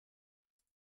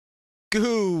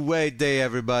Good day,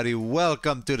 everybody.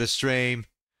 Welcome to the stream.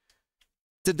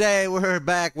 Today we're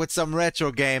back with some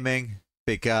retro gaming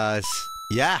because,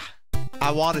 yeah,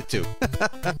 I wanted to.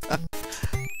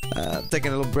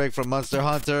 Taking a little break from Monster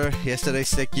Hunter. Yesterday,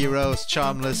 Sick Heroes,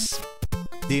 Charmless,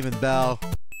 Demon Bell.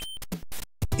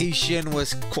 Ishin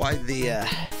was quite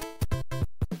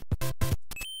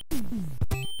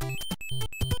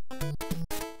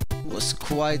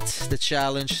the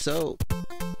challenge, so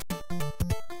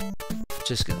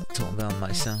just gonna tone down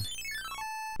my sound.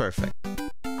 Perfect.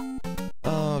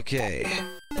 Okay.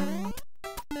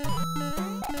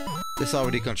 This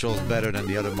already controls better than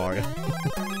the other Mario.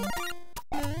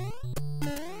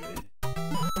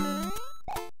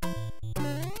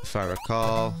 If I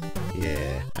recall.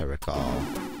 Yeah, I recall.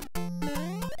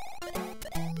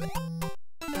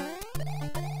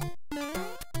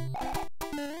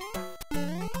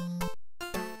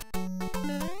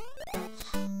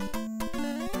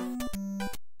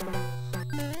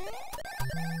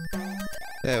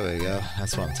 There we go.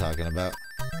 That's what I'm talking about.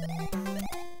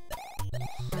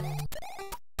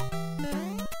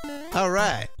 All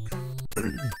right.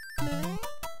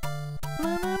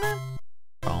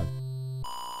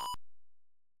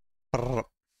 All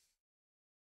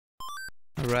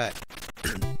right.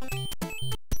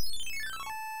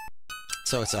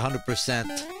 So it's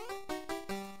 100%.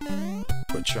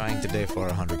 We're trying today for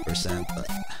 100%, but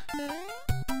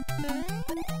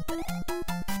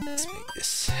let's make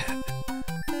this happen.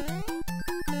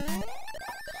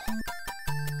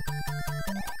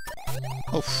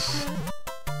 Oh.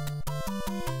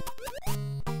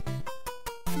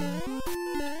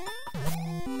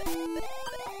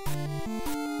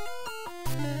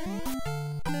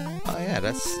 Oh yeah,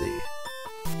 that's the.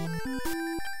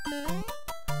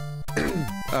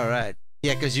 All right.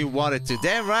 Yeah, because you wanted to.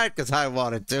 Damn right, because I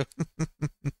wanted to.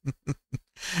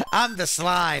 I'm the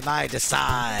slime. I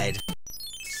decide.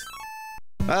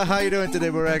 How you doing today,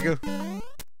 Buraku?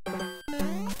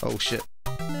 Oh shit.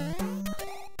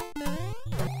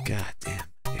 God damn.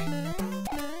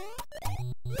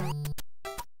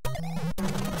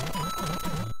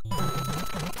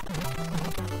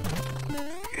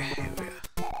 Okay, here we go.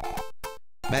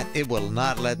 Man, it will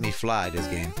not let me fly this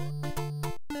game.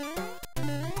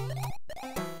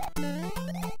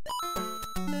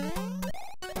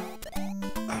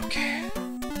 Okay.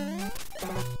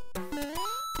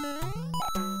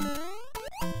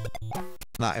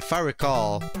 Now, if I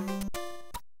recall,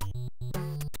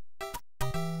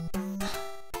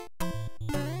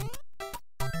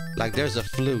 like there's a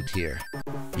flute here.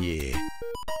 Yeah.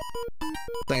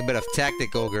 Playing a bit of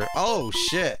Tactic Ogre. Oh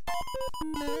shit.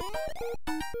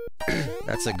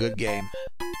 That's a good game.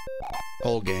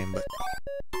 Old game, but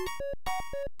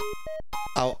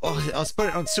oh, I was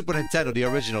putting it on Super Nintendo. The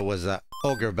original was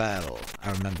Ogre Battle.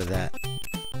 I remember that.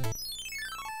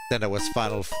 Then there was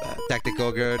Final Tactic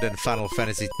Ogre, then Final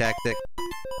Fantasy Tactic.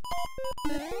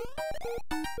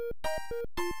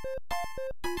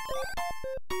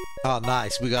 Oh,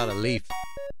 nice. We got a leaf.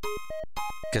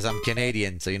 Because I'm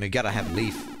Canadian, so you know, you gotta have a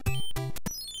leaf.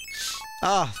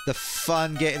 Ah, the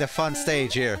fun game, the fun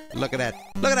stage here. Look at that.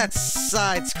 Look at that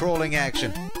side-scrolling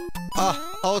action.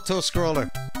 Ah, auto-scroller.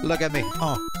 Look at me.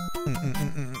 Oh.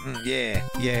 Yeah,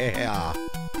 yeah.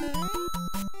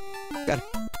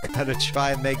 Gotta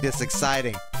try and make this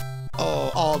exciting.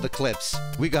 Oh, all the clips.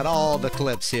 We got all the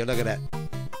clips here. Look at that.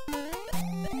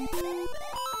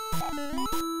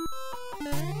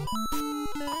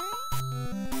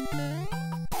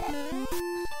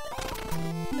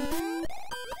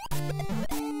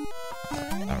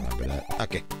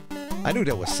 Okay, I knew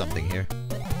there was something here.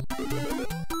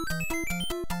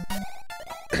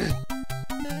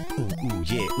 Ooh,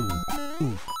 yeah,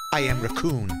 ooh. I am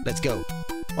raccoon. Let's go.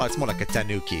 Well, it's more like a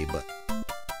tanuki, but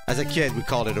as a kid, we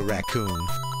called it a raccoon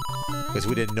because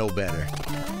we didn't know better.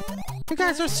 You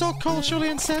guys are so culturally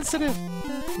insensitive.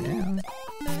 Yeah.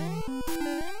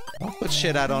 Don't put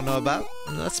shit I don't know about.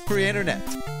 That's pre-internet.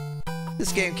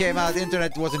 This game came out, the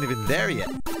internet wasn't even there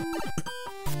yet.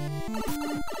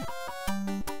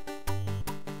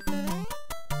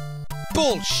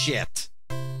 Bullshit!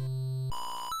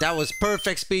 That was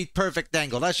perfect speed, perfect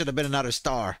angle. That should have been another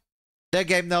star. That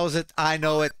game knows it, I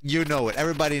know it, you know it.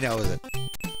 Everybody knows it.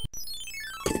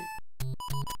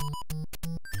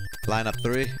 Lineup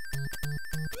 3.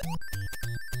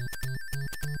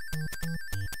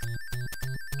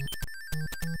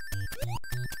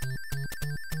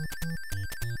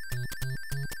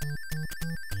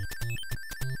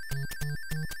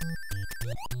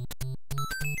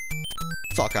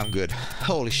 Fuck, I'm good.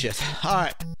 Holy shit.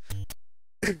 Alright.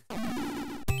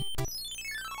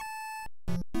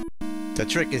 The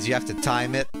trick is you have to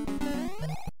time it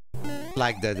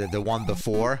like the one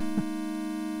before.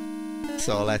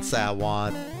 So let's say I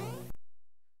want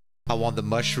the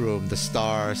mushroom, the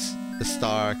stars. The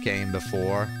star came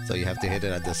before, so you have to hit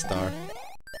it at the star.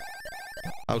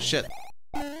 Oh shit.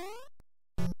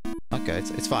 Okay,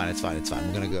 it's fine, it's fine, it's fine.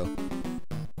 I'm gonna go.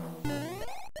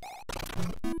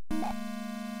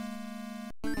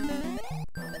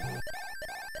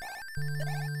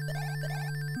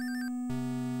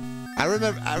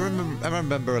 I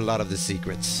remember a lot of the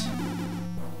secrets.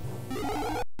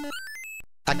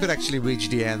 I could actually reach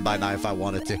the end by now if I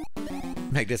wanted to.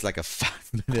 Make this like a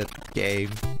 5-minute game.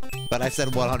 But I said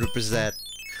 100%.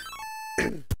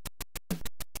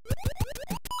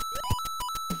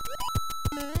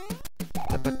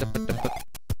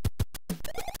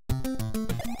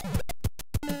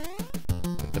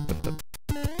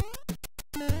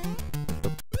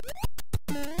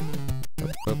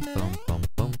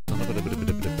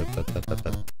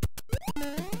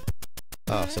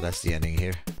 Oh, so that's the ending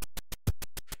here.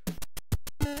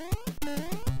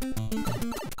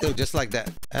 Dude, just like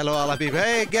that. Hello, all people.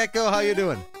 Hey, Gecko, how you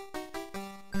doing?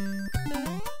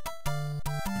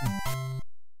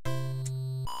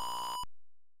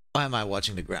 Why am I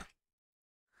watching the ground?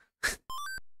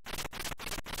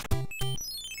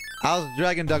 How's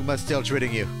Dragon Dogma still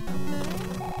treating you?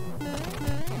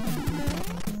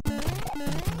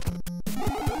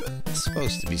 It's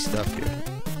supposed to be stuff here.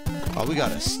 Oh, we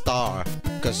got a star.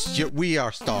 Because we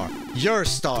are star. You're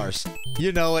stars.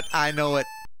 You know it, I know it.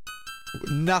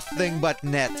 Nothing but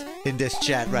net in this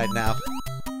chat right now.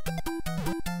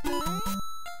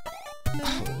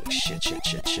 Holy shit, shit,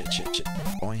 shit, shit, shit, shit.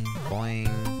 Boing,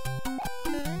 boing.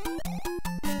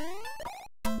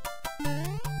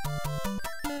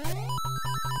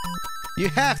 You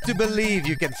have to believe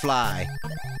you can fly.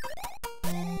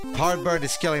 Heartburn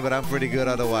is killing, but I'm pretty good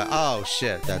otherwise. Oh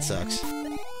shit, that sucks.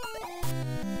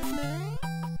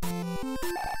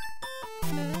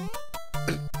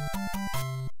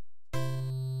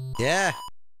 Yeah.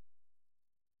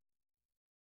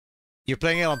 You're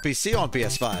playing it on PC or on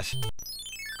PS5?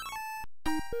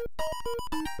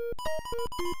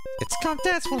 Its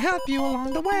contents will help you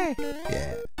along the way.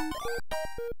 Yeah.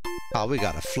 Oh, we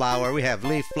got a flower. We have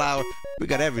leaf flower. We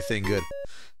got everything good.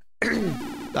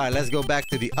 Alright, let's go back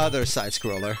to the other side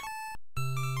scroller.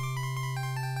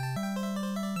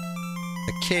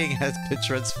 The king has been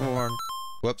transformed.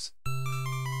 Whoops.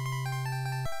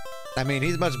 I mean,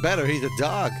 he's much better. He's a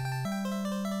dog.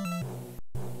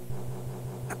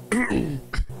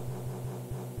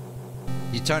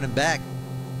 You turn him back.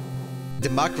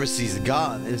 Democracy's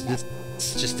gone. It's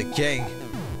just a king.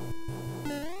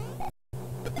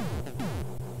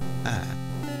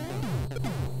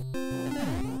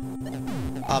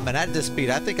 Oh man, at this speed,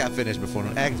 I think I finished before.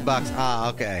 Xbox. Ah,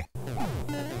 okay.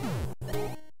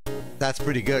 That's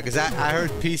pretty good because I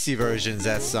heard PC versions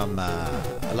had some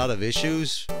a lot of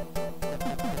issues.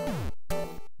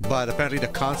 But apparently the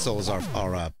consoles are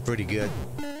pretty good.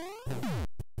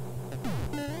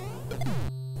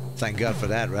 Thank God for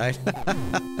that, right?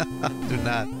 Do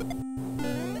not.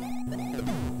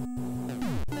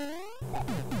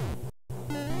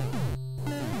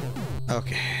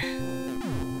 Okay.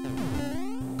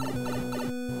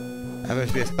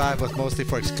 PS5 was mostly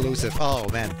for exclusive. Oh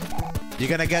man. You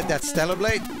gonna get that Stellar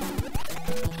Blade?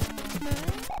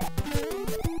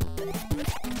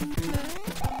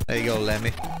 There you go,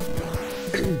 Lemmy.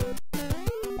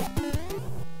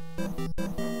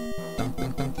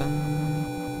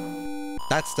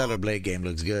 That Stellar Blade game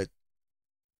looks good.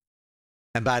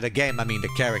 And by the game, I mean the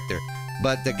character.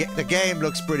 But the game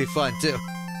looks pretty fun too.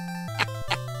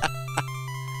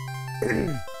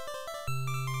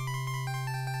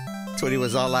 When he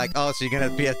was all like, "Oh, so you're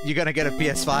gonna get a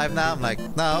PS5 now?" I'm like,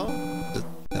 "No, just,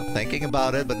 I'm thinking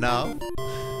about it, but no."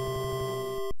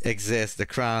 Exists the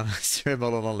crown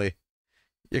ceremonial only.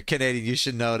 You're Canadian, you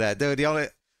should know that, dude.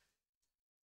 The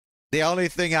only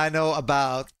thing I know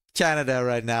about Canada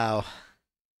right now.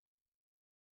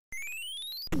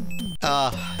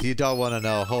 You don't want to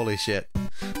know. Holy shit.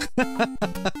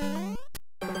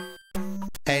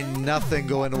 Ain't nothing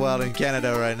going well in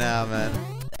Canada right now, man.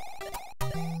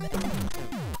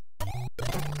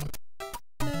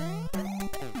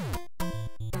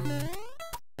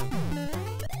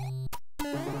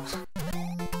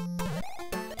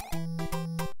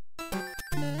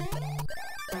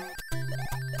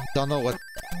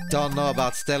 Don't know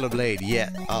about Stellar Blade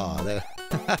yet. Oh,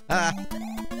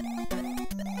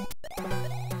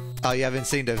 oh, you haven't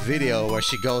seen the video where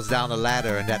she goes down the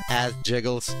ladder and that ass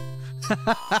jiggles?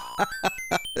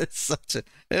 It's such a...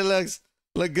 It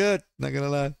look good, not gonna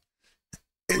lie.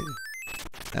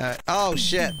 Alright. Oh,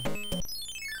 shit.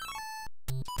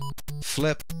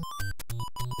 Flip.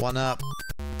 One up.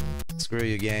 Screw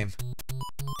you, game.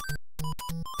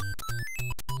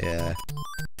 Yeah.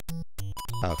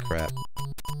 Oh, crap.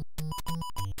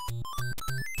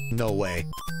 No way.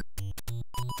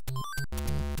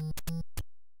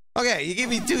 Okay, you give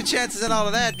me 2 chances and all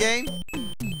of that, game.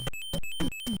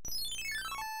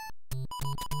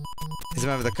 He's a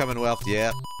member of the Commonwealth,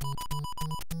 yeah.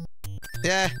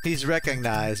 Yeah, he's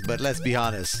recognized, but let's be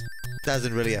honest.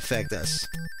 Doesn't really affect us.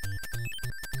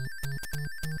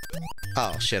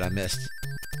 Oh, shit, I missed.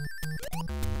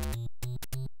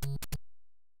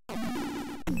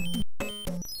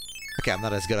 Okay, I'm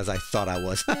not as good as I thought I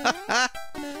was.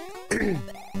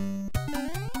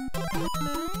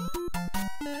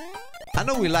 I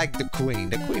know we liked the Queen.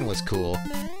 The Queen was cool.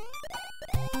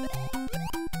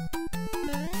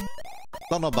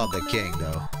 Don't know about the King,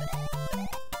 though.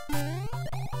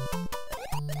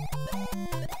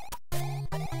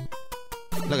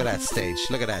 Look at that stage.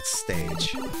 Look at that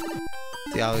stage.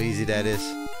 See how easy that is?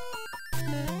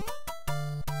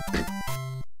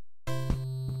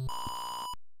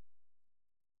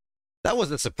 That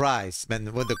was a surprise, man.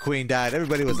 When the Queen died,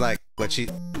 everybody was like, what she...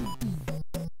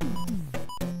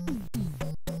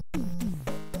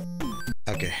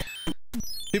 Okay.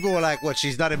 People were like, what,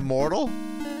 she's not immortal?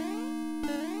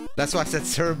 That's why I said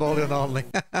ceremonial only.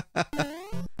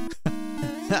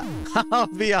 I'll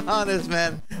be honest,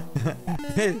 man.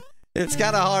 It's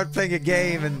kind of hard playing a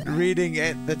game and reading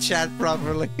the chat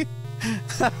properly.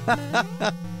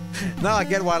 Now I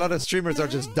get why a lot of streamers are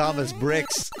just dumb as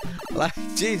bricks. Like,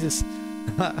 Jesus.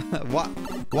 Why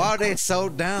are they so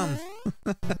dumb?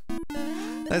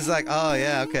 It's like, oh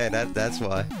yeah, okay, that's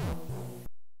why.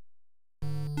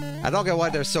 I don't get why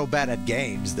they're so bad at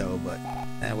games, though, but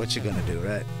what you gonna do,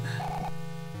 right?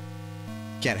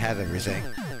 Can't have everything.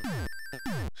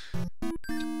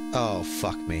 Oh,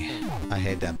 fuck me. I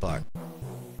hate that part.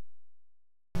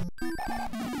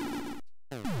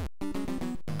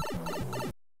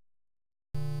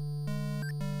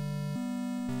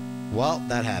 Well,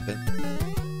 that happened.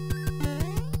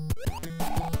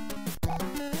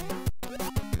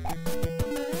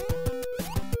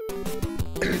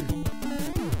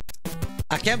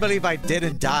 I can't believe I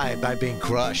didn't die by being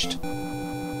crushed.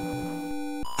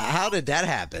 How did that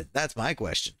happen? That's my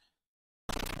question.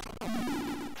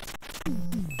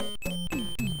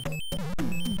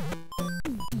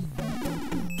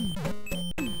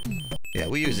 Yeah,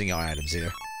 we're using our items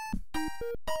here.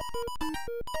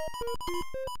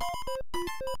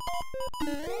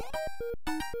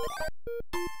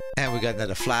 And we got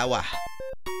another flower.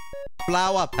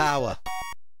 Flower power.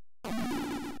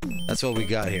 That's what we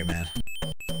got here, man.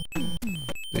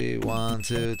 3, 1,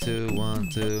 2, 2, 1,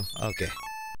 2. Okay.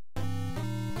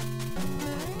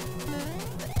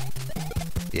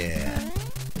 Yeah.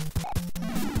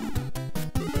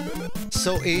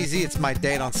 So easy, it's my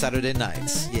date on Saturday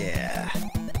nights. Yeah.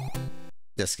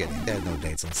 Just kidding, there are no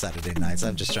dates on Saturday nights.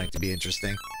 I'm just trying to be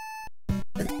interesting.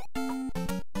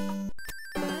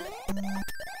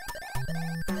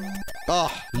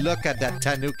 Oh, look at that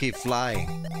tanuki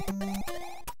flying.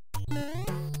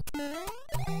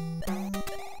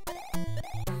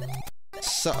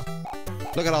 So,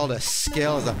 look at all the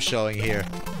skills I'm showing here.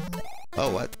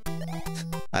 Oh, what?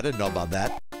 I didn't know about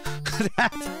that.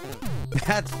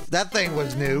 that thing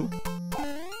was new.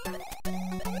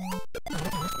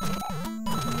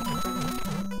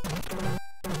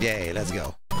 Yay, let's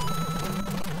go.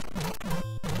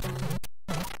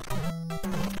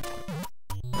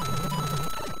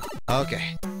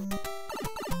 Okay.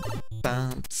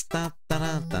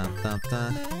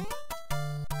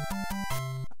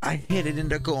 I hit it in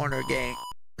the corner, gang.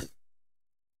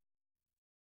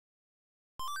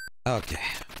 Okay,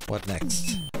 what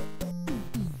next?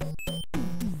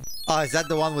 Oh, is that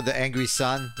the one with the angry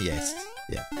sun? Yes.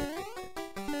 Yeah.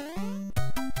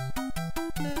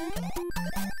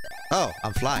 Oh,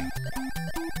 I'm flying.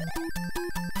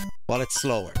 Well, it's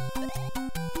slower.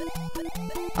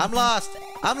 I'm lost!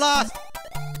 I'm lost!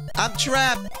 I'm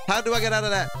trapped! How do I get out of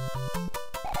that?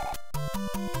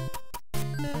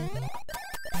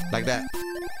 Like that.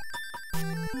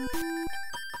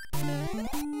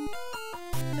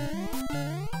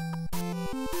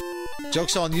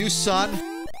 Joke's on you, son.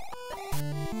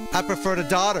 I prefer the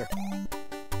daughter.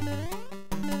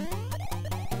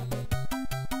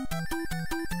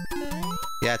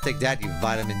 Yeah, take that, you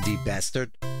vitamin D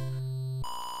bastard.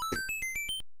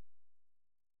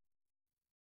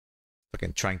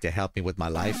 Fucking trying to help me with my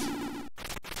life.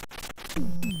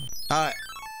 Alright.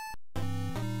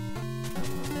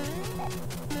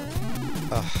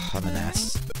 Oh, I'm an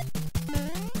ass.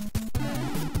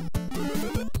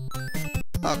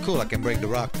 Oh, cool. I can break the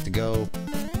rock to go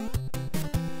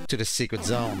to the secret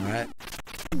zone, right?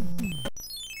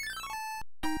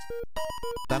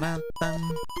 Dun-dun-dun.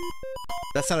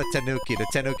 That's not a Tanuki. The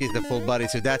Tanuki is the full body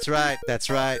suit. That's right. That's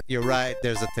right. You're right.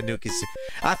 There's a Tanuki suit.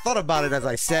 I thought about it as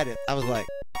I said it. I was like,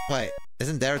 wait,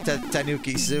 isn't there a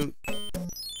Tanuki suit?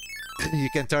 You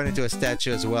can turn into a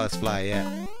statue as well as fly,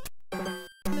 yeah.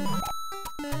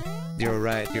 You're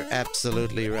right. You're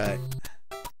absolutely right.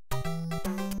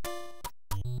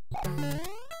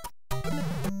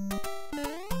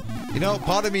 You know,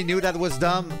 part of me knew that was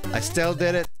dumb. I still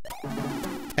did it.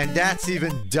 And that's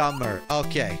even dumber.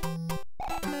 Okay.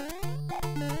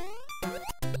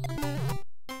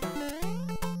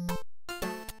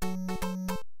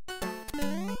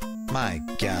 My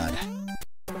god.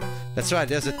 That's right,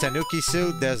 there's a Tanuki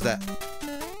suit, there's that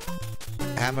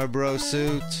Hammer Bro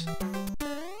suit.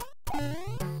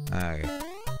 Okay.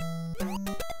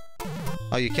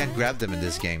 Oh, you can't grab them in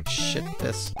this game. Shit,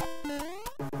 this.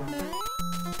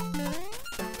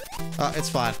 Oh, it's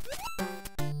fine.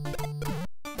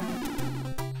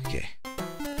 Okay.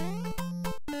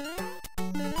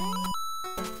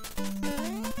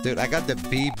 Dude, I got the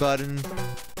B button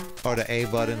or the A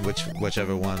button,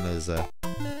 whichever one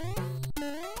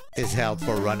is held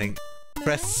for running.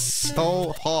 Press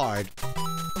so hard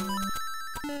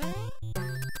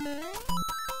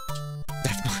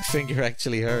that my finger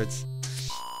actually hurts.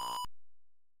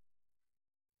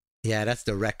 Yeah, that's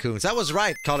the raccoons. I was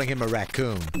right calling him a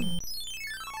raccoon.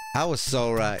 I was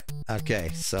so right.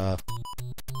 Okay, so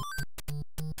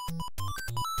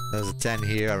there's a 10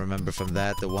 here. I remember from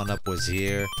that. The one up was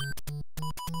here.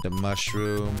 The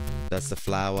mushroom. That's the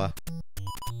flower.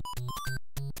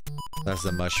 That's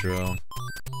the mushroom.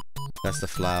 That's the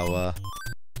flower.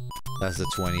 That's the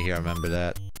 20 here. I remember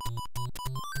that.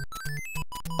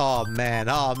 Oh man,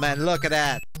 look at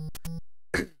that.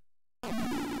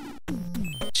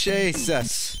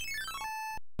 Jesus.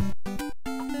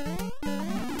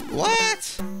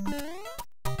 What?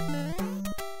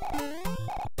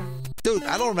 Dude,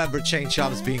 I don't remember chain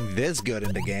chomps being this good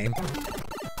in the game.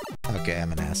 Okay,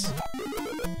 I'm an ass.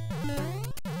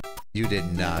 You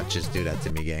did not just do that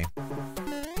to me, game.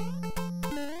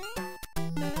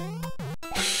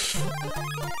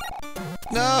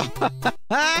 No!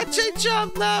 Chain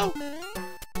chomp, no!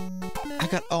 I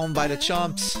got owned by the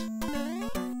chomps.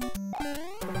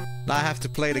 Now I have to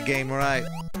play the game right.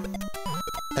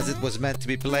 As it was meant to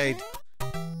be played.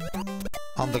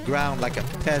 On the ground like a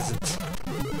peasant.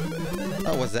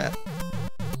 What was that?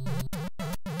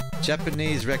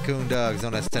 Japanese raccoon dogs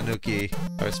known as Tanuki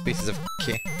are a species of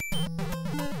king.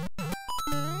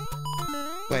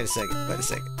 Wait a second.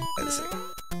 Okay.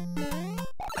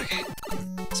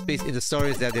 In the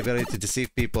stories, they have the ability to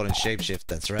deceive people and shapeshift,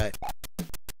 that's right.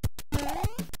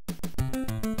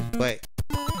 Wait.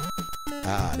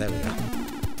 Ah, there we go.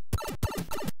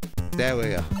 There we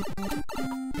go.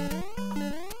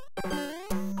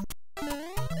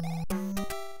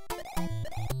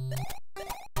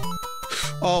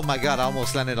 Oh my god, I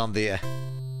almost landed on the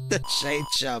chain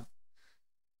chomp.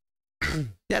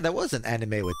 Yeah, there was an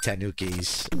anime with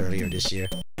Tanukis earlier this year.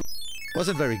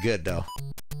 Wasn't very good though.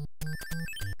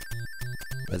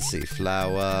 Let's see,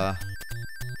 flower.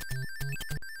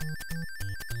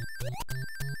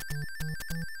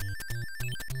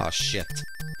 Oh shit.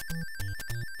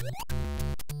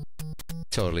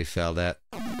 Totally failed that.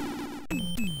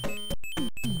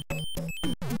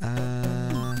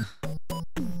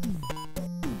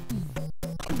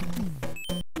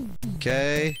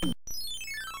 Okay.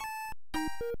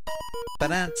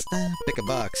 Pick a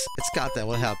box. Its content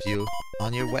will help you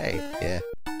on your way. Yeah.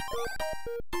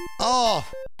 Oh!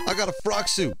 I got a frog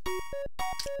suit.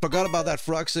 Forgot about that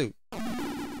frog suit.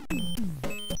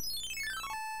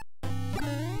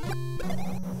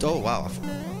 Oh, wow.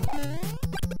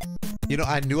 You know,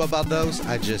 I knew about those.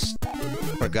 I just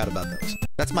forgot about those.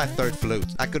 That's my third flute.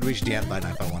 I could reach the end by now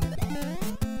if I wanted to.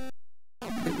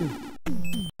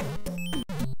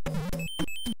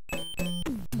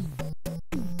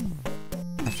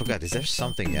 I forgot. Is there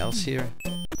something else here?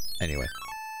 Anyway.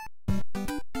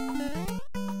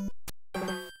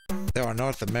 There are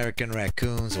North American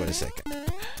raccoons. Wait a second.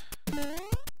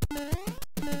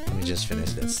 Let me just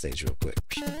finish that stage real quick.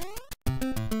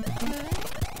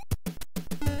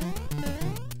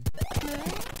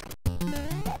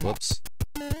 Whoops.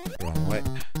 Wrong way.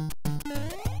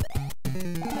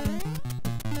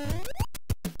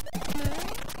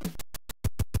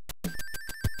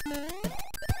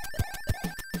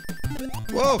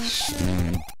 Whoa!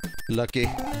 Lucky.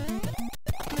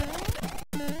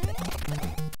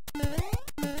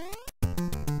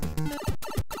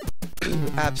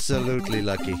 Absolutely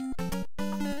lucky.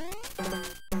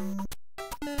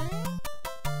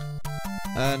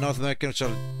 North Americans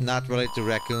are not related to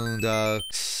raccoon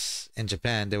dogs. In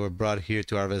Japan, they were brought here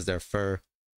to harvest their fur.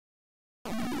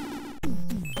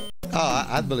 Oh,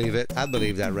 I'd believe it. I'd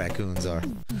believe that raccoons are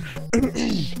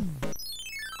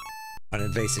an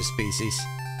invasive species.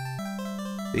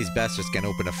 These bastards can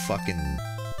open a fucking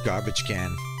garbage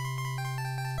can.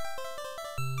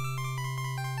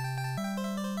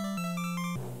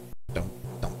 Don't.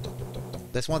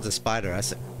 This one's a spider. I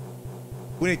said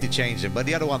we need to change him, but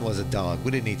the other one was a dog.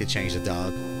 We didn't need to change the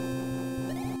dog.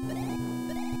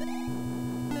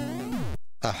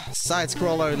 Side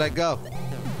scroller, let go.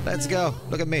 Let's go.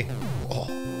 Look at me. Oh.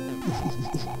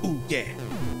 Ooh, yeah.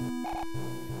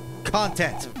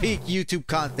 Content. Peak YouTube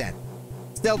content.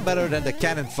 Still better than the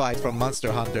cannon fight from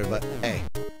Monster Hunter, but hey.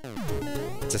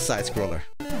 It's a side scroller.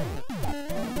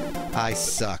 I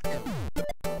suck.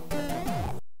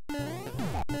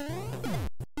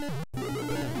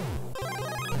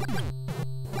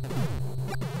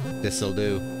 This'll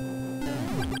do.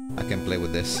 I can play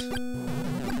with this.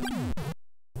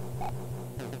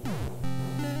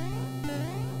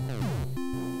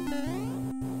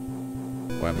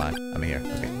 Where am I? I'm here.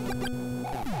 Okay.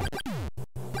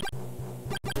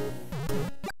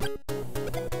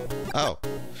 Oh.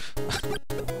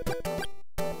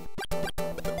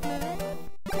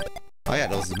 Oh yeah,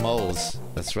 those moles.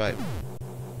 That's right.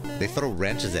 They throw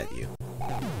wrenches at you.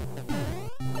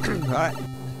 Alright.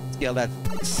 Scale that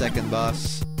second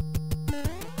boss.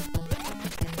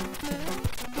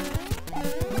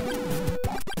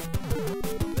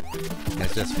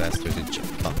 It's just faster to jump.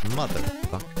 Oh,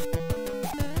 motherfucker.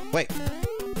 Wait.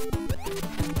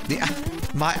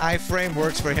 My iframe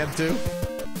works for him too?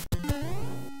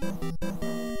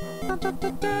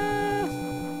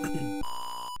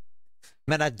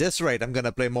 Man, at this rate, I'm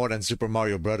gonna play more than Super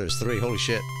Mario Brothers 3. Holy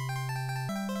shit.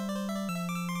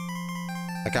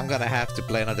 Like, I'm gonna have to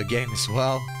play another game as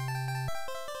well.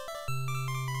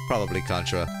 Probably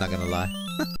Contra, not gonna lie.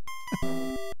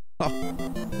 Oh.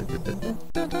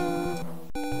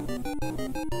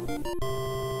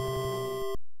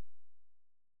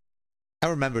 I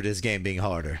remember this game being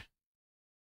harder.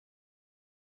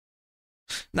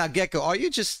 Now, Gecko, are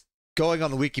you just going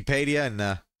on Wikipedia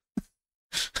and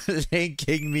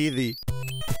linking me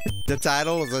the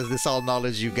title? Or is this all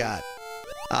knowledge you got?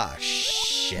 Ah,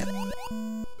 shit.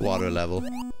 Water level.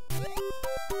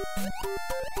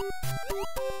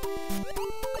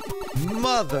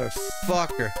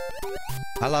 Motherfucker.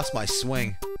 I lost my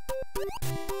swing.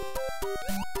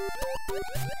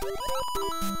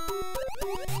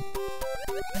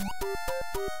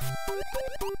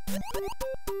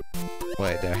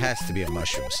 Wait, there has to be a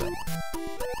mushroom somewhere.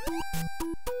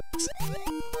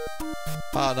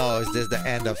 Oh no, is this the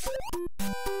end of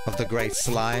the great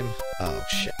slime? Oh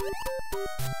shit.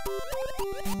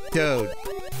 Dude.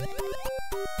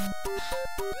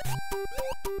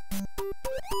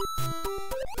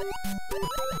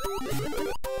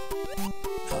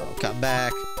 Oh, come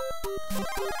back.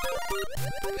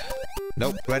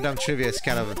 Nope, random trivia is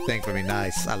kind of a thing for me.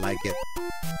 Nice, I like it.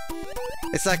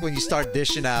 It's like when you start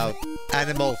dishing out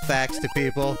animal facts to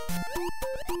people.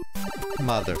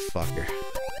 Motherfucker.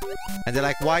 And they're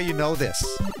like, why you know this?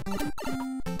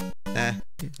 A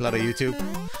lot of YouTube.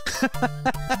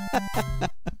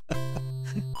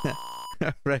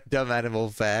 Random animal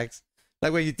facts.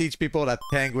 Like when you teach people that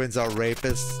penguins are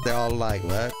rapists, they're all like,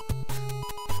 what?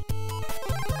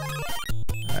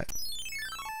 Alright.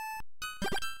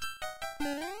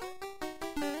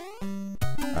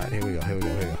 Alright, here we go, here we go,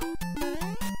 here we go.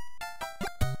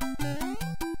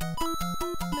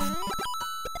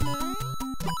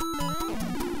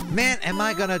 Man, am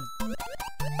I gonna...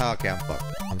 Okay, I'm fucked.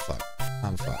 I'm fucked.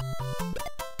 I'm fucked.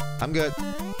 I'm good.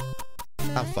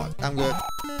 I'm fucked. I'm good.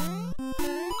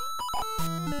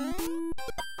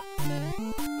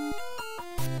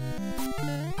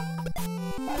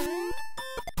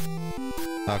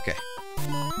 Okay.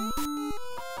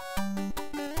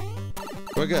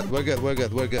 We're good. We're good. We're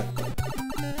good. We're good.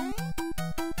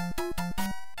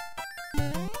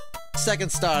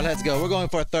 Second star. Let's go. We're going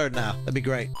for a third now. That'd be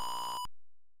great.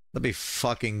 That'd be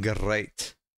fucking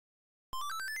great.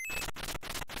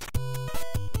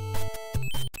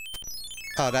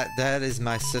 Oh, that is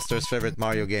my sister's favorite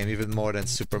Mario game, even more than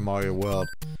Super Mario World.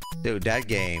 Dude, that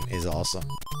game is awesome.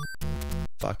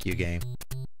 Fuck you, game.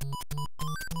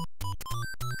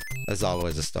 There's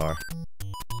always a star.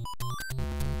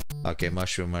 Okay,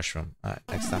 mushroom, mushroom. Alright,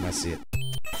 next time I see it.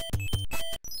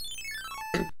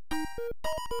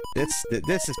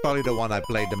 This is probably the one I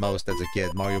played the most as a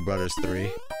kid, Mario Brothers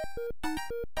 3.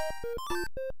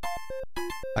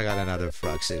 I got another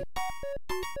frog suit.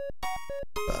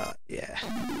 But, yeah.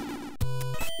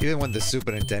 Even when the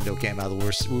Super Nintendo came out,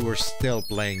 we were still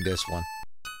playing this one.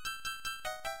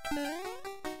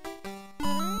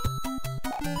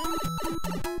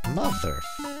 Mother.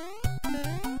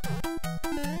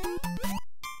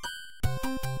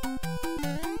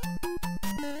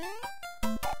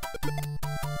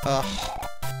 Ugh.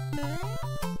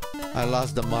 I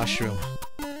lost the mushroom.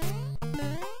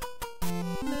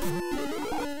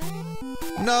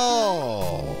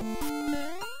 No!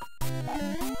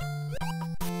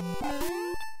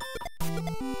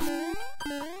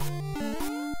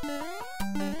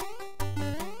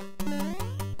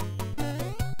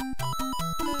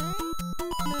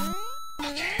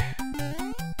 Okay.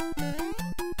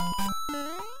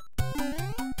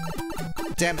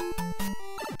 Damn it.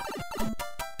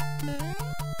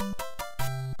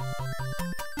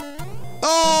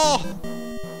 Oh!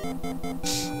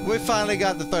 We finally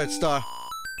got the 3rd star.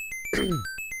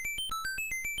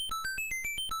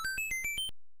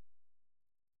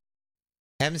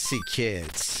 MC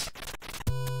Kids.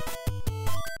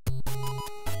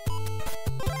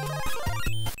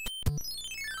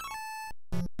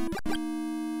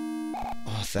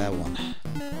 Oh, that one.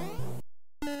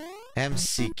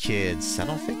 MC Kids. I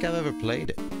don't think I've ever played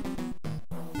it.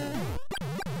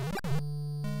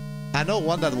 I know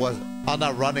one that was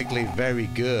unironically very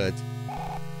good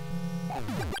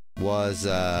was,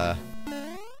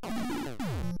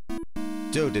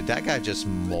 dude, did that guy just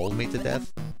maul me to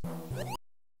death?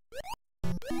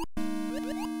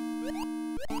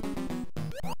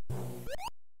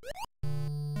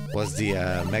 Was the,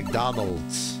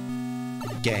 McDonald's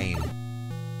game.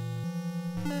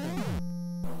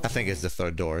 I think it's the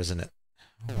 3rd door, isn't it?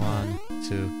 1,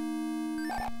 2,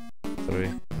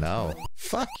 3. No.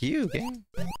 Fuck you, game.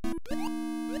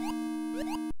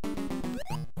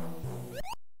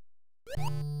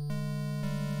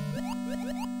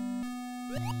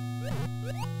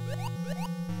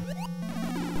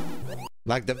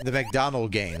 Like, the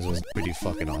McDonald's games was pretty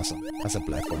fucking awesome. As a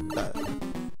platform.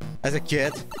 As a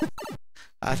kid,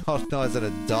 I don't know as an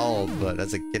adult, but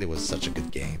as a kid it was such a good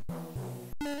game.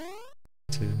 2,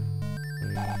 3.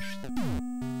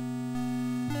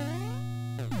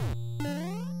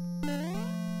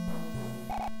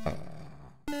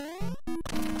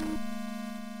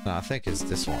 No, I think it's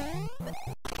this one.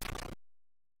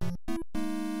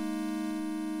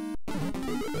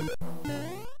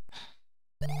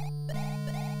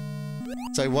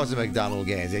 So it was a McDonald's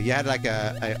game. You had like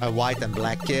a white and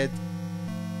black kid.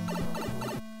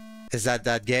 Is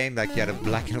that game? Like you had a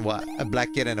black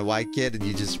kid and a white kid, and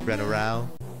you just ran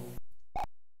around.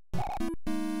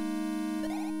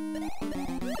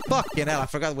 Fucking hell! I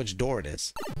forgot which door it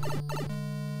is.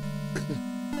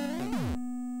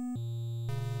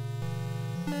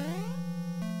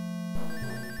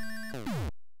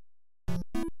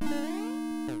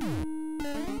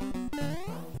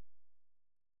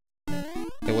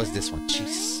 It was this one.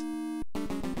 Jeez.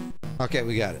 Okay,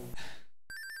 we got it.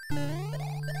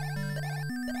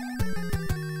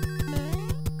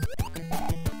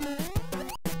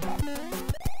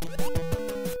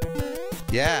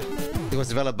 Yeah, it was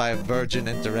developed by Virgin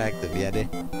Interactive. Yeah,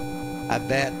 I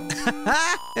bet.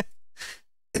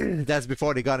 That's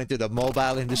before they got into the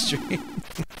mobile industry.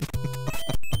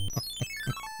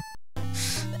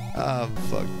 I'm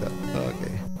fucked up.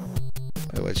 Okay.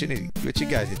 What you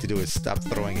guys need to do is stop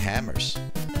throwing hammers.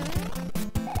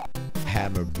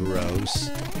 Hammer bros.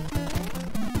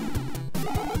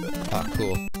 Ah,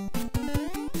 cool.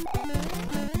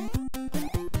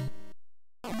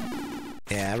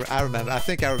 Yeah, I remember. I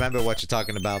think I remember what you're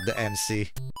talking about, the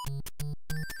MC.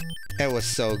 It was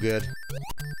so good.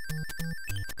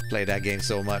 Played that game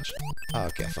so much. Oh,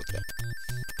 okay, fuck that.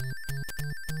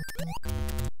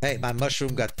 Hey, my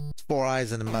mushroom got 4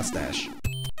 eyes and a mustache.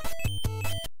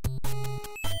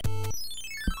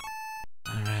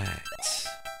 Alright.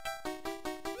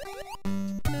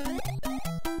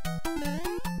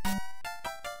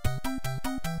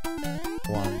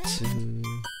 One, two.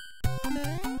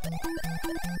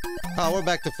 Oh, we're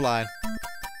back to flying.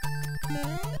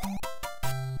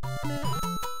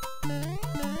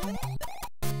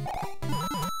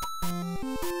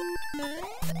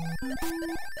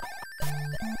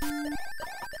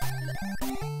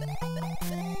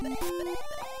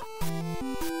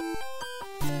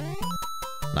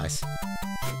 Nice.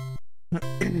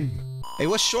 It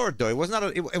was short though. It was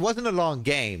not. It wasn't a long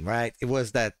game, right? It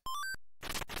was that.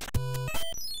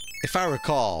 If I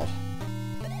recall.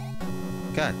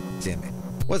 God damn it!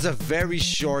 Was a very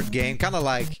short game, kind of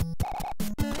like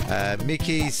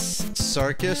Mickey's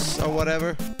Circus or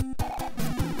whatever.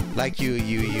 Like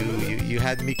you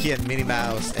had Mickey and Minnie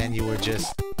Mouse, and you were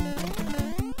just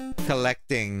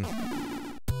collecting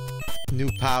new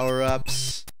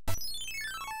power-ups.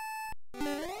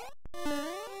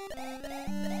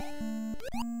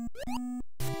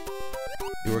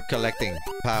 You were collecting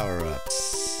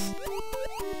power-ups.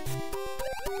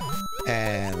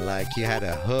 And like you had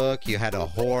a hook, you had a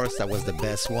horse, that was the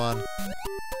best one.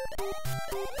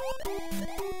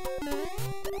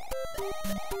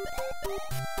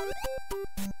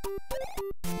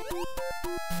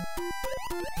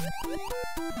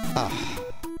 Ah.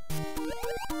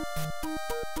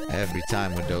 Every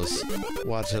time with those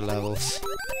water levels.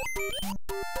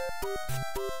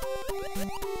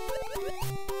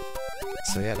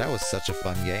 So yeah, that was such a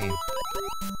fun game.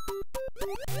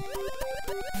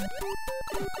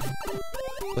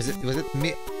 Was it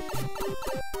me?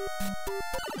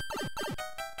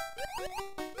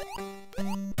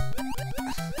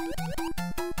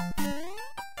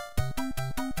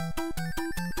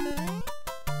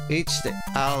 Each day,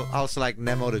 I'll also like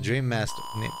Nemo the Dream Master.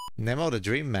 Nemo the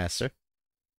Dream Master?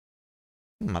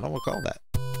 I don't recall that.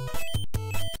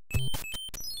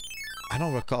 I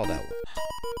don't recall that one.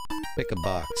 Pick a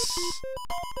box.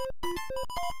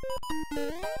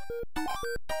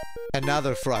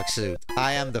 Another frog suit.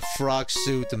 I am the frog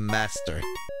suit master.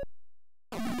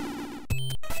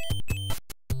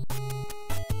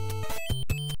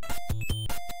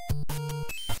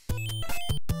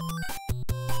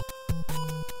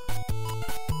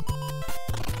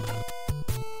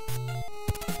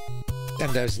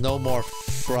 And there's no more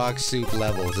frog suit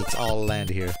levels. It's all land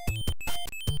here.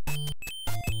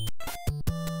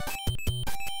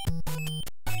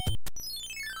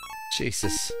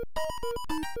 Jesus.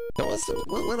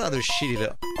 What other shitty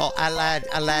little... Oh,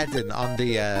 Aladdin on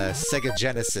the Sega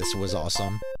Genesis was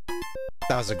awesome.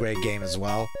 That was a great game as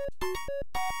well.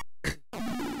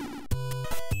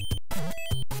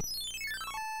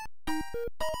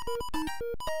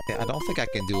 Yeah, I don't think I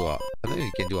can do I think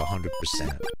you can do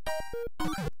 100%.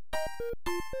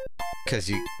 Because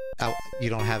you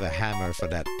don't have a hammer for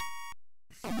that.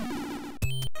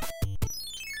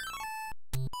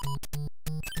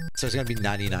 So it's gonna be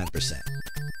 99%.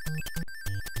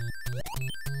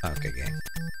 Okay, game.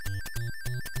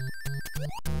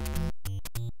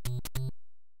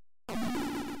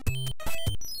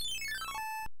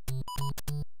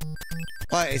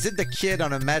 Oh, is it the kid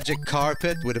on a magic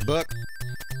carpet with a book?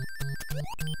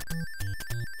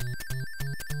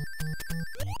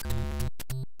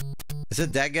 Is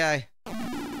it that guy?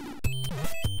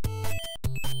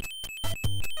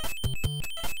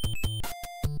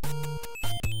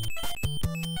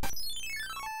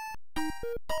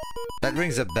 That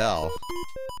rings a bell.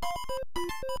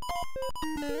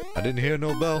 I didn't hear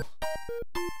no bell.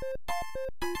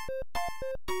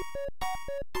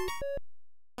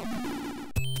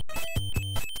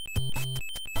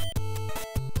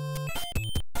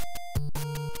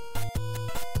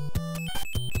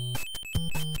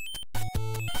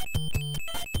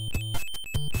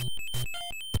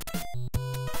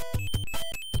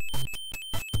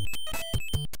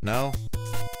 No?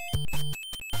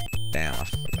 Damn,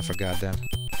 I forgot that.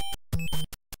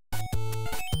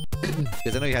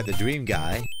 Because I know you had the dream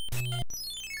guy.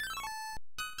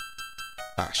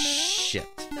 Ah, shit.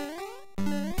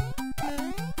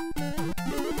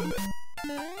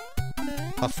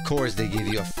 Of course they give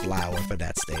you a flower for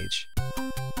that stage.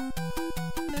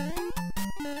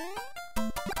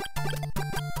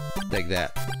 Like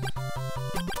that.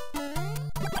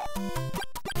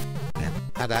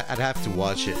 I'd have to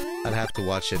watch it. I'd have to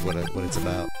watch it what it's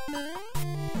about.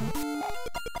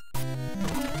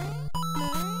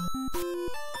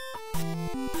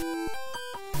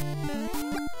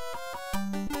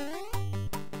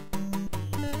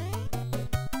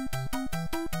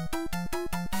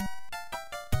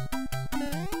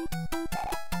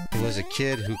 It was a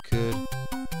kid who could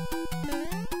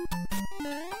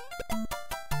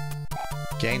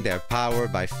gain their power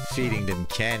by feeding them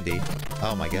candy.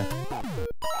 Oh my god.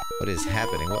 What is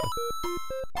happening? What?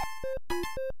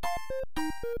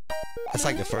 That's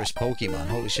like the first Pokemon.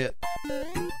 Holy shit.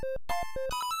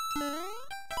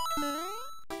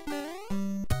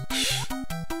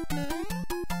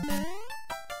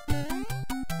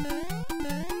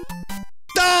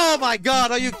 Oh my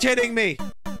god, are you kidding me?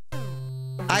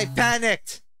 I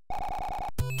panicked.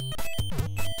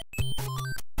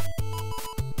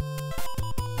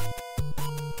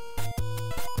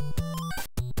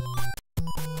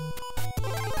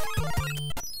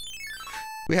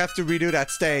 We have to redo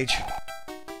that stage.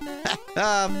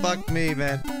 Ah, fuck me,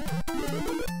 man.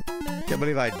 Can't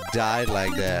believe I died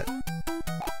like that.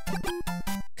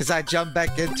 Cause I jumped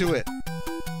back into it.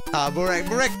 Ah, Murek,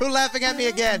 who's laughing at me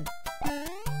again?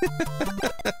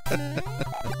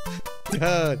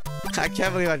 Dude, I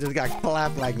can't believe I just got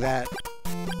clapped like that.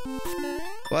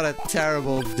 What a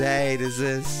terrible day this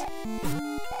is.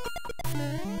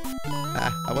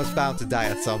 I was bound to die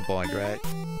at some point, right?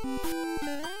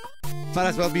 Might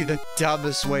as well be the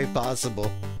dumbest way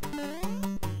possible.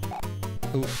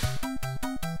 Oof.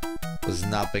 Was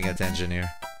not paying attention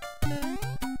here.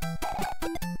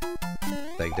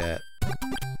 Like that.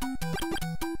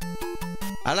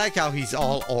 I like how he's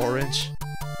all orange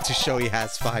to show he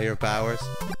has fire powers,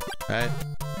 right?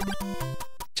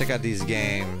 Check out these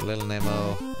games: Little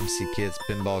Nemo, MC Kids,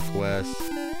 Pinball Quest.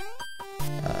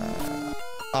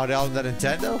 Are they all on the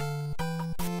Nintendo?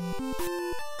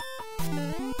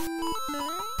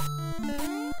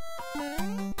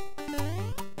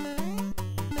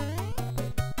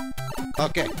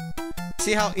 Okay.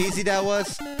 See how easy that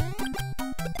was?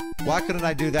 Why couldn't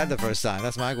I do that the first time?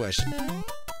 That's my question.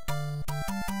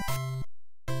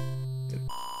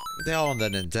 They're all on the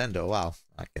Nintendo. Wow.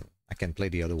 I can play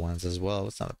the other ones as well.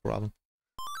 It's not a problem.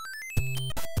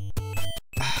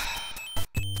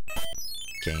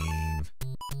 Game.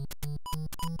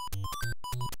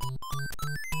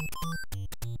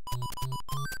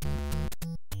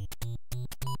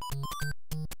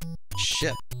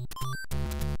 Shit.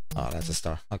 Oh, that's a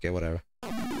star. Okay, whatever.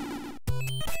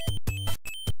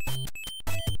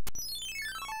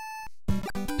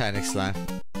 Panic Slime.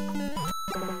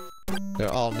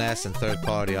 They're all NES and third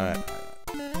party. Alright.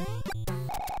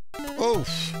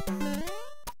 Oof!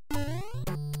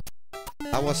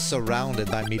 I was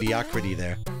surrounded by mediocrity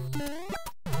there.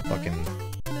 Fucking...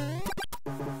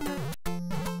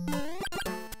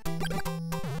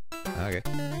 Okay.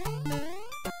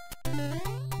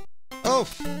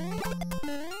 Oof!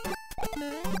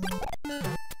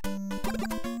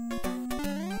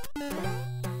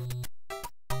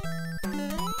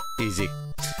 Easy.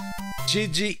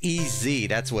 GG-EZ,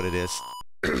 that's what it is.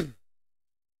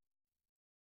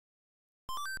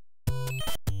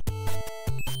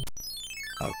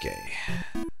 Okay.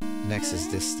 Next is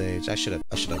this stage. I should have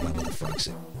went with the frog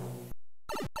suit.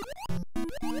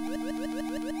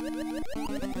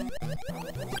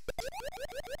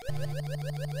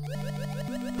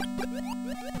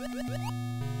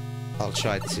 I'll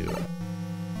try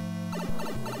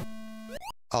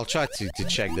to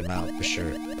check them out for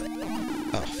sure.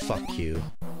 Oh, fuck you.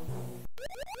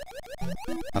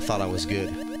 I thought I was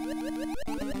good.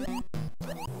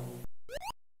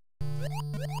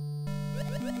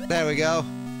 There we go.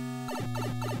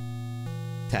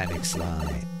 Panic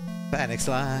Slime. Panic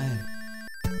Slime.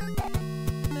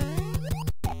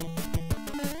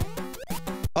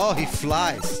 Oh, he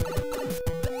flies.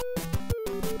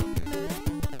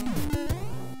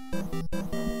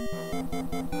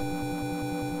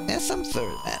 Yes, I'm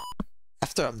third, man.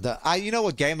 After I'm done. You know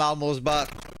what game I almost bought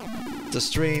to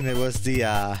stream? It was the,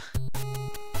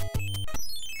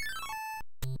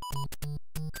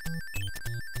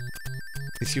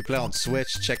 if you play on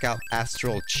Switch, check out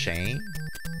Astral Chain.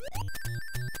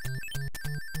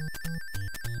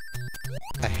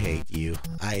 I hate you.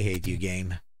 I hate you,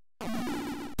 game.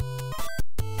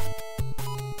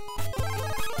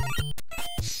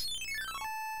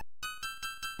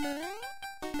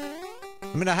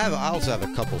 I mean, I also have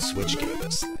a couple Switch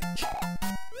games.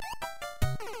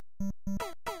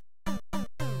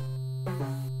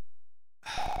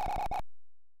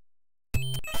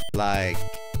 Like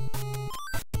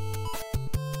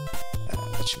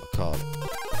whatchamacallit?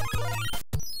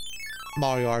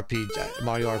 Mario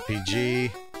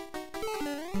RPG.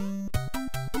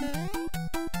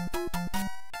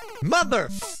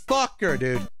 Motherfucker,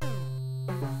 dude.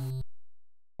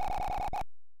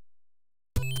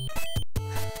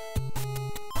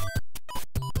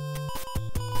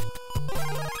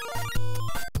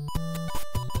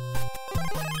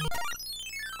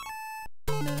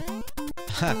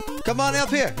 Come on up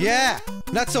here. Yeah.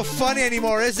 Not so funny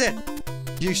anymore, is it?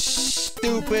 You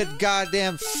stupid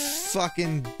goddamn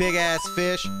fucking big ass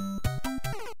fish.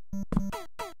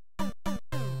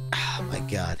 Oh my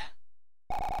god.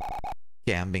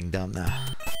 Yeah, I'm being dumb now.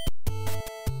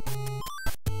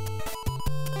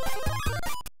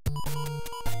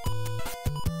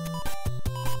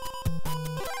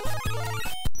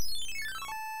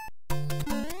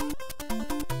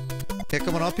 Yeah,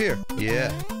 come on up here.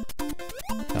 Yeah.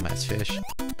 Dumbass fish.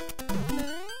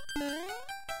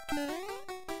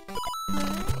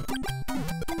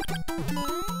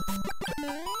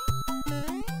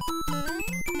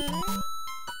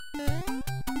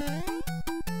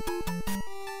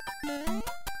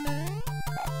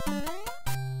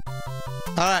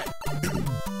 Alright.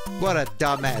 What a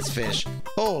dumbass fish.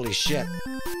 Holy shit.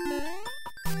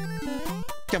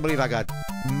 Can't believe I got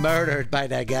murdered by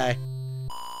that guy.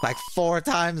 Like 4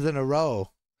 times in a row.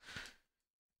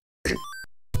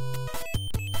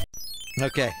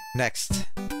 Okay, next.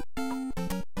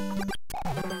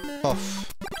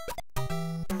 Off.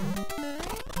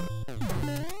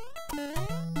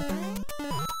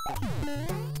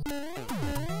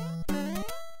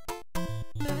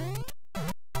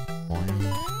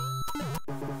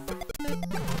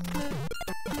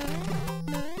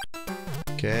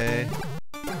 Okay.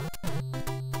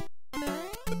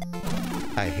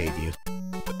 I hate you.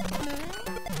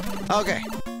 Okay.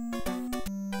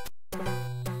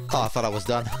 Oh, I thought I was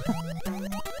done.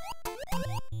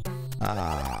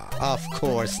 Ah, of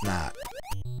course not.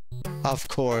 Of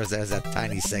course, there's that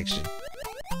tiny section.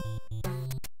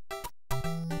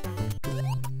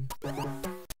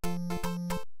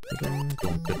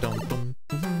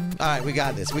 Alright, we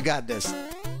got this. We got this.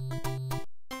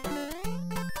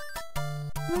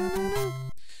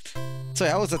 So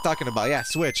yeah, what was I talking about? Yeah,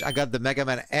 Switch. I got the Mega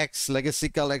Man X Legacy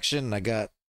Collection. I got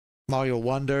Mario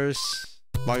Wonders,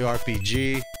 Mario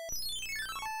RPG,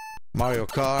 Mario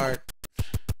Kart.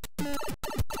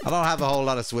 I don't have a whole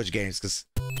lot of Switch games because,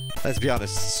 let's be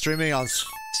honest, streaming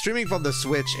from the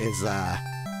Switch is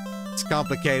it's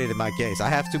complicated in my case. I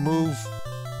have to move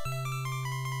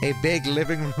a big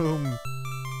living room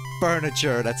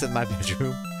furniture that's in my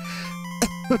bedroom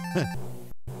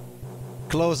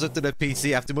closer to the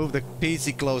PC. I have to move the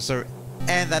PC closer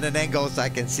and at an angle so I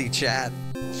can see chat.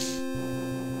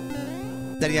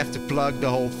 Then you have to plug the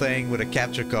whole thing with a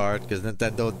capture card because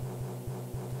Nintendo,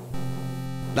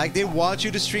 like, they want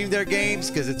you to stream their games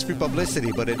because it's free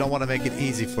publicity, but they don't want to make it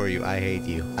easy for you. I hate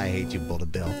you. I hate you,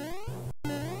 Bullet Bill.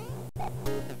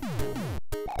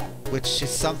 Which is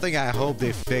something I hope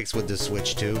they fix with the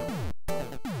Switch too.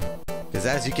 Because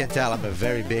as you can tell, I'm a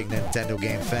very big Nintendo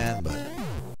game fan, but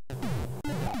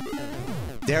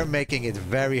they're making it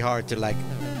very hard to like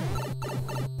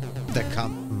the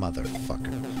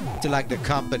motherfucker. To like the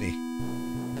company.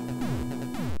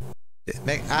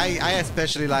 I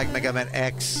especially like Mega Man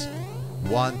X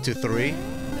 1 to 3.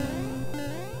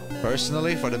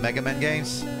 Personally, for the Mega Man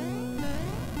games.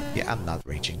 Yeah, I'm not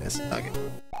reaching this. Okay.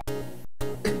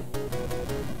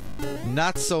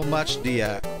 Not so much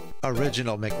the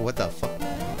original Mega... What the fuck?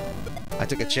 I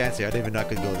took a chance here. I didn't even know I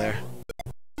could go there.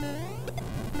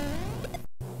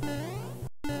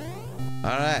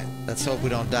 Alright, let's hope we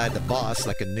don't die the boss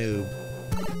like a noob.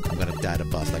 I'm gonna die the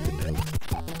boss like a noob.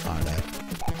 Alright.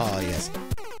 Oh, yes.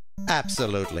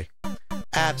 Absolutely.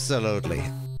 Absolutely.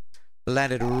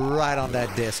 Landed right on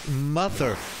that disc.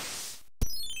 Mother...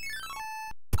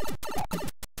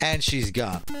 And she's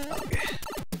gone. Okay.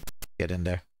 Get in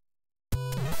there.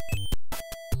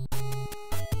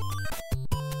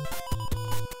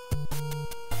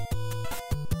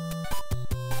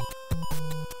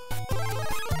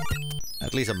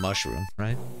 At least a mushroom,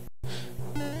 right?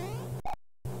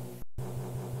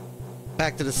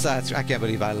 Back to the side. I can't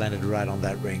believe I landed right on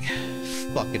that ring.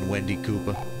 Fucking Wendy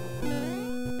Cooper.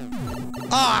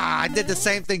 Ah! I did the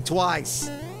same thing twice!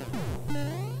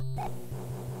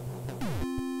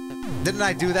 Didn't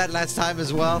I do that last time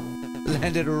as well?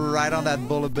 Landed right on that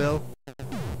bullet bill.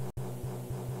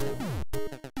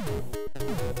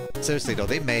 Seriously though,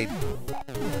 they made...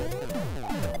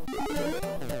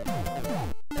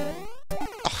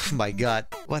 Oh my god,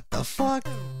 what the fuck?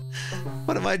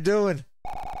 What am I doing?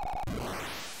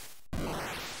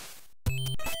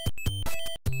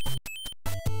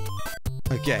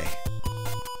 Okay.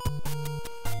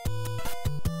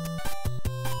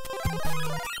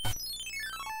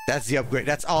 That's the upgrade.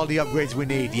 That's all the upgrades we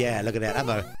need. Yeah, look at that.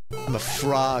 I'm a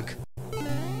frog.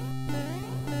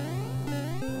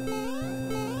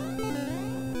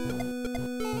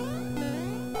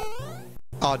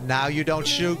 Oh, now you don't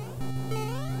shoot?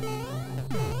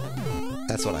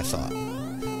 That's what I thought.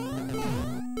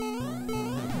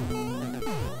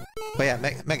 But yeah,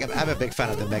 I'm a big fan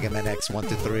of the Mega Man X 1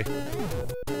 to 3.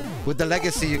 With the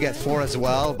Legacy, you get 4 as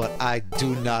well, but I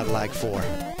do not like 4.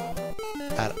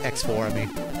 X4, I mean.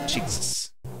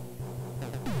 Jesus.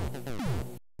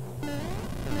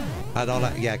 I don't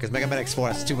like... Yeah, because Mega Man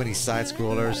X4 has too many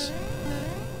side-scrollers.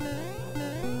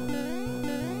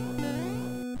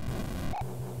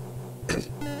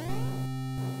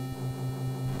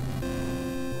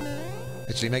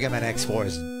 Actually, Mega Man X4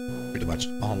 is pretty much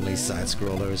only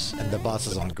side-scrollers, and the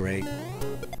bosses aren't great.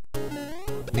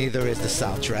 Neither is the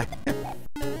soundtrack.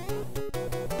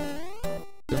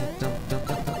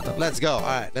 Let's go.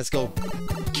 Alright, let's go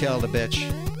kill the bitch.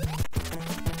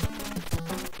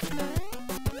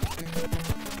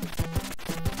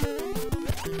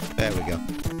 There we go.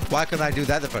 Why couldn't I do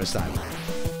that the first time?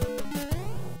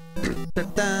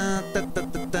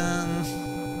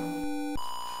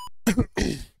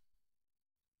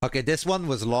 Okay, this one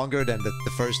was longer than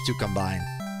the first two combined.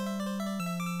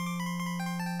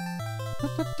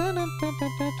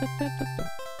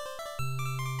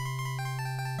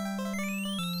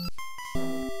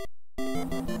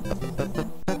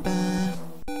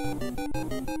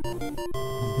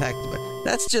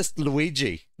 That's just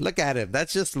Luigi. Look at him.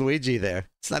 That's just Luigi there.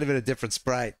 It's not even a different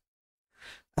sprite.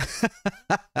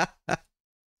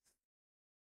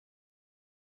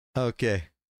 Okay.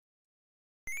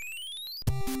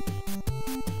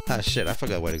 Ah, shit. I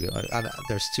forgot where to go.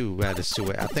 There's two. There's two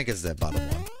ways. I think it's the bottom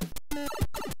one.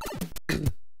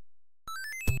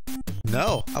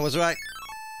 No, I was right.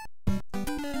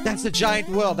 That's the giant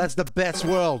world. That's the best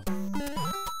world.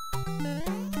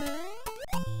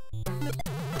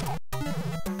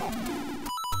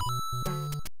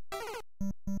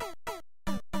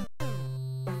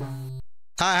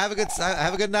 Hi, have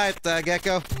a good night,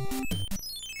 Gecko.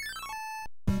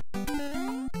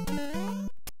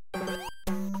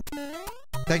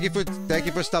 Thank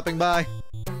you for stopping by.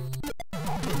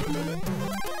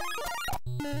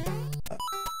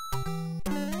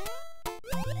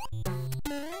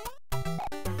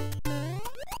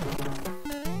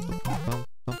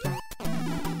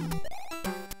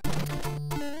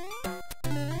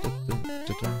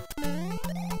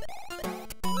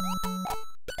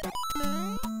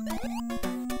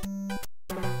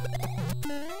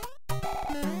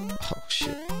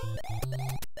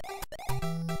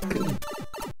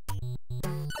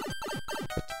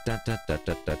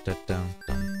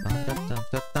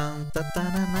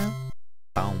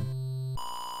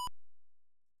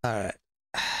 Alright.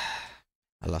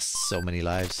 I lost so many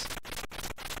lives.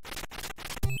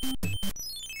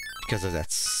 Because of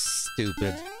that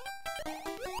stupid...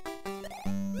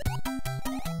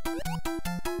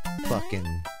 fucking...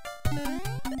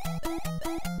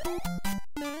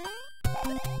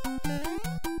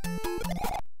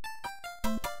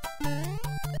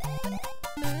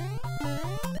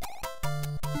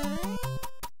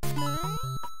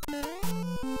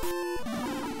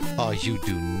 Oh, you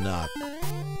do not.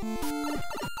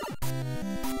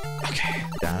 Okay.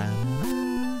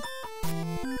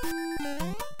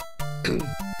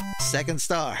 Second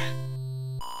star.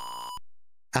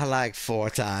 I like 4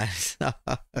 times.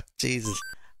 Jesus.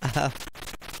 I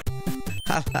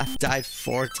died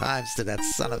 4 times to that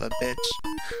son of a bitch.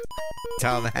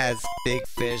 Tom has big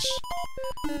fish.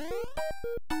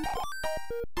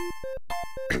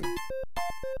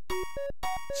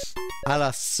 I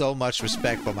lost so much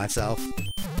respect for myself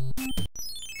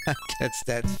against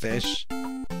that fish.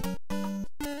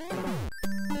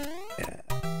 Yeah.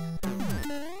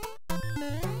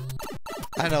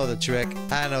 I know the trick.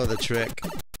 I know the trick.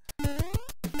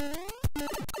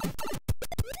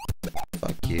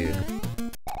 Fuck you.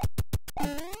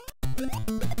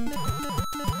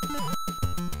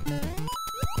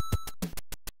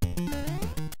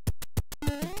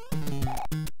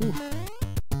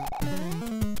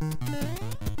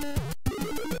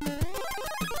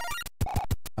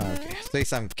 At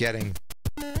least I'm getting...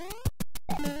 Oh,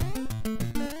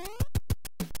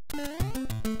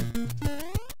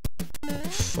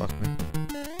 fuck me.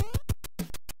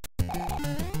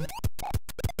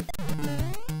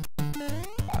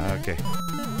 Okay.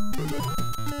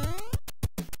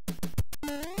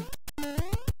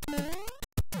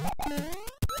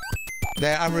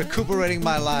 There, I'm recuperating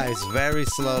my lives very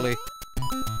slowly,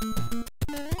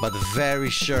 but very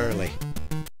surely.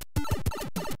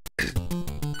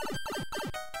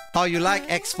 Oh, you like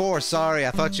X4? Sorry,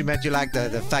 I thought you meant you liked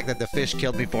the fact that the fish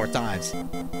killed me 4 times.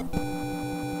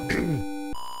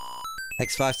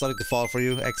 X5 started to fall for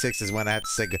you. X6 is when I had to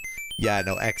say... Yeah,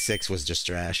 no, X6 was just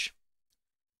trash.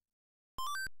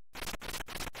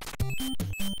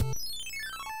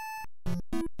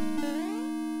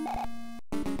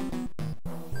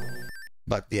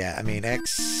 But yeah, I mean,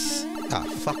 X... Ah,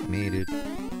 fuck me, dude.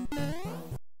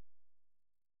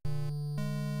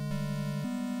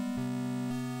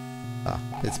 Oh,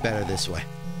 it's better this way.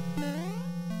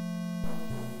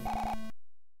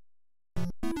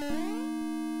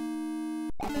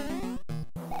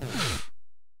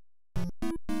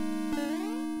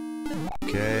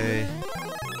 Okay.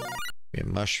 Be a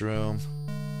mushroom.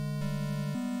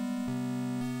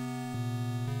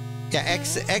 Yeah,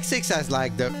 X6 has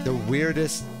like the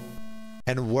weirdest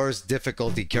and worst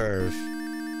difficulty curve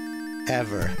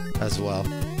ever as well.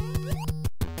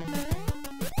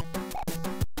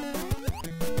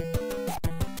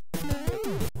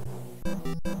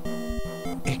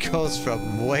 It goes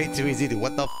from way too easy to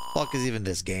what the fuck is even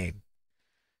this game?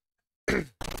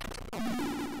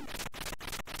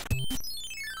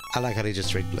 I like how they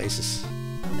just trade places.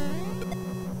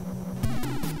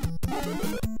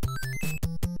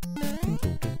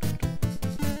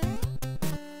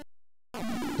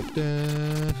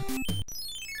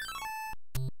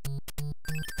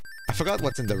 I forgot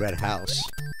what's in the red house.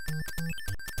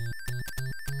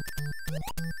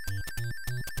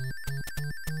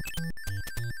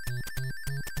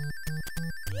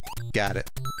 Got it.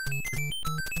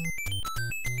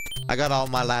 I got all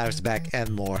my lives back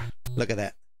and more. Look at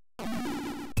that.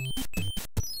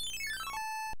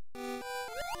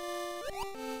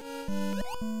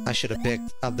 I should have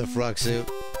picked up the frog suit.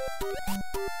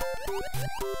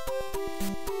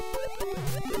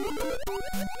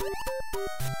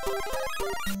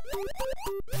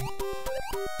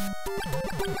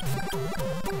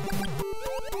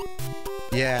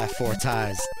 Yeah, 4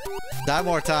 times. 9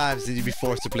 more times and you'd be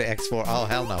forced to play X4. Oh,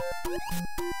 hell no.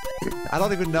 I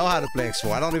don't even know how to play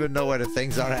X4. I don't even know where the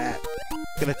things are at.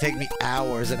 It's gonna take me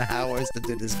hours and hours to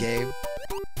do this game.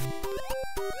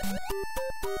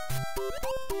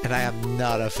 And I am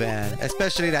not a fan.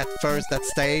 Especially that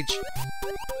stage.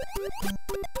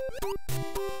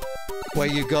 Where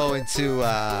you go into,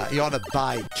 you're on a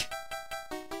bike.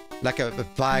 Like a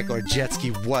bike or jet ski,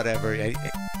 whatever.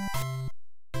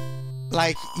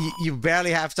 Like, you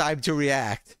barely have time to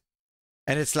react.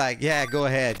 And it's like, yeah, go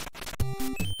ahead.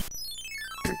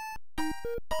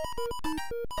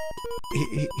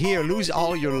 Here, lose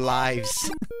all your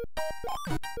lives.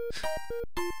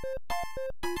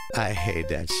 I hate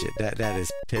that shit.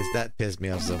 That pissed me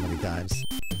off so many times.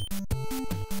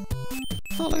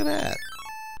 Oh, look at that.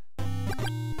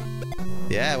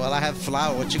 Yeah, well, I have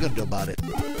flour. What you gonna do about it?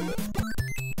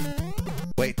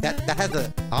 Wait, that has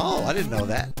a... Oh, I didn't know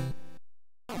that.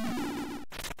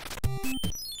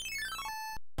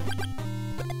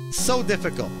 So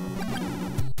difficult.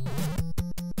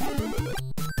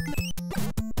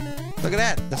 Look at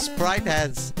that. The sprite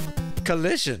has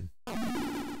collision.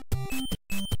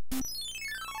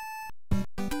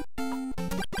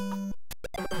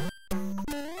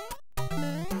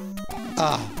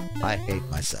 Oh, I hate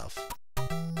myself.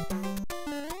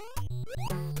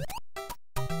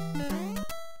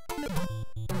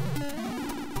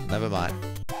 Never mind.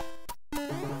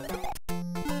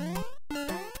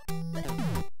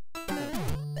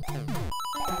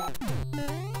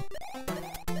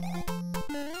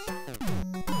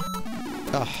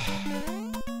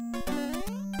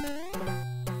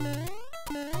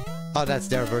 Oh, that's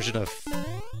their version of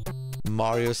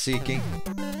Mario seeking.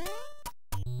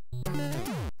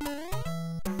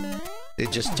 It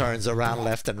just turns around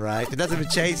left and right. It doesn't even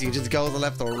chase you, it just goes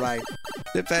left or right.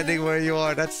 Depending where you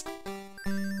are. That's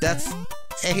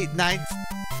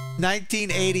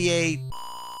 1988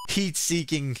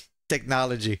 heat-seeking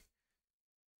technology.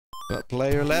 But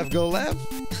player left, go left.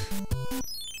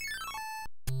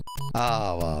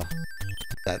 Oh, well.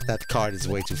 That card is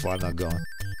way too far. I'm not going.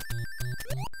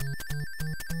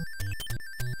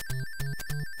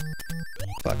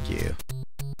 Fuck you.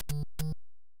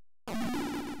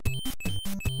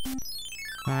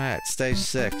 Alright, stage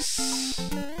 6.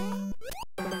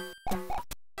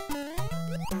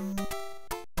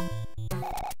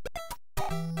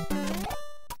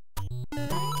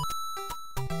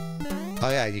 Oh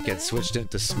yeah, you can switch them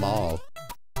to small.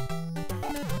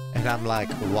 And I'm like,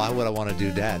 why would I want to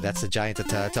do that? That's a giant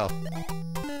turtle.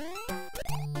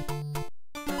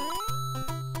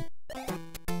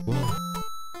 Whoa.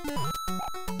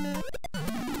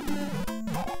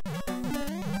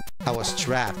 I was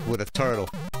trapped with a turtle.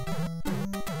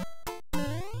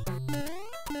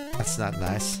 That's not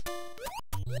nice.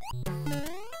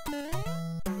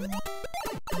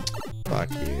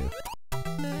 Fuck you.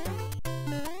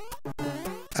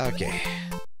 Okay.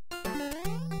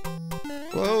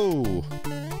 Whoa!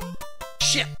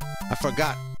 Shit! I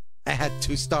forgot. I had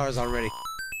 2 stars already.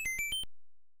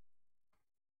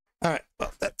 Alright,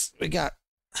 well, we got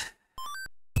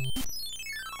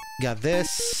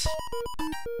this.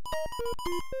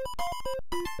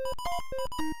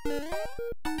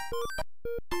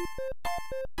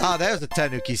 Oh, there's the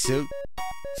Tanuki suit.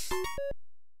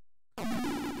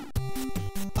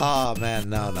 Oh man,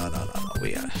 no.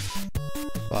 We are...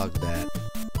 Fuck that.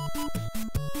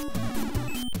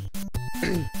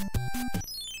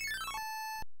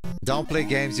 Don't play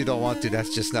games you don't want to,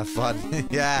 that's just not fun.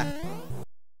 Yeah.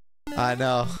 I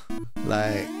know.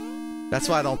 Like, that's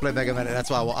why I don't play Mega Man. That's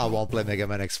why I won't play Mega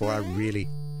Man X4. I really,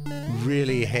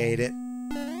 really hate it.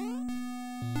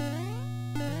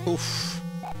 Oof.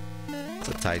 It's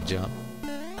a tight jump.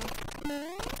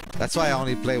 That's why I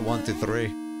only play 1 to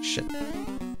 3. Shit.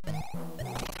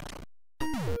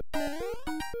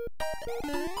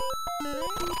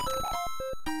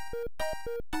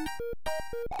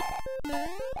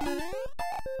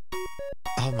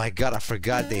 Oh my god, I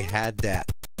forgot they had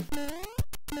that.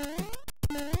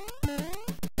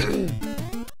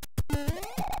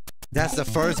 That's the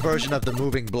first version of the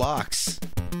moving blocks.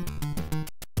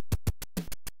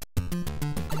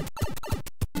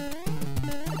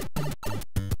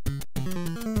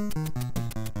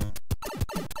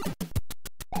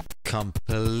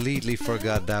 Completely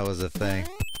forgot that was a thing.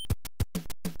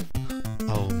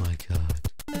 Oh my god.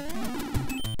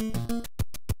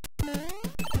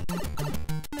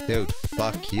 Dude,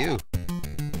 fuck you.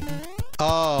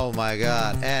 Oh my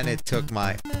god, and it took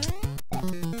my...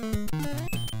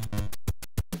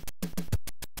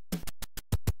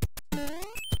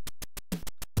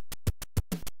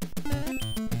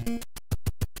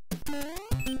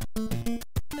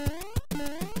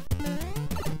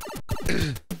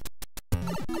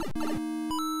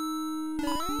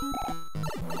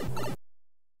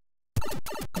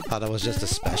 Oh, that was just a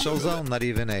special zone, not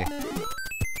even a...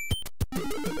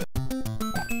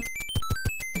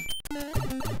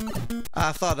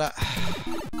 I thought I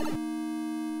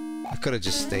could have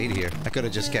just stayed here. I could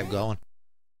have just kept going.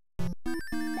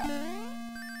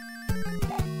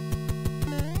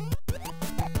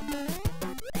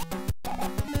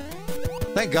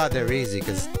 Thank God they're easy,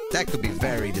 because that could be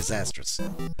very disastrous. Oh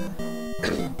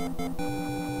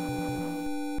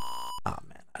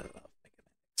man, I love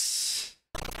mechanics.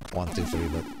 1, 2, 3,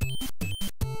 but...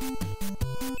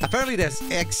 Apparently there's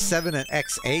X7 and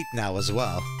X8 now as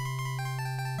well.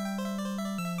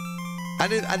 I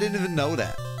didn't even know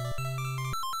that.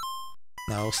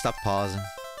 No, stop pausing.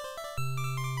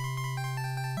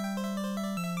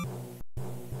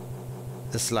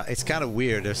 It's kind of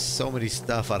weird. There's so many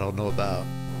stuff I don't know about.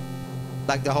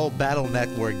 Like the whole Battle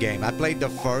Network game. I played the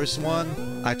first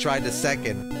one. I tried the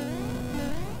second.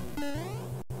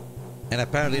 And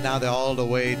apparently now they're all the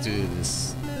way to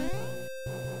this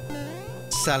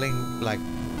selling like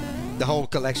the whole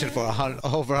collection for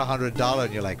over $100,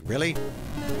 and you're like, really?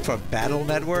 For Battle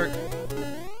Network?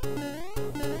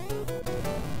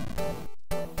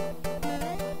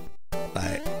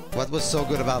 Like, what was so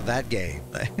good about that game?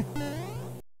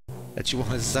 That you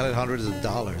wanted to sell it hundreds of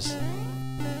dollars.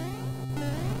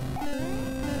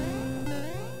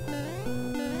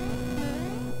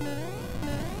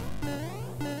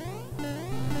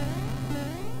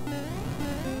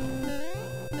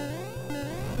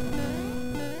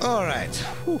 Alright.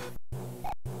 Whew.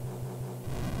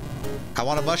 I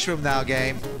want a mushroom now,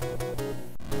 game.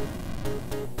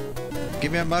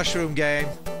 Give me a mushroom, game.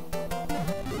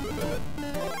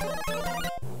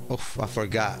 Oof, I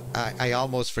forgot. I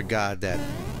almost forgot that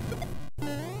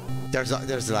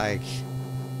there's like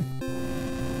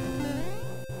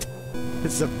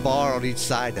it's a bar on each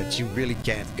side that you really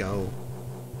can't go.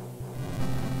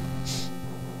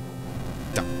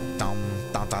 Dum dum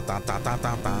dum dum dum dum dum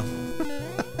dum dum.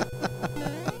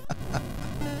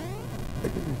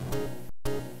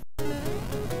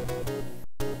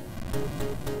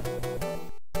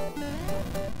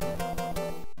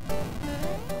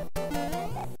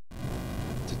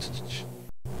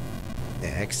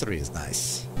 X3 is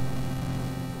nice.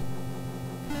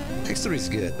 X3 is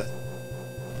good, but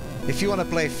if you want to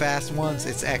play fast ones,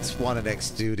 it's X1 and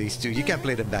X2. These two, you can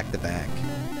play them back to back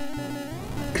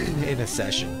in a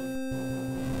session.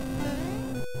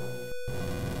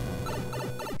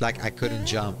 Like, I couldn't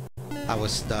jump. I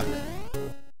was stuck.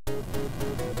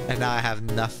 And now I have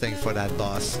nothing for that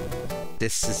boss.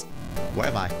 This is... Where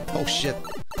am I? Oh shit.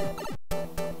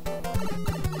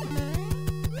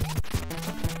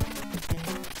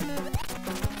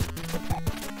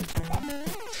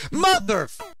 Mother...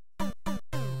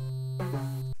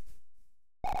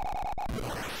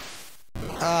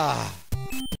 Ah.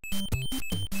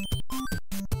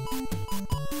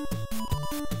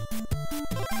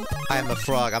 I am a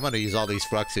frog. I'm gonna use all these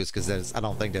frog suits because I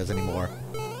don't think there's any more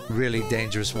really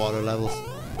dangerous water levels.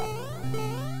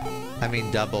 I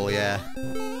mean double, yeah.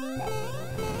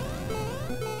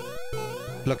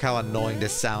 Look how annoying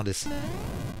this sound is.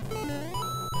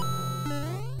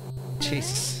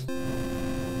 Jesus.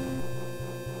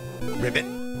 Ribbit.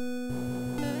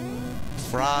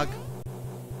 Frog.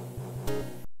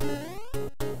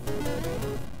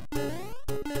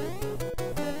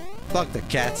 Fuck the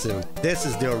catsuit. This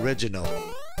is the original.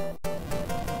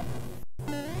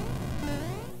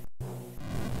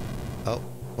 Oh,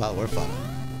 well, we're fucked.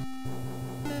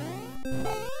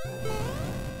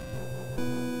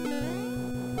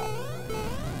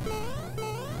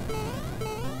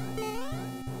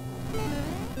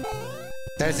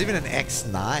 There's even an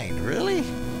X9, really?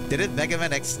 Did it Mega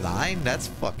Man X9? That's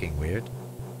fucking weird.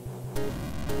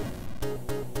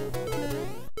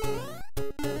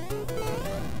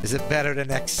 Is it better than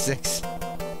X6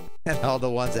 and all the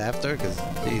ones after? Because,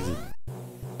 Jesus.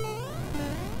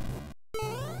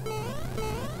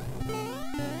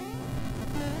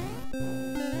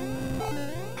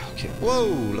 Okay. Whoa!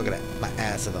 Look at that. My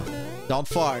ass of them. Don't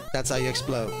fart. That's how you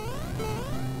explode.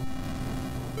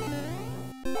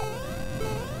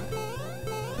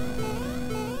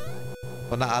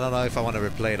 Well, no, I don't know if I want to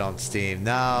replay it on Steam.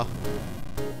 No.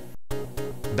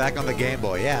 Back on the Game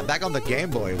Boy. Yeah, back on the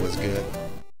Game Boy was good.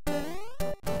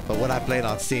 But when I played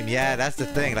on Steam, yeah, that's the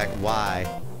thing. Like, why?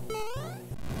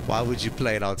 Why would you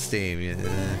play it on Steam?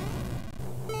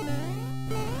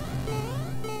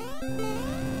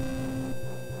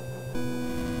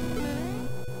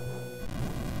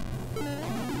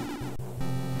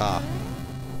 Ah.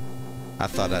 I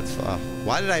thought that's...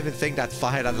 why did I even think that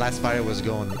fire, that last fire was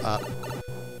going up?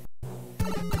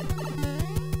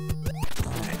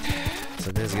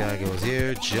 So this guy goes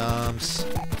here, jumps.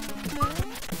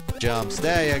 Jumps,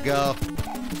 there you go.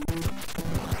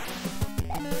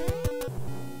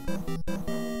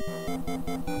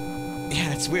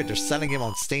 Yeah, it's weird, they're selling him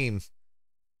on Steam.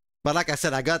 But like I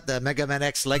said, I got the Mega Man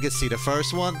X Legacy, the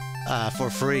first one,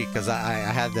 for free. Because I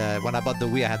had the... When I bought the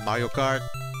Wii, I had Mario Kart.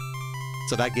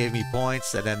 So that gave me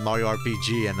points, and then Mario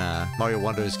RPG and Mario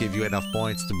Wonders give you enough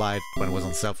points to buy it when it was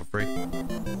on sale for free. I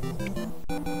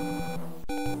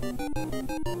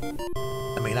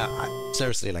mean, I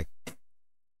seriously, like,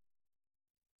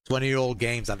 20-year-old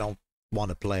games I don't want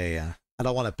to play. I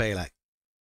don't want to pay like...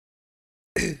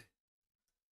 I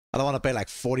don't want to pay like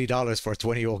 $40 for a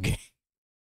 20-year-old game.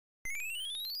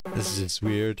 This is just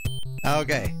weird.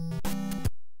 Okay.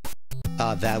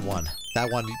 That one. That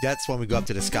one, that's when we go up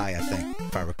to the sky, I think,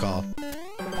 if I recall.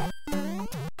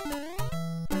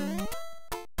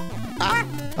 Ah!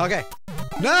 Okay.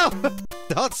 No!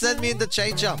 Don't send me in the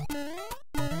chain jump.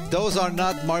 Those are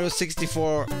not Mario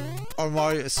 64 or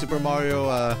Mario Super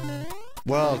Mario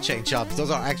World chain jumps.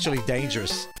 Those are actually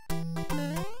dangerous.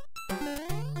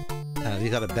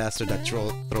 These are the bastard that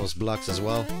throws blocks as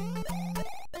well.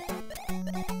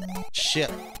 Shit.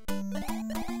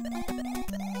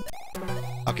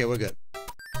 Okay, we're good.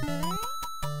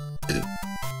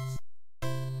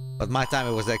 But my time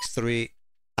it was X3.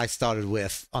 I started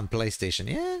with on PlayStation.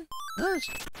 Yeah.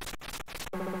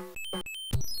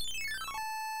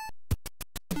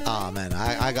 Oh man,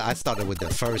 I started with the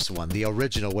first one, the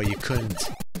original, where you couldn't.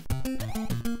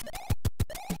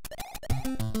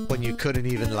 When you couldn't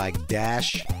even like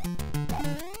dash.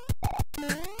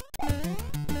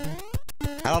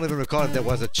 I don't even recall if there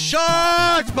was a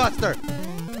charge buster.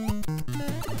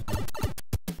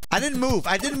 I didn't move.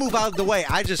 I didn't move out of the way.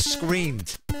 I just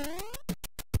screamed.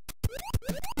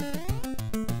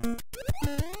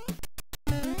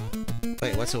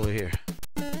 Wait, what's over here?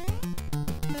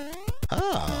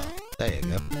 Oh, there you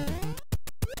go.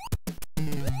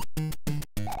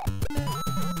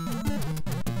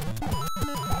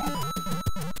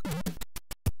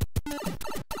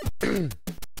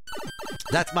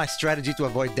 That's my strategy to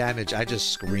avoid damage. I just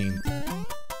screamed.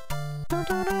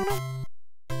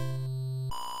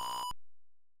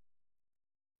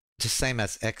 Just same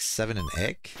as X7 and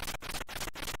Egg.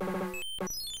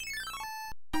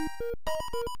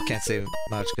 Can't say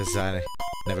much because I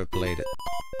never played it.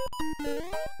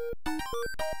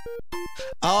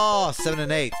 Oh, 7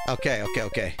 and 8. Okay, okay,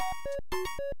 okay.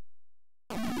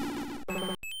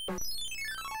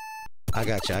 I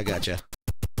gotcha, I gotcha.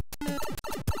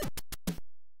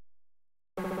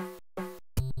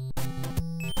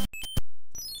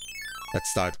 Let's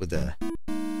start with the...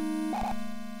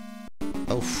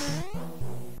 Oof.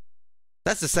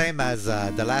 That's the same as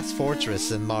the last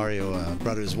fortress in Mario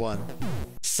Brothers 1.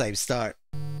 Same start.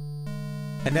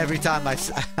 And every time I...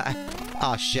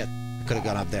 oh shit. I could have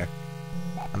gone up there.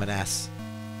 I'm an ass.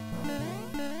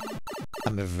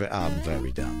 I'm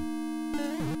very dumb.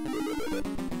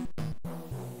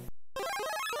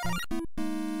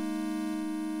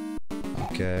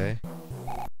 Okay.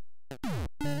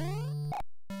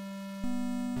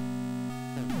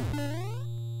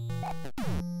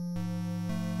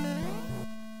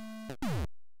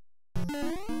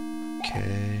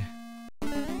 Okay.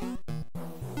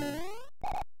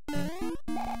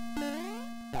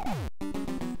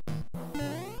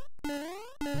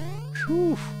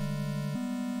 Whew.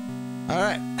 All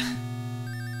right.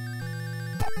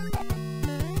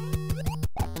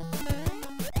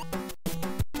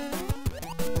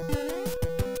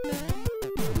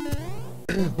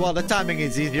 Well, the timing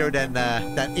is easier than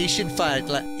that Asian fight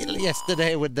like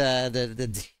yesterday with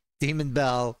the Demon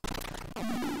Bell.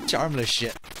 Charmless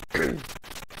shit.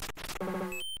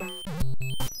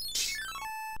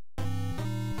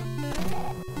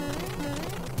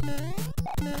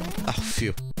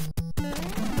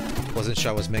 Wasn't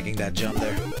sure I was making that jump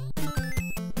there.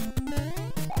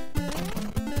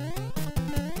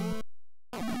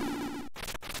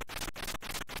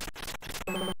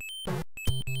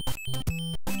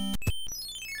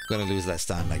 Gonna lose less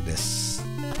time like this.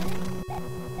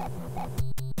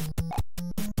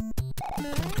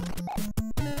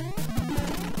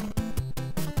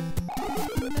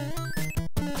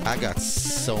 I got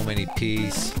so many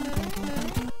peas.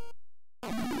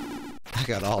 I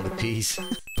got all the peas.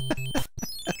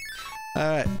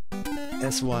 Alright,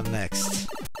 this one next.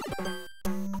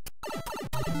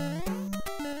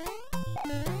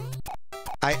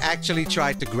 I actually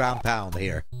tried to ground pound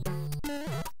here.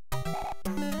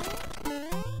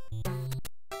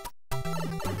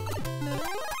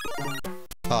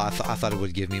 Oh, I thought it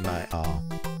would give me my... Oh.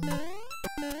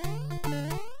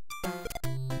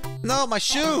 No, my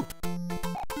shoe!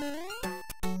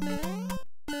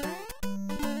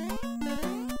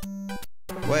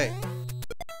 Wait.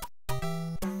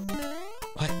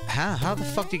 What? How the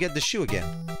fuck do you get the shoe again?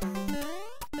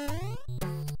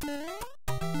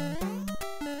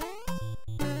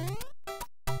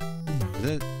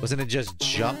 Wasn't it just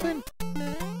jumping?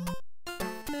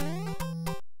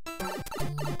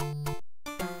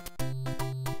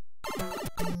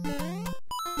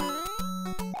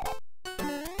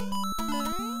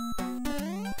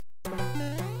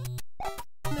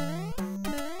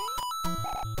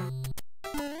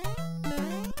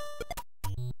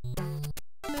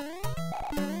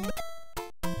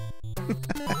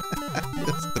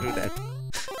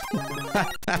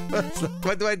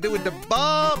 What do I do with the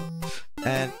bomb?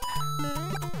 And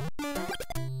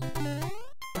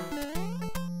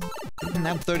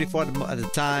I'm 34 at the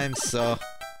time, so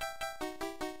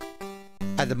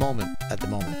at the moment.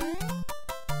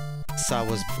 So I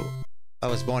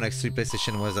was born X3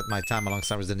 PlayStation was at my time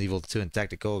alongside Resident Evil 2 and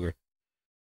Tactic Ogre.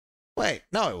 Wait,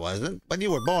 no, it wasn't. When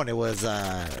you were born, it was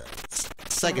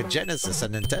Sega Genesis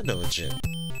and Nintendo and shit.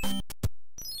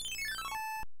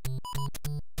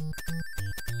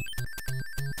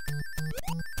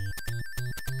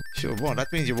 You were born.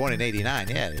 That means you're born in '89.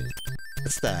 Yeah,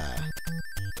 that's the.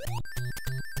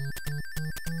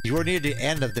 You were near the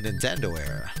end of the Nintendo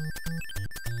era,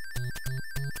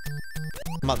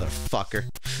 motherfucker.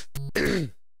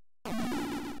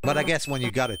 But I guess when you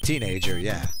got a teenager,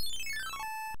 yeah.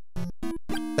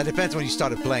 That depends when you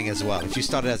started playing as well. If you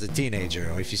started as a teenager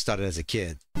or if you started as a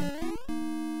kid.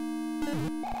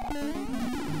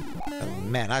 Oh,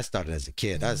 man, I started as a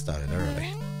kid. I started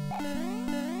early.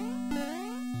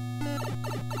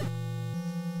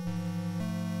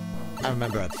 I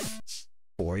remember at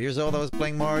 4 years old I was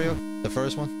playing Mario, the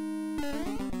first one.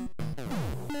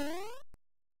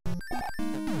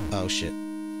 Oh shit.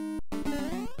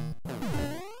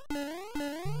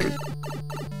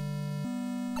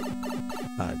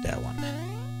 That one.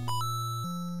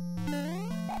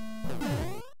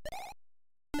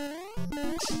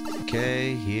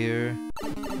 Okay, here.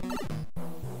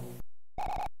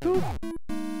 Boop.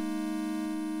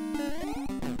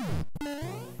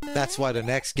 That's why the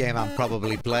next game I'm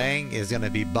probably playing is gonna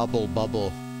be Bubble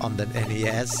Bubble on the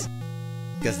NES.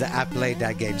 Because I played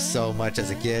that game so much as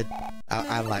a kid.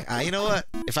 I'm like, you know what?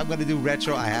 If I'm gonna do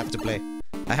retro, I have to play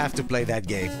that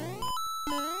game.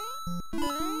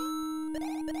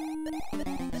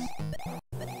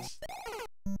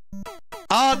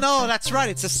 Oh no, that's right,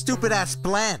 it's a stupid ass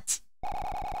plant.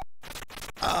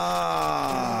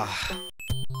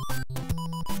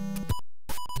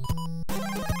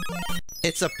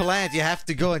 It's a plant, you have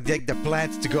to go and dig the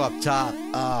plant to go up top.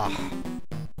 Oh,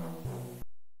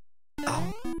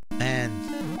 man.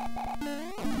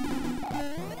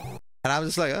 And I was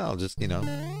just like, oh, just, you know.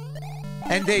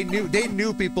 And they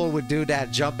knew people would do that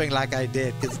jumping like I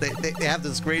did, because they have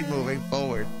the screen moving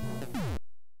forward.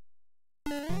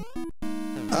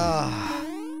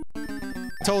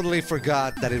 Totally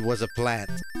forgot that it was a plant.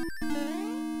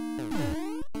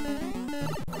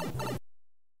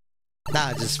 Now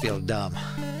I just feel dumb.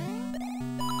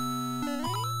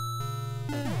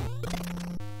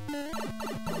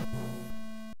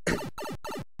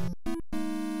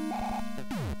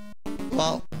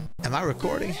 Well, am I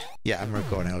recording? Yeah, I'm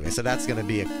recording. Okay, so that's gonna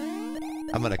be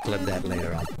I'm gonna clip that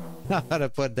later on. I'm gonna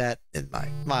put that in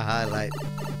my highlight.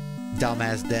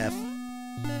 Dumbass death.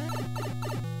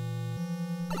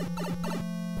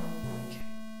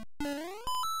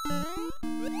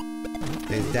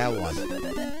 There's that one.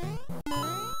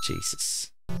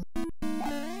 Jesus.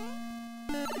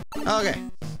 Okay.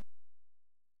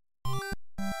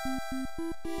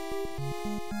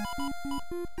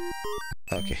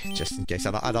 Okay, just in case.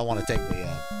 I don't want to take the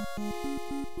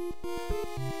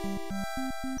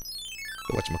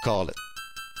whatchamacallit.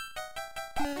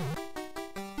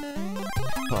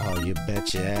 Oh, you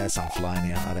bet your ass I'm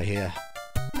flying out of here.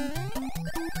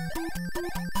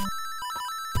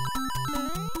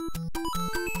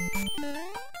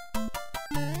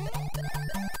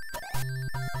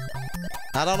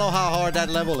 I don't know how hard that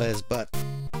level is, but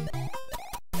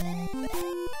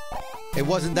it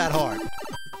wasn't that hard.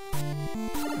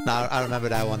 Now I remember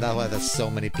that one. That one has so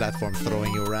many platforms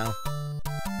throwing you around.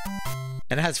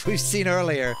 And as we've seen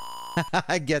earlier,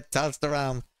 I get tossed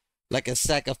around like a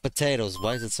sack of potatoes.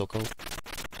 Why is it so cold?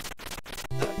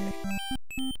 Okay.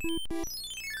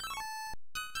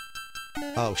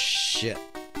 Oh shit.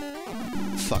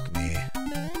 Fuck me.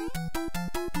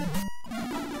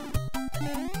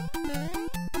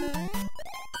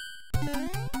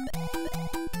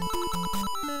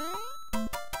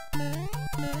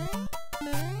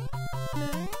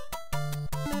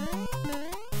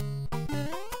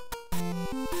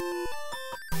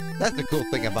 That's the cool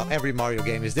thing about every Mario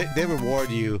game is they reward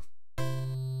you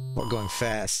for going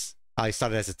fast. I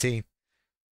started as a teen.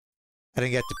 I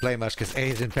didn't get to play much because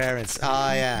Asian parents.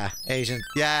 Oh yeah, Asian.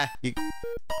 Yeah,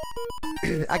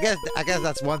 I guess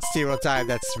that's one stereotype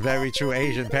that's very true.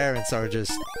 Asian parents are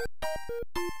just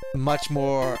much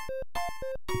more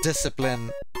discipline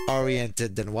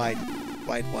oriented than white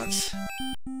ones.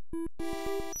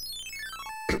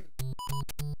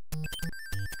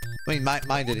 I mean,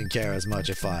 mine didn't care as much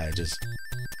if I just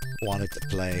wanted to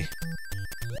play.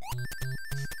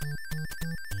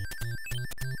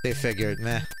 They figured,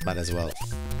 meh, might as well.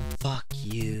 Fuck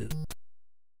you.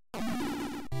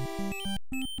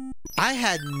 I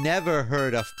had never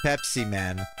heard of Pepsi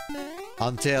Man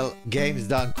until Games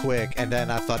Done Quick, and then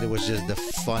I thought it was just the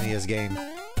funniest game.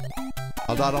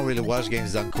 Although I don't really watch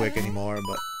Games Done Quick anymore,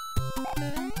 but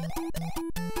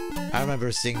I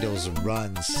remember seeing those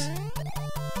runs.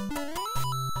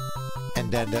 And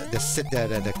then the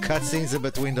cutscenes in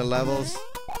between the levels.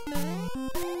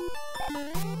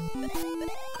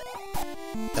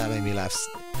 That made me laugh.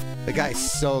 The guy's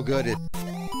so good at...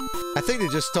 I think they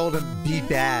just told him, be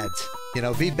bad. You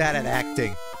know, be bad at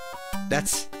acting.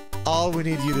 That's all we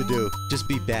need you to do. Just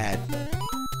be bad.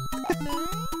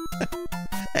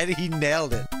 And he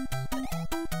nailed it.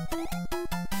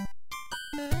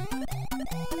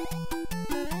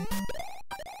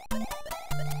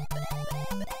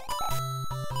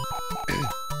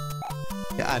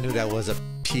 I knew that was a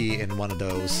P in one of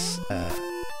those, a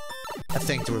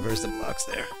thing to reverse the blocks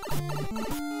there.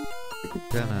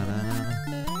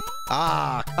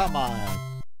 Ah, come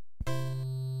on!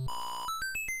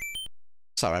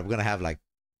 Sorry, we're gonna have like...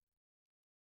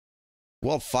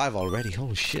 World 5 already,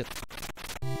 holy shit.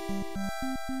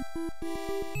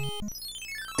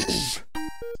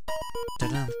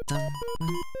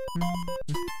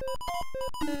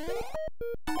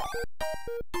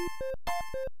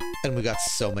 And we got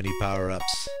so many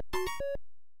power-ups.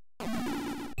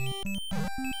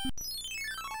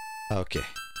 Okay.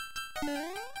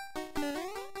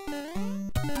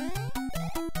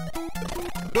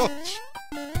 No!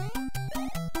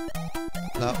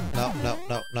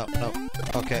 No.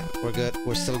 Okay, we're good.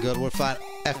 We're still good. We're fine.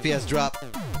 FPS drop.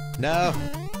 No!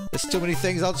 There's too many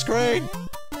things on screen!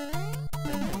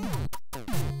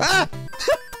 Ah!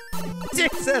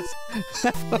 Jesus!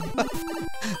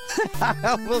 I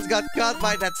almost got caught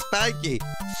by that spiky.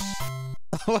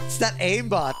 What's that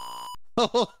aimbot?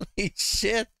 Holy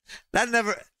shit! That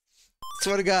never...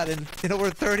 Swear to God, in over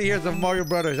 30 years of Mario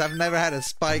Brothers, I've never had a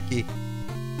spiky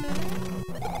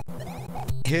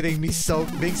hitting me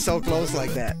being so close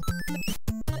like that.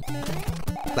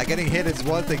 Like getting hit is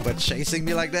one thing, but chasing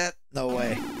me like that? No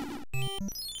way.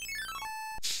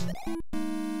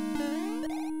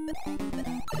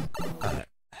 Alright,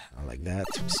 I like that.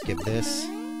 Skip this.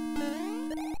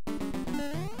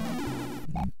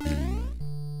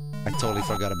 I totally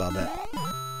forgot about that.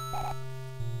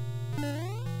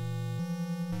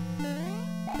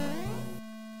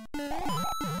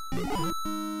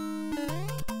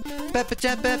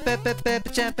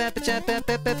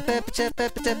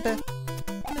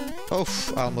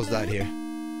 Oof, I almost died here.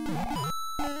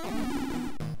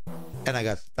 And I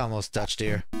got almost touched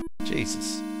here.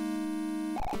 Jesus.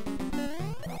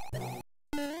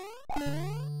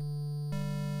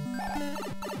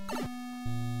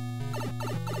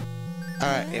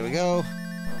 Alright, here we go.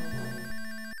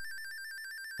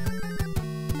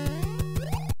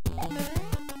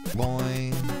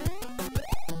 Boing.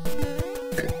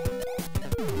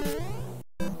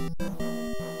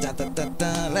 Da, da, da,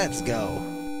 da. Let's go.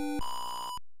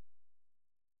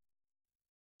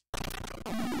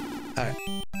 Alright.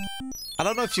 I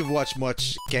don't know if you've watched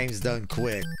much Games Done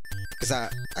Quick, because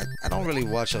I don't really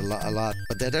watch a lot,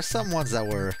 but there's some ones that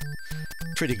were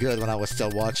pretty good when I was still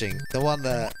watching. The one,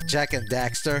 Jack and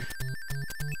Daxter.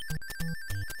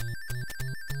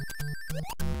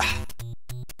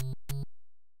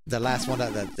 The last one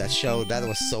that showed, that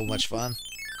was so much fun.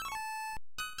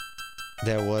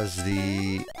 There was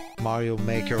the Mario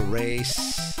Maker race.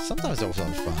 Sometimes that was a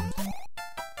lot of fun.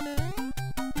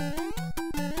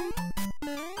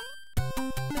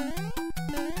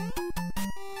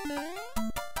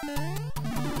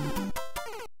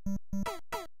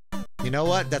 You know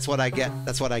what? That's what I get.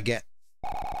 That's what I get.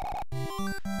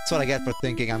 That's what I get for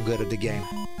thinking I'm good at the game.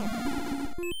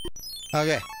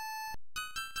 Okay.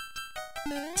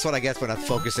 That's what I get for not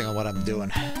focusing on what I'm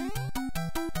doing.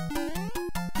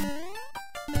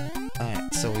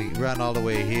 Alright, so we run all the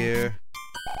way here.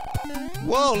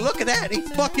 Whoa, look at that! He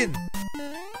fucking...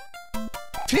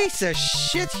 piece of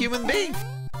shit human being!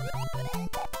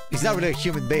 He's not really a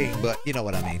human being, but you know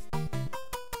what I mean.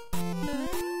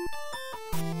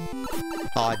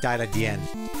 Oh, I died at the end.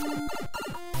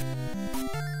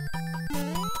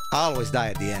 I always die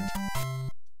at the end.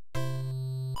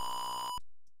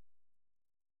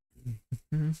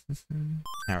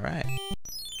 Alright.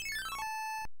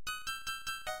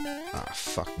 Oh,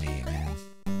 fuck me, man.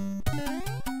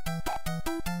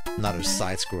 Another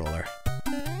side-scroller.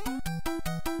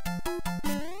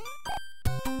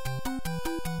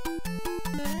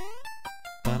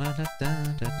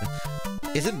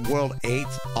 Isn't World 8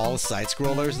 all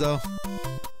side-scrollers, though?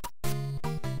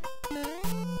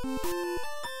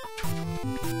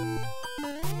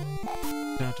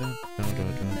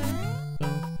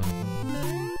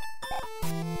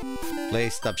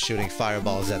 Please stop shooting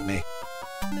fireballs at me.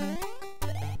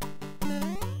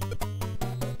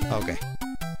 Okay.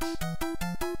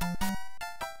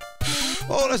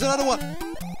 Oh, there's another one!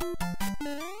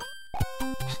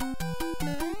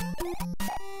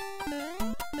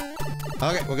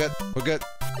 Okay, we're good. We're good.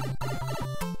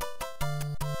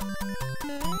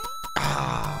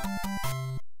 Ah.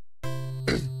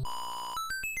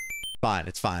 Fine,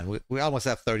 it's fine. We almost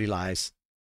have 30 lives.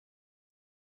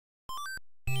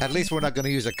 At least we're not gonna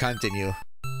use a continue.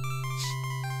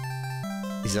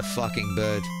 He's a fucking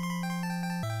bird.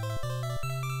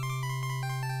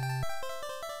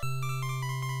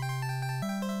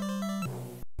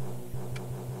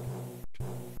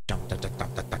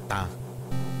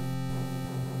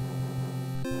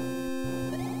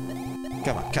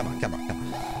 Come on, come on, come on, come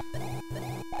on.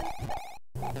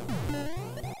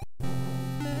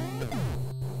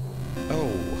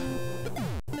 Oh.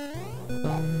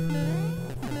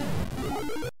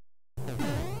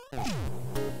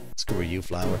 Screw you,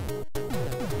 flower.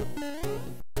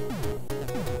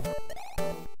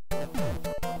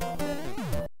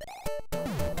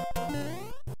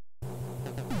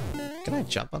 Can I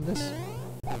jump on this?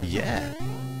 Yeah.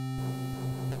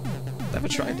 Never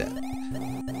tried that.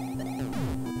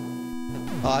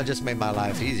 Oh, I just made my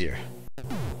life easier.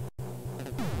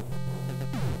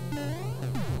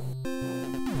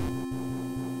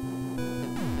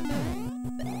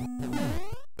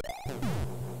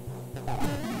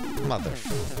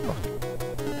 Motherfucker.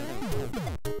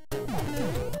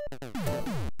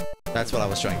 That's what I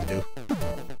was trying to do.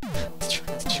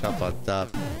 Trying to jump on top.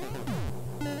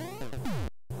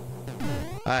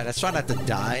 Alright, let's try not to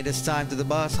die this time to the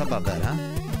boss. How about that, huh?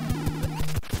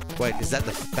 Wait, is that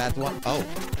the fat one? Oh.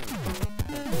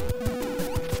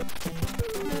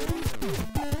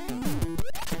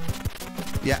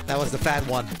 Yeah, that was the fat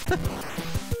one.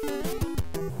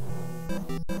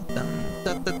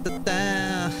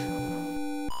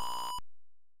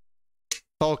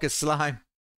 Focus slime.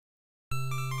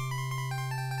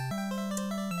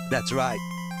 That's right.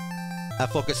 I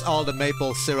focus all the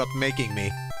maple syrup making me.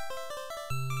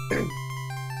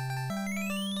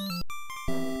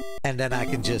 And then I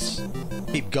can just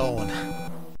keep going.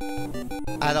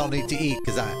 I don't need to eat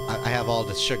because I have all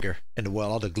the sugar in the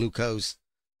world, all the glucose.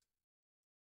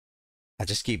 I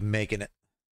just keep making it.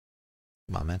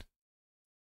 Come on, man.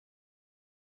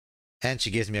 And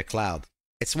she gives me a cloud.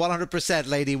 It's 100%,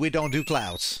 lady. We don't do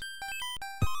clouds.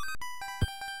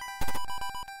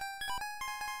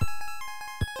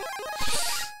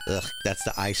 Ugh, that's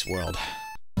the ice world.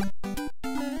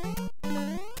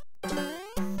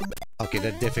 Okay,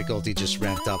 the difficulty just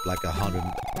ramped up like 100.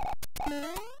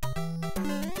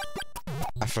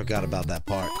 I forgot about that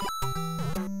part.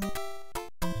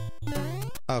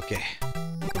 Okay.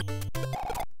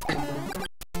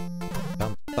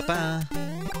 Bum-ba-ba.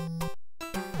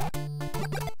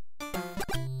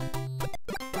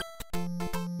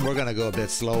 We're gonna go a bit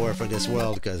slower for this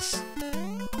world, because...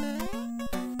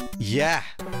 yeah!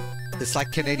 It's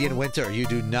like Canadian winter, you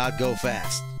do not go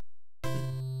fast.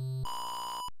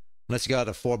 Unless you got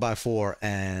a 4x4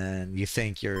 and you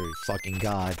think you're fucking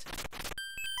God.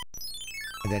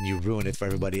 And then you ruin it for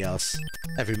everybody else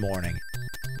every morning.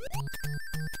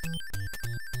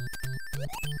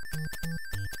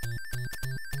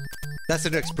 That's the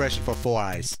new expression for 4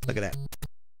 eyes. Look at that.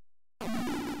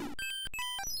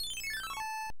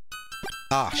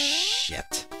 Oh,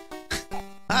 shit.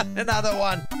 Another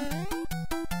one.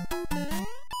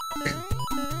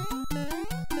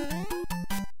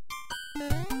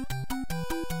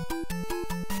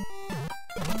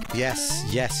 Yes,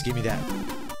 yes, give me that.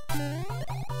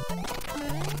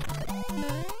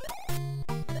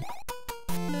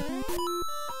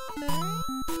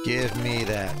 Give me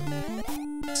that.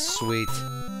 Sweet.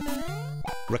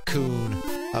 Raccoon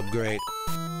upgrade.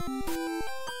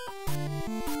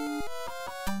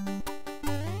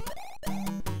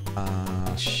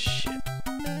 Shit.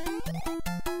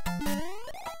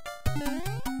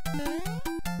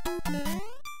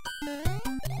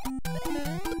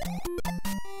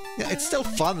 Yeah, it's still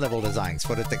fun level designs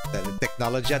for the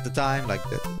technology at the time. Like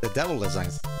the devil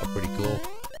designs are pretty cool.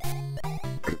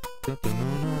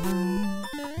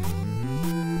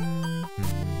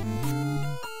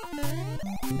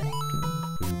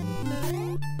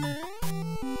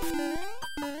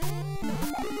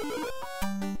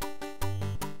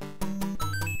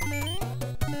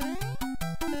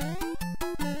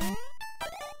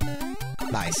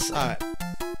 Nice. All right.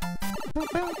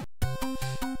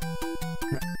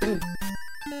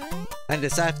 And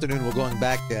this afternoon we're going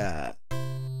back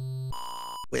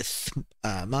with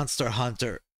Monster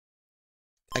Hunter.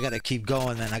 I gotta keep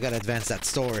going and I gotta advance that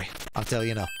story until,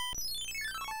 you know,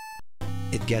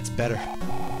 it gets better.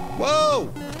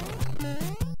 Whoa!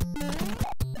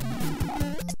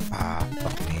 Ah,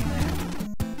 fuck me, man.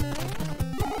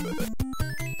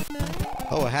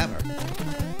 Oh, a hammer.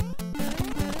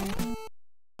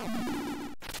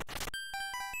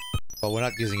 But we're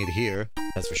not using it here,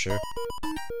 that's for sure.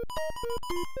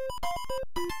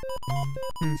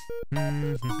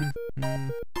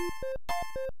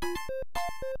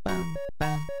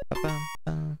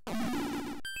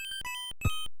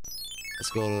 Let's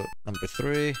go to number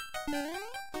 3.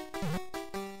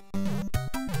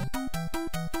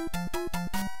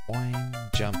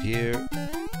 Boing, jump here.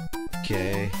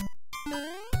 Okay.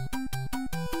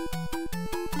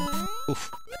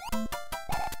 Oof.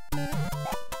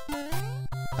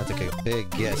 I took a big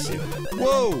guess here.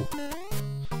 Whoa!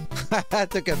 I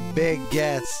took a big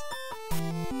guess.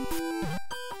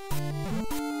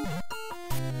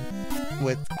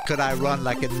 With could I run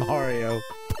like in Mario?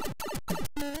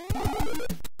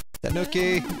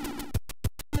 Tanuki!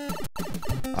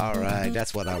 Alright,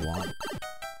 that's what I want.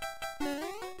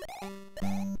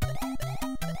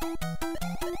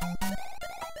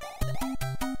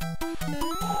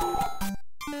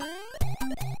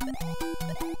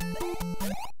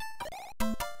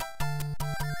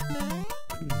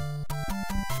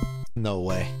 No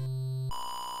way.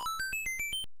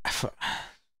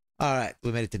 Alright,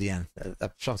 we made it to the end.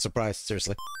 I'm surprised,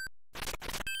 seriously.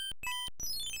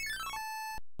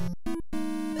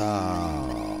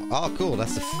 Oh, cool.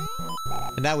 That's the...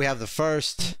 And now we have the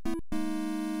first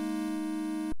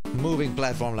moving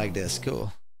platform like this.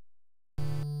 Cool.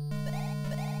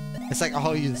 It's like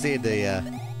all you see, the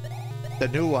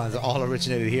new ones all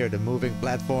originated here. The moving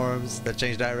platforms that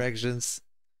change directions.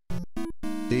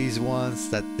 These ones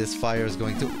that this fire is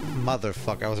going to...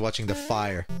 Motherfucker, I was watching the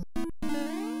fire.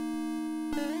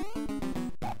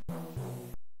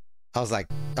 I was like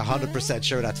 100%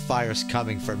 sure that fire's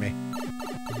coming for me.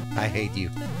 I hate you.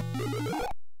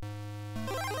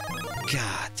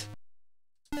 God.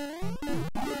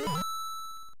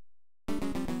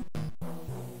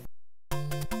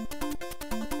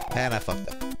 And I fucked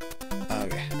up.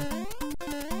 Okay.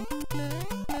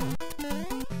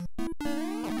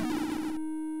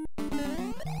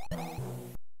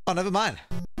 Oh, never mind.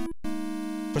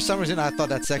 For some reason, I thought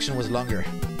that section was longer,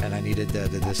 and I needed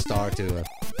the star to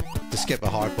skip a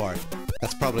hard part.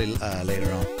 That's probably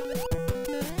later on.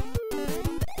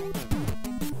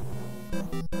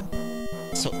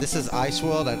 So this is Ice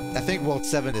World. I think World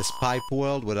 7 is Pipe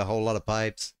World with a whole lot of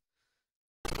pipes,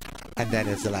 and then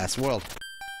it's the last world.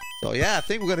 So yeah, I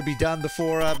think we're gonna be done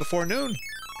before noon,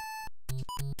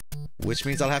 which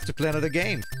means I'll have to play another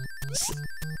game.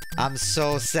 I'm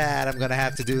so sad I'm gonna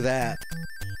have to do that.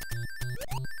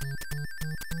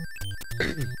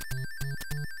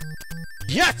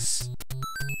 Yes!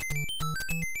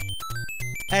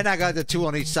 And I got the 2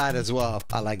 on each side as well.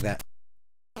 I like that.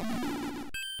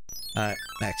 Alright,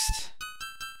 next.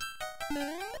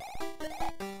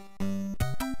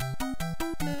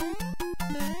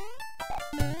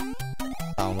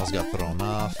 I almost got thrown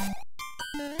off.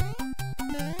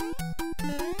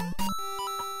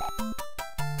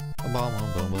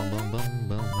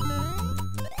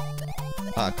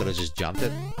 Oh, I could have just jumped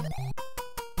it.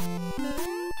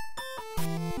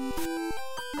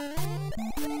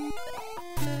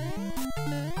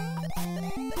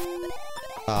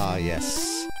 Ah,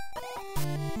 yes.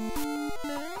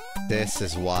 This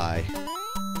is why.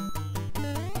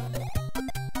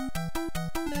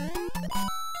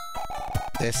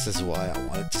 This is why I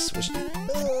wanted to switch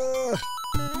to...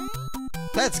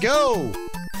 Let's go!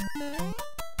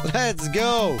 Let's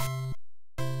go!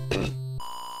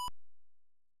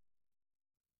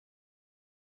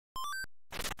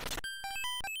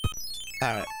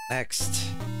 Alright,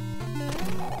 next.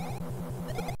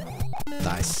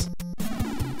 Nice.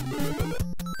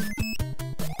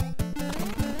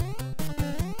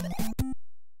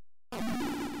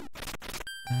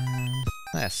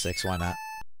 That's 6, why not?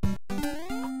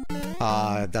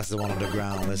 That's the one on the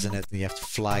ground, isn't it? You have to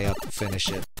fly up to finish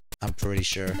it. I'm pretty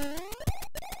sure.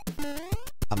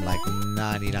 I'm like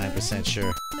 99%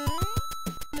 sure.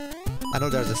 I know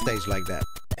there's a stage like that.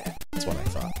 Yeah, that's what I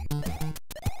thought.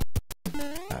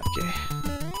 Okay.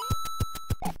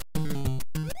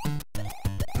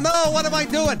 No, what am I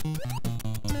doing?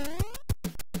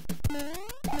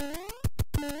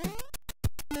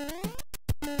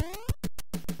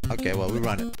 Okay, well, we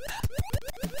run it.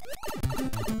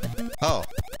 Oh,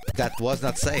 that was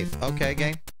not safe. Okay,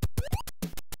 game.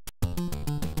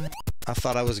 I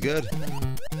thought I was good.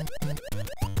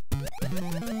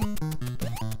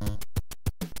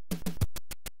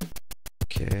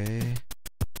 Okay.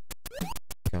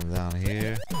 Come down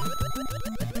here.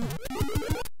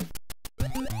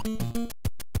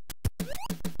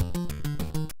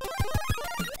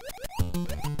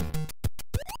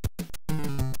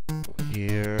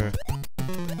 Here.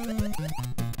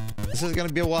 This is gonna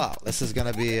be a while. This is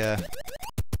gonna be a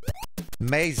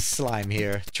maze slime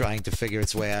here, trying to figure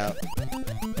its way out.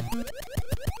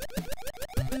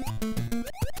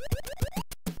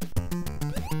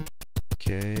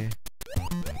 Okay.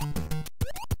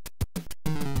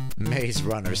 Maze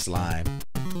runner slime.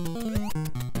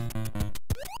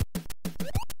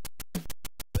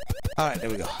 Alright, there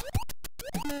we go.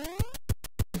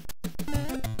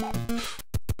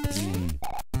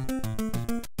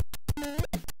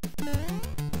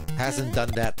 Hasn't done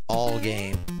that all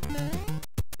game.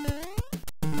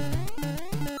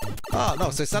 Oh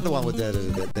no, so it's not the one with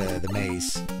the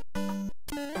maze.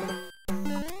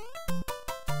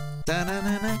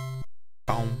 Da-na-na-na.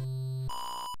 Boom.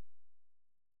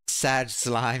 Sad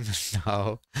slime.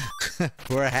 No.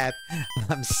 We're happy.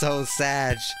 I'm so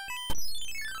sad.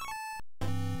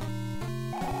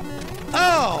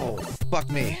 Oh! Fuck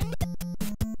me.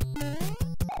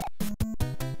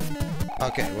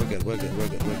 Okay, we're good, we're good, we're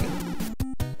good, we're good.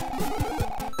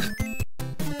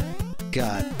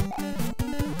 God.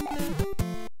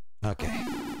 Okay.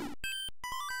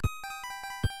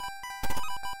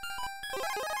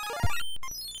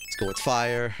 Let's go with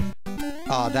fire.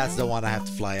 Oh, that's the one I have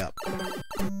to fly up.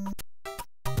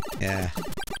 Yeah.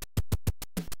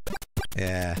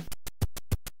 Yeah.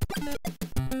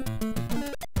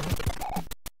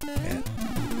 Yeah.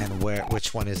 And where,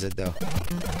 which one is it though?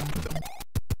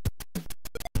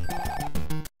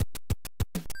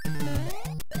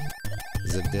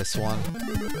 Is it this one?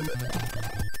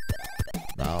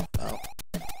 No, no.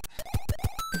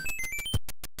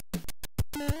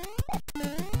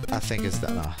 I think it's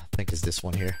that. No, I think it's this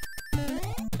one here.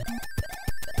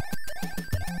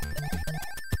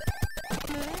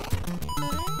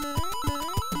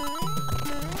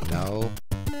 No.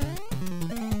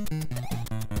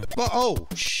 Oh,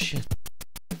 shit.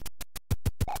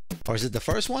 Or is it the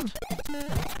first one?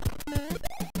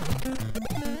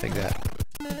 Take that.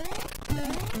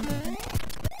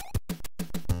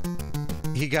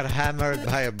 He got hammered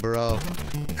by a bro.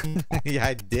 Yeah,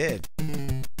 I did.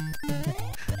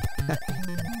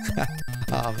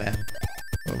 Oh man,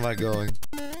 where am I going?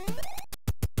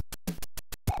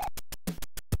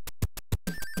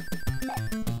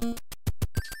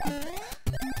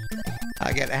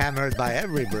 I get hammered by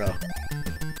every bro.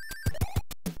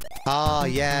 Oh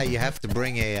yeah, you have to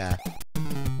bring a...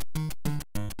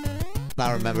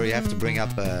 Now remember, you have to bring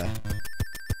up a...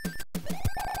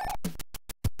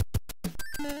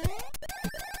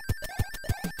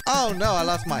 Oh no, I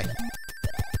lost my...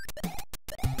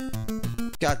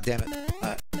 God damn it.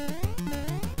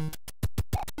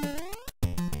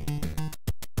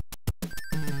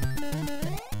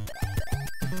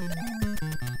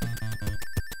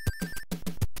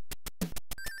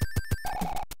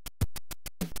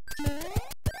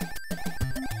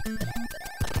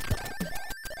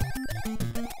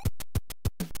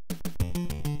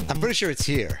 I'm pretty sure it's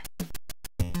here.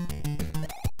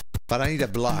 But I need a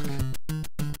block.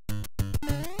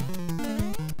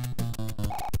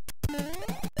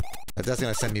 But that's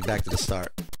gonna send me back to the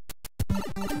start.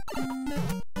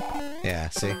 Yeah,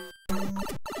 see?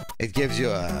 It gives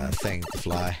you a thing to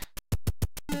fly.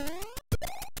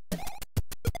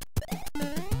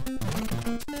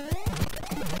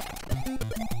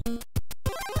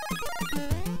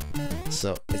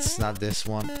 So, it's not this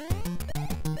one.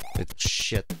 It's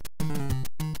shit.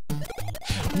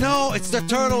 No, it's the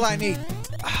turtle I need!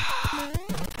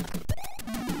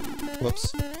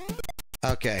 Whoops.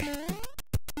 Okay.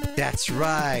 That's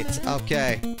right.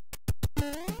 Okay.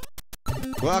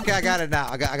 Well, okay, I got it now.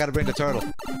 I gotta bring the turtle.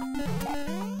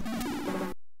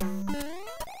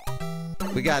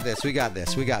 We got this. We got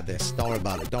this. We got this. Don't worry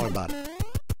about it. Don't worry about it.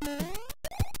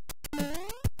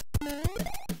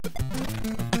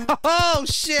 Oh,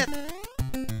 shit!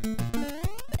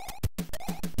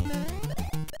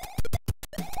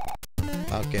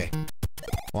 Okay.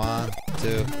 1,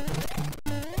 2,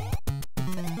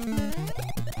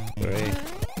 3.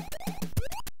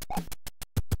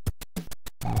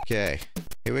 Okay.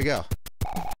 Here we go.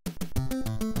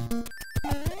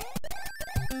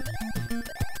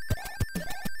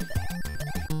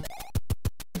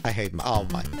 I hate my... Oh,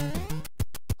 my...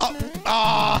 Oh!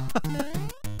 Oh!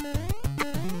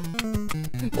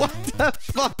 What the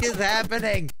fuck is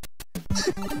happening?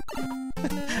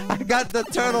 I got the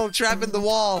turtle trapped in the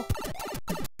wall.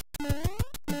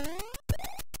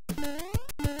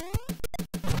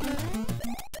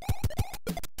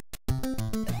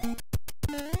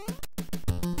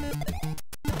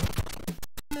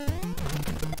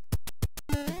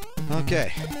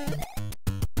 Okay.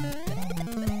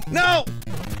 No!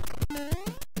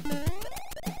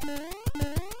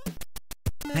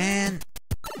 Man.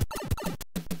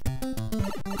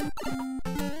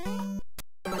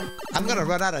 I'm gonna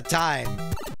run out of time.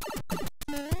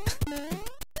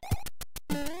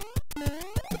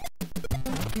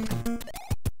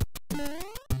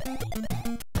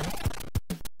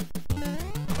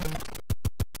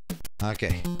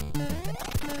 Okay.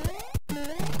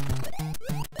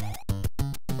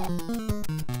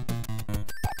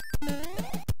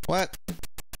 What?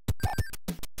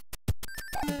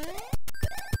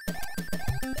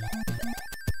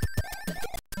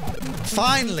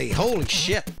 Finally! Holy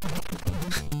shit!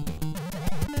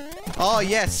 Oh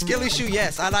yes, skill issue,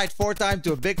 yes. I died 4 times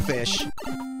to a big fish.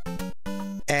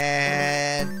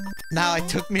 And now it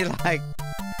took me like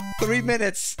 3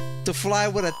 minutes to fly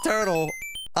with a turtle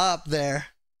up there.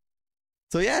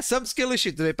 So yeah, some skill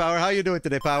issue today, Power. How you doing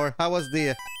today, Power? How was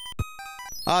the...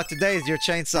 Oh, today is your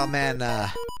Chainsaw Man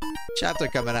chapter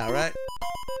coming out, right?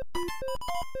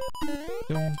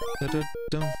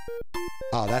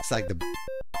 Oh, that's like the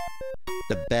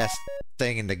best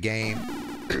thing in the game.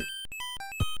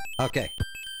 Okay.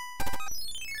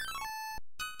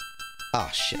 Oh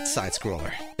shit, side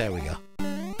scroller. There we go.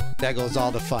 There goes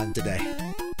all the fun today.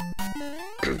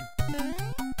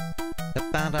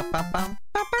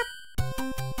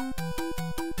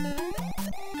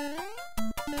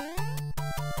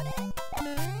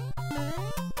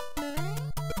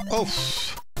 Oh,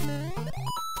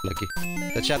 lucky.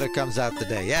 The shadow comes out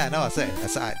today. Yeah, no, I say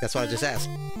that's what I just asked.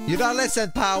 You don't listen,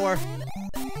 Power.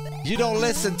 You don't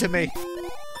listen to me.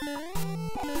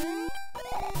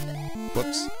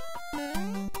 Whoops.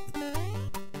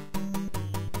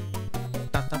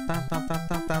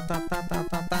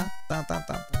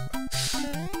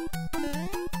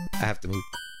 I have to move.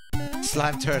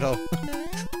 Slime turtle.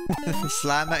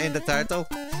 Slime in the turtle.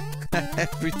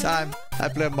 Every time I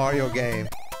play a Mario game,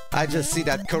 I just see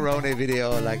that Corona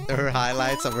video, like her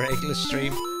highlights of her English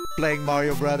stream playing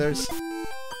Mario Brothers.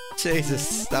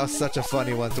 Jesus, that was such a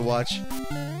funny one to watch.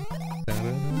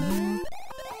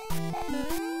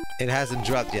 It hasn't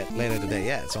dropped yet. Later today.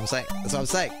 Yeah, that's what I'm saying. That's what I'm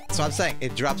saying. That's what I'm saying.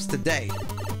 It drops today.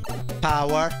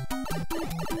 Power.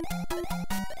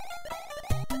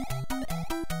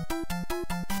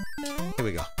 Here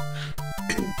we go.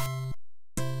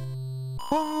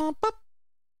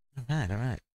 Alright,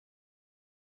 alright.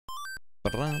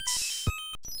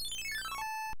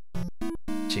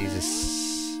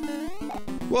 Jesus.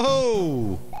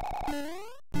 Whoa!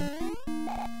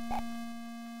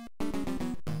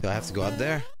 Do I have to go up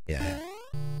there? Yeah.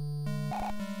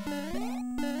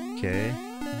 Okay.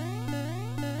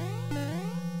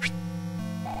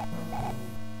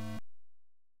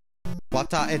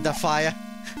 Water in the fire.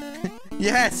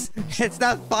 Yes! It's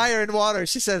not fire and water,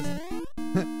 she says.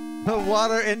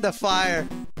 Water in the fire.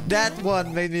 That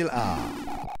one made me...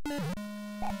 Ah.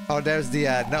 Oh, there's the...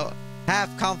 no.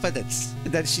 Have confidence.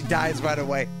 Then she dies right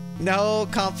away. No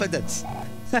confidence.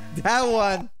 That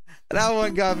one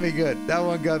got me good. That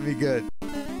one got me good.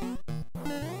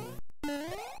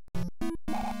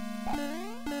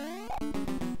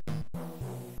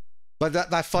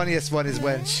 But my funniest one is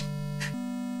when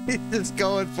he's just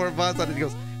going for a bus and he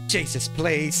goes, Jesus,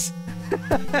 please.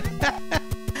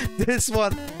 This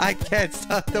one, I can't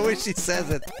stop the way she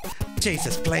says it.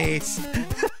 Jesus, please.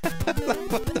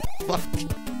 Like, what the fuck?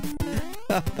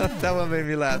 That one made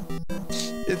me laugh.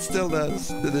 It still does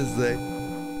to this day.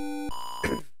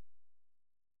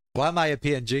 Why am I a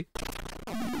PNG?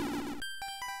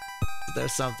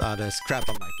 There's some... Oh, there's crap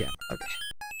on my camera. Okay.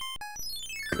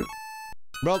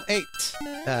 World 8.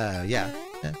 Yeah.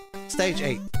 Stage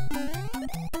 8.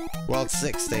 World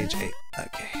 6, stage 8.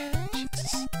 Okay.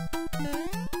 Jesus.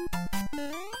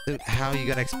 Dude, how are you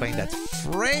gonna explain that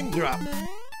frame drop?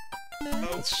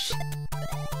 Oh, shit.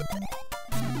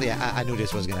 Yeah, I knew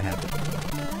this was gonna happen.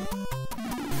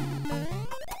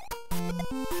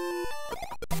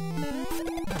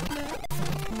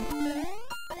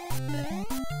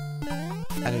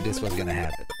 I knew this was gonna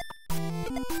happen.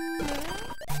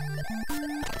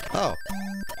 Oh.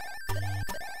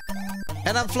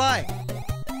 And I'm flying.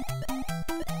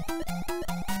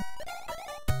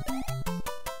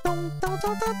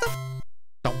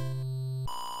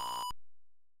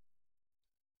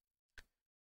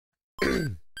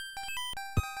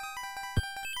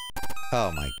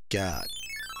 Oh my god.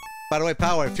 By the way,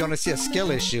 Power, if you want to see a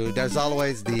skill issue, there's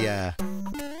always the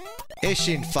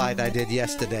Ishin fight I did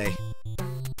yesterday.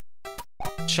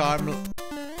 Charm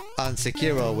on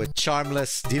Sekiro with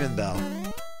Charmless Demon Bell.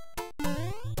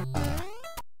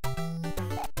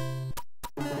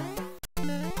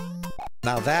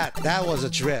 Now that was a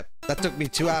trip. That took me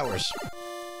 2 hours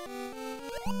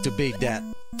to beat that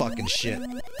fucking shit.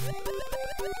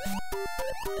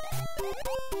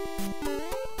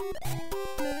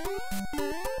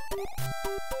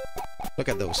 Look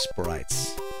at those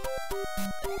sprites.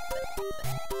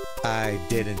 I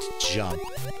didn't jump.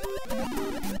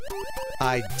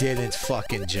 I didn't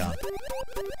fucking jump.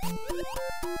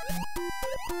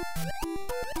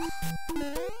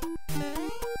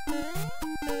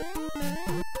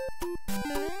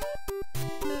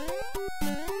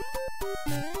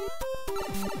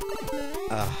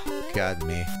 Oh, God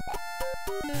me.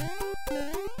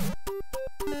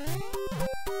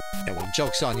 Yeah, well,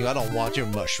 joke's on you, I don't want your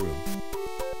mushroom.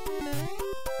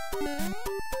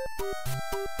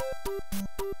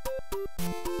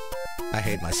 I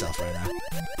hate myself right now.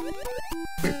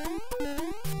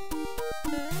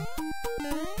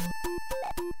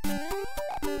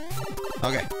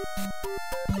 Okay.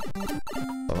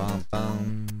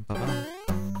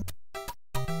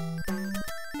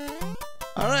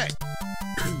 Alright.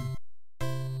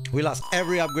 We lost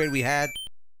every upgrade we had.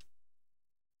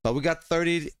 But we got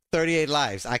 38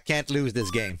 lives. I can't lose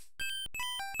this game.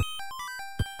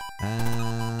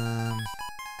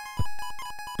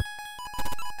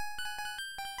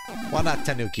 Why not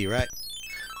Tanuki, right?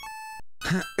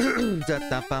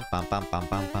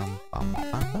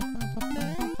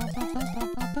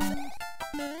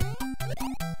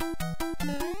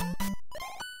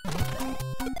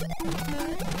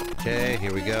 Okay,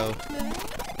 here we go.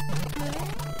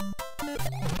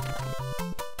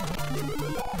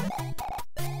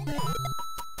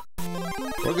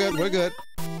 We're good, we're good.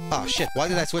 Oh shit, why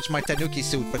did I switch my Tanuki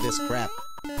suit for this crap?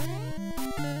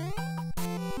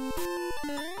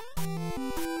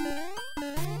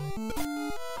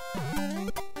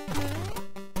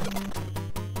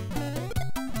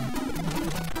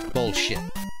 Bullshit.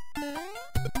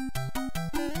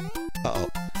 Uh-oh.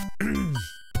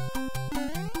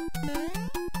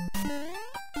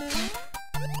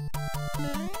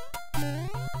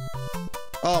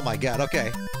 Oh my god,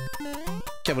 okay.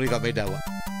 Can't believe I made that one.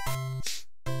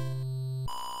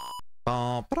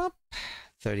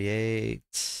 38.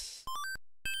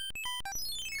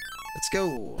 Let's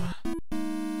go.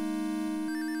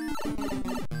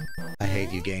 I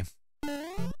hate you, game.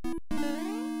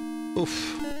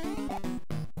 Oof.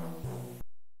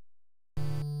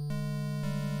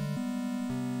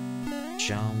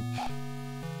 Jump.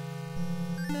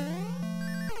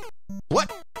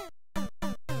 What?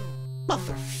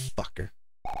 Motherfucker.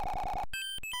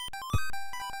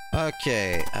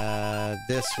 Okay,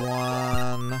 this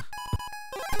one...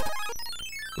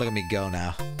 Look at me go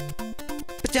now.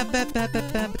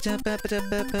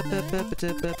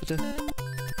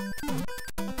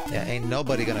 Yeah, ain't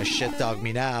nobody gonna shit dog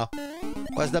me now.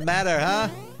 What's the matter, huh?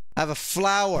 I have a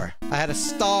flower. I had a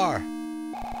star.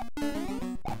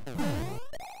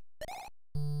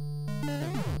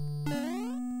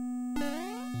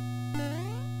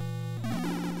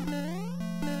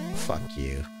 Fuck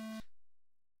you.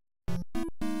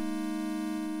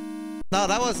 No,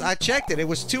 that was... I checked it. It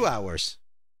was 2 hours.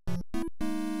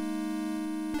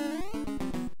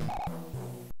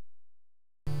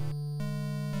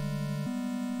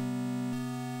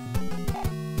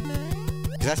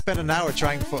 I spent an hour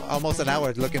almost an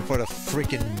hour looking for the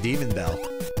freaking demon bell.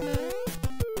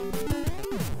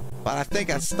 But I think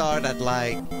I start at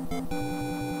like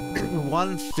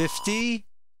 150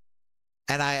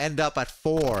 and I end up at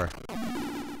 4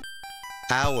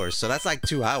 hours. So that's like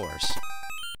 2 hours.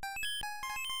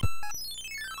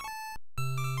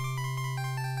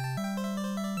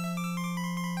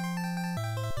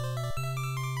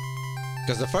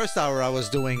 Because the first hour I was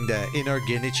doing the inner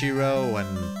Genichiro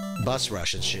and bus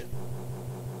rush and shit.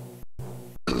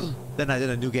 Then I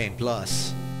did a new game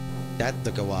plus. That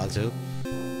took a while too.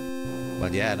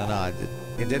 But yeah, no,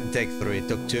 it didn't take 3, it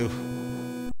took 2.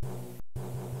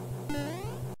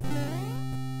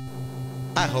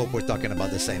 I hope we're talking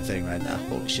about the same thing right now.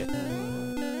 Holy shit.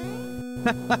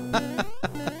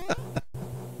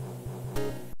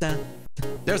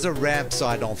 There's a ramp so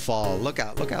I don't fall. Look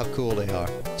how cool they are.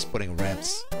 Just putting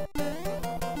ramps.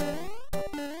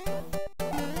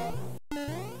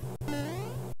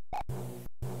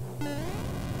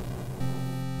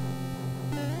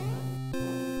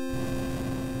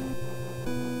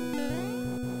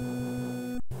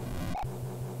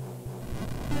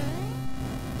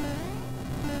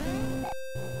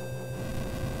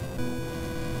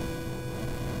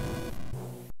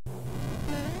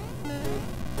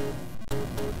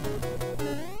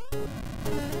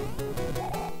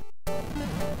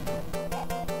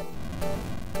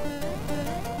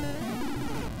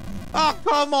 Oh,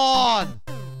 come on!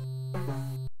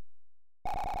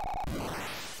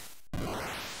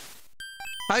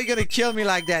 How you gonna kill me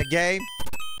like that, game?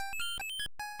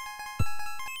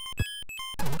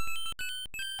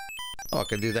 Oh, I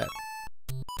can do that.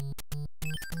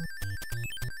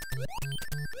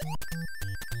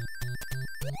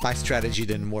 My strategy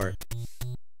didn't work.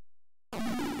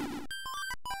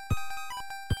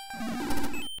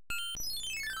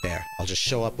 There, I'll just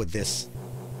show up with this.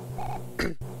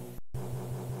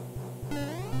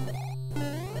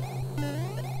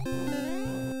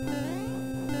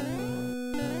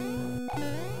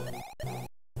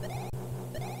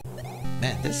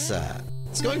 Man, it's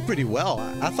going pretty well.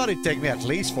 I thought it'd take me at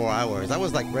least 4 hours. I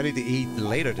was like ready to eat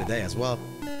later today as well.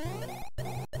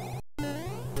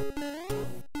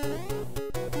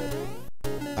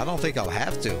 I don't think I'll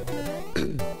have to.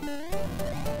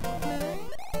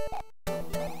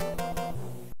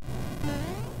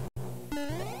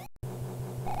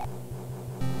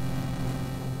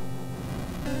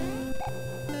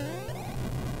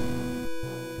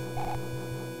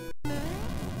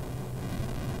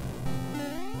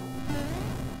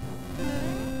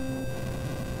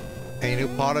 And you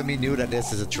know, part of me knew that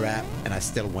this is a trap, and I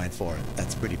still went for it.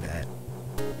 That's pretty bad.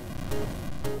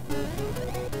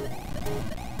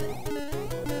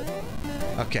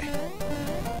 Okay.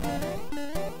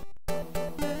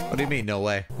 What do you mean, no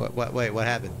way? Wait, what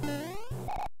happened?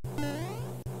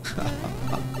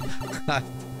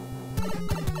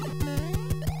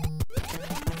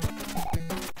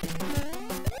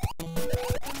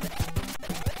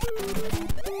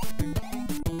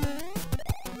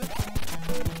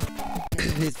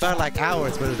 It felt like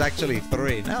hours, but it was actually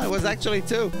 3. No, it was actually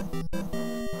 2.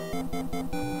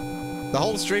 The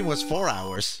whole stream was 4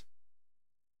 hours.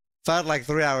 Felt like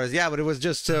 3 hours. Yeah, but it was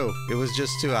just 2. It was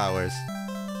just 2 hours.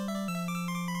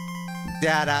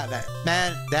 Yeah,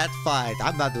 man, that fight.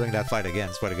 I'm not doing that fight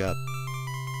again, swear to God.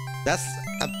 That's...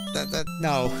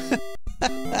 no.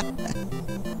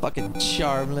 Fucking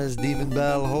charmless demon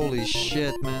bell. Holy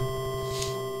shit, man.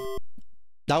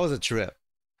 That was a trip.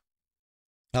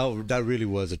 Oh, that really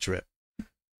was a trip.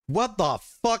 What the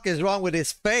fuck is wrong with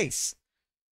his face?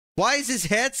 Why is his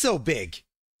head so big?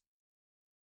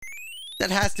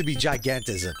 That has to be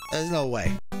gigantism. There's no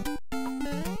way.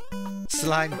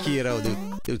 Slime Kiro, dude.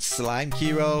 Dude, Slime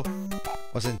Kiro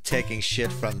wasn't taking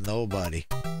shit from nobody.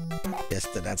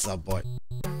 Yesterday at some point.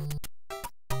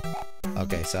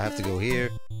 Okay, so I have to go here.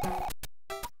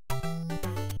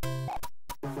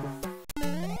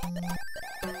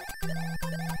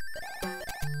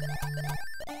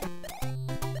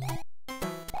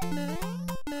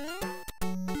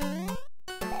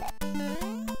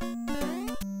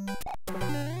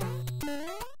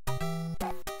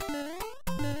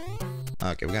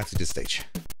 Okay, we got to this stage.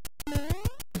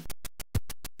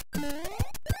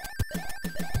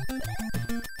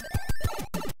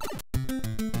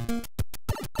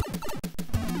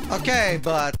 Okay,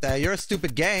 but you're a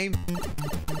stupid game.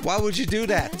 Why would you do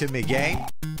that to me, game?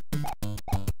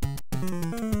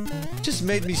 Just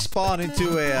made me spawn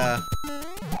into a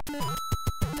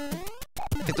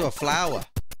flower.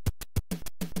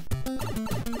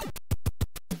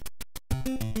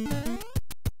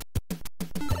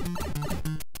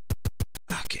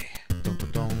 Okay. Dun,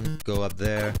 dun, dun. go up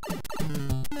there.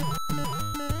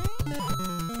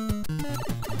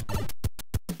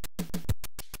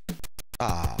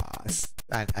 Ah,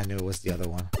 I knew it was the other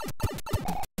one.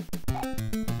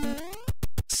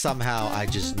 Somehow I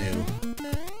just knew.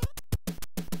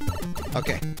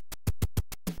 Okay.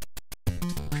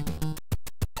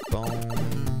 Boom.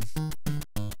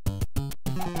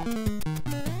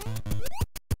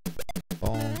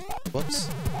 Boom. Whoops.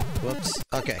 Whoops.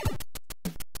 Okay.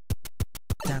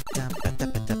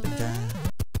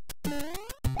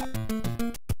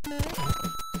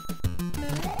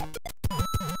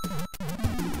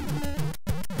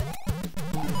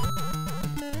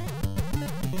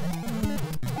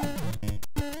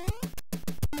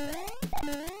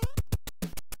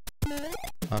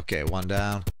 Okay, one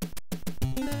down.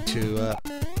 Two up.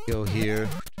 Go here.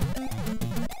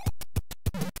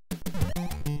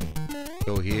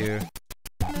 Go here.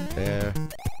 There.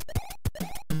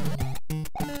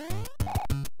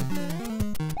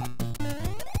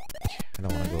 I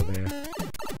don't want to go there.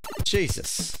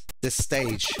 Jesus. This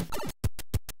stage.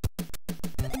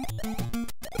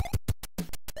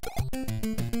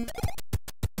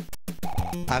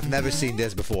 I've never seen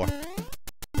this before.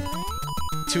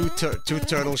 Two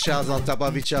turtle shells on top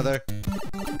of each other,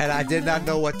 and I did not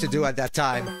know what to do at that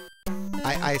time.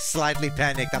 I slightly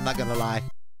panicked, I'm not gonna lie.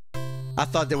 I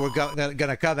thought they were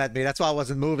gonna come at me, that's why I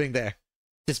wasn't moving there.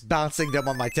 Just bouncing them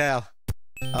on my tail.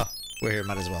 Oh, we're here,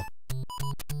 might as well.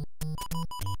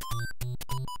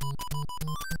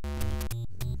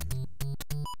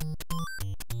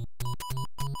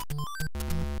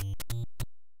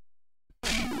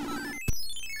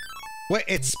 Wait,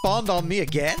 it spawned on me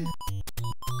again?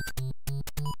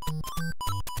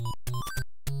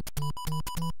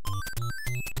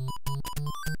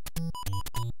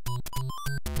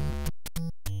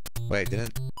 Wait,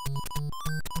 didn't...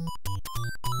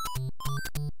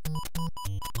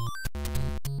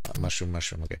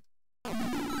 mushroom, okay.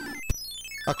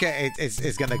 Okay,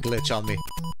 it's gonna glitch on me.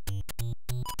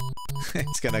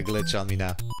 It's gonna glitch on me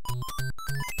now.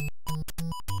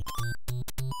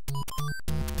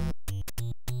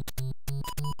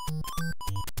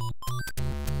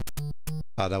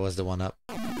 Oh, that was the one up.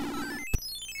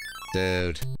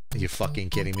 Dude, are you fucking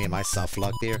kidding me? Am I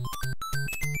soft-locked here?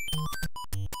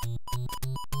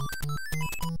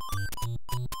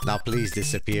 Now please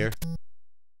disappear.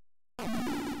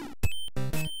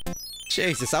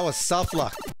 Jesus, I was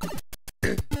soft-locked.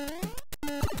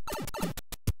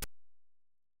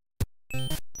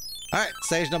 Alright,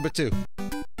 stage number 2.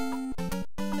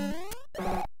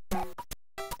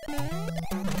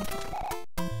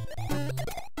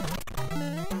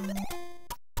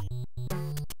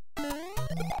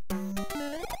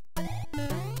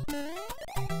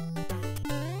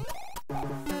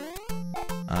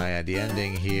 The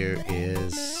ending here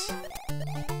is...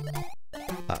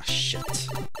 ah, shit.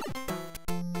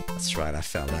 That's right, I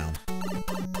fell down.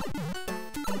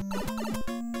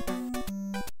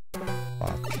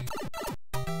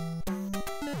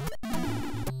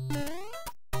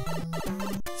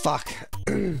 Fuck.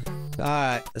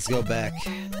 Alright, let's go back.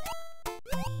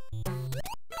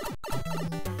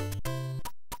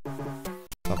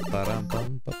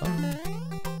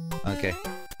 Okay.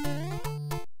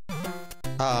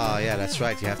 Oh, yeah, that's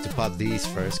right. You have to pop these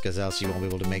first, because else you won't be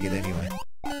able to make it anyway.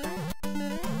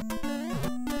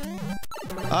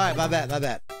 Alright, my bad, my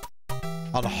bad.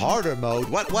 On harder mode?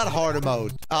 What harder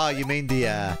mode? Oh, you mean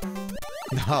the,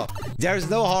 no,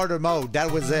 there's no harder mode. That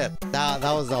was it. That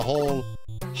was the whole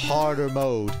harder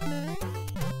mode.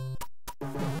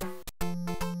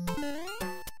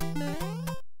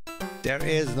 There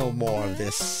is no more of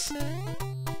this.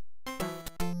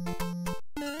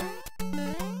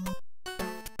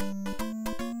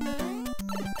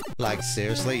 Like,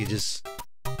 seriously, you just...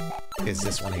 it's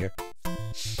this one here.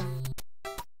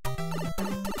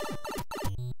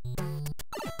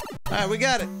 Alright, we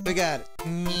got it. We got it.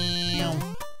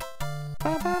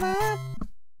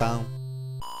 Boom.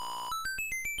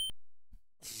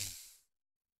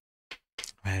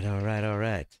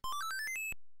 Alright.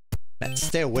 Man,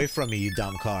 stay away from me, you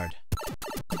dumb card.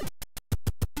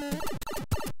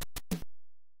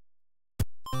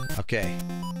 Okay.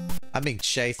 I'm being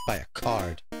chased by a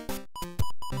card.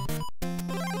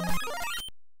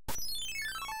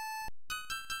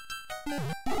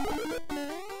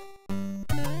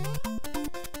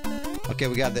 Okay,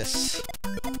 we got this.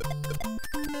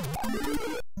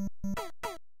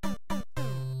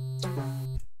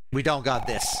 We don't got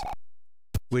this.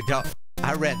 We don't.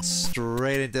 I ran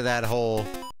straight into that hole.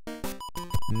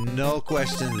 No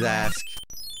questions asked.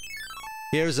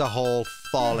 Here's a hole,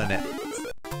 fall in it.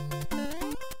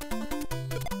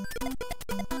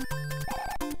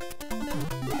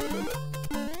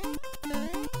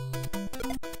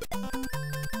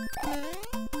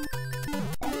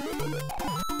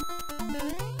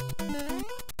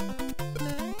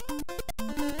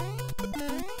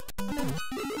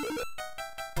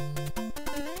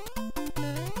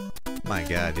 My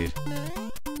god, dude.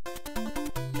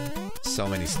 So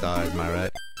many stars, am I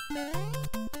right?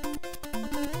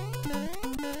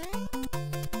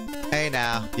 Hey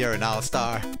now, you're an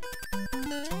all-star.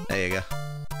 There you go.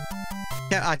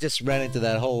 Yeah, I just ran into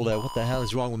that hole there. What the hell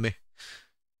is wrong with me?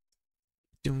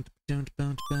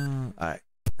 Alright.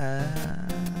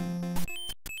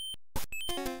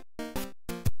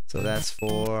 So that's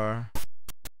 4.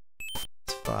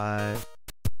 That's 5.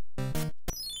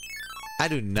 I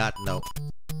do not know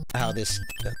how this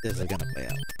is gonna play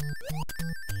out.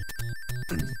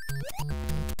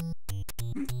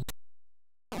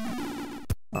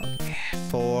 Okay,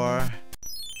 4.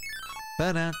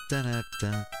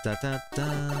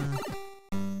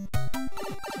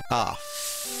 Ah,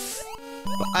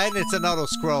 and it's an auto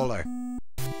scroller.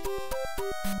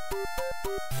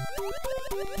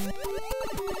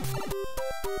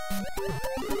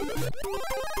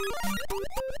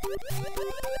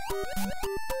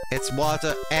 It's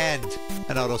water and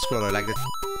an auto scroller, like the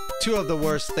two of the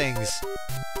worst things.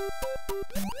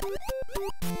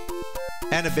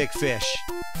 And a big fish.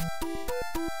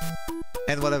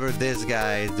 And whatever this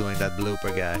guy is doing, that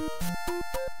blooper guy.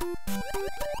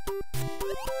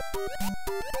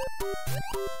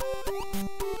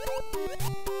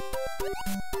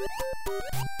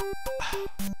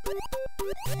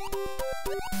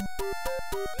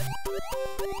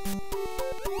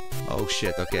 Oh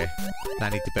shit, okay. I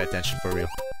need to pay attention for real.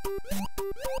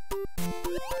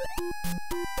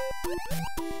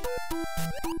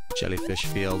 Jellyfish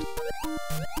field.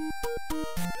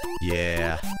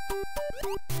 Yeah.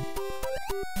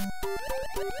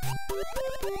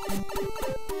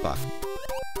 Fuck.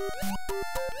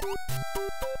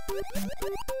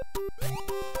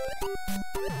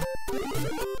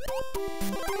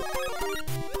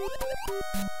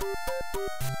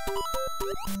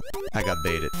 I got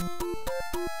baited.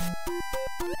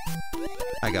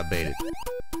 I got baited.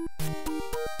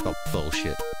 Oh,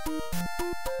 bullshit.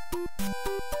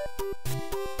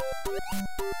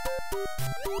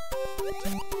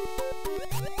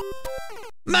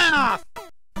 Man!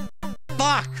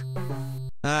 Fuck!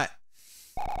 Alright.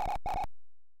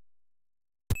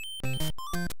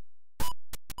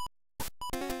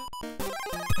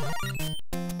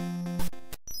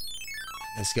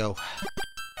 Let's go.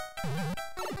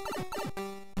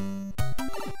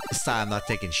 This time I'm not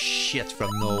taking shit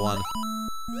from no one.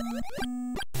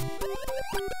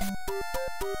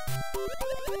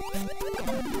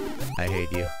 I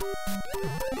hate you.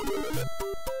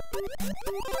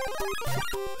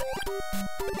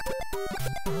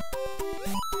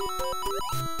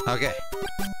 Okay.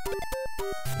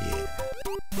 Yeah.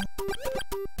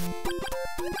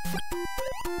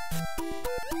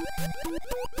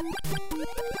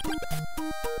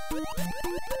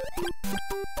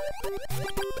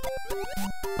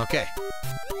 Okay.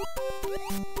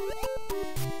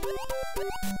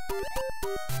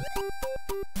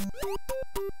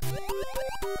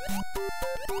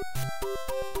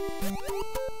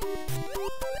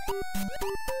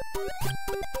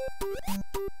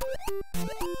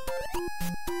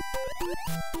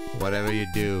 Whatever you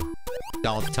do,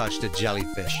 don't touch the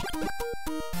jellyfish.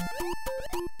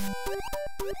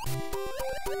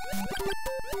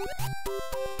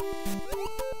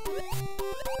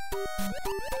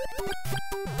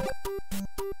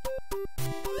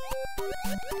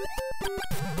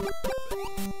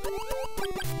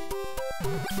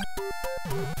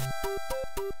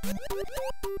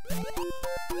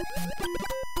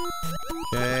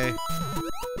 Okay.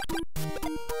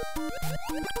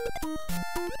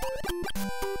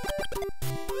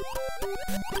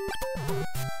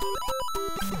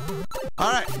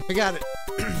 Alright, we got it.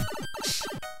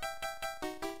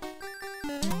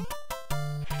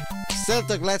 Still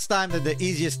took less time than the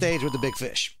easiest stage with the big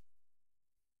fish.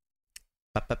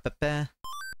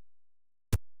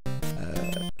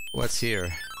 What's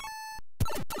here?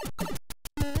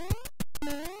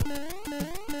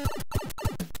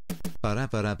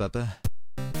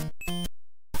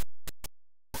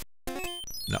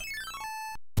 No.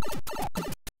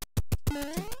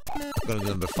 I'm gonna do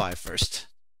number 5 first.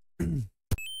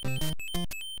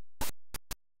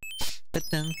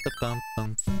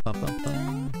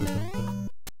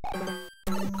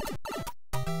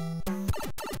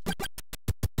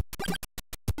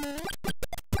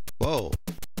 Whoa.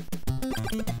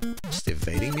 Just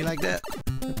evading me like that?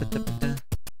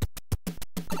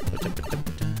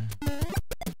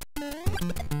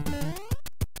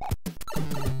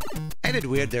 Ain't it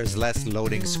weird there's less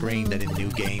loading screen than in new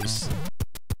games?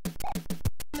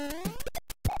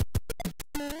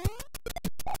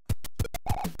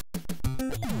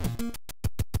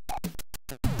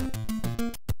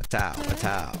 towel, a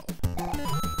towel.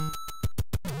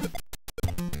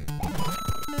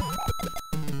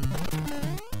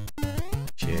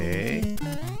 Okay.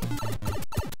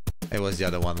 It was the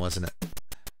other one, wasn't it?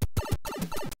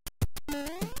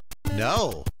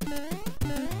 No!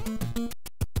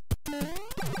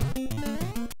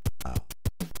 Oh.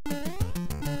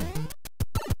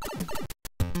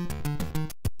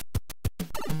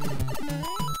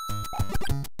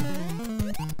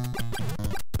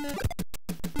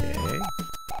 Okay.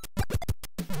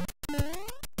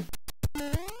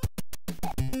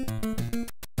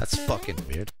 That's fucking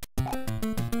weird.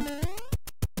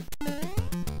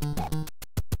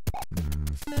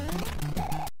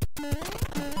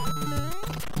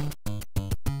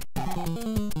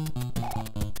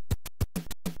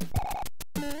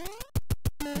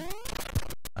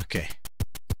 Okay.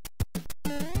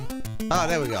 Oh,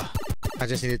 there we go. I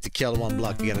just needed to kill one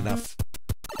block to get enough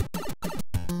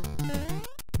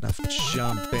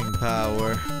jumping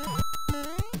power.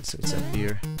 So it's up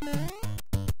here.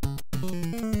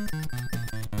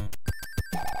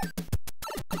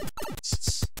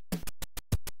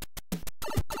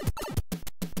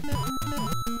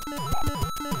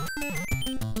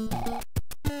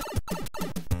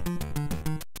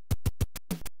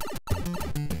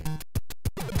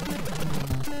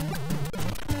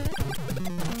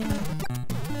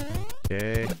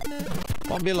 Okay.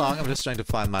 Won't be long, I'm just trying to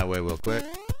find my way real quick.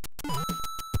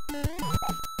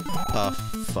 Oh,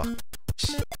 fuck.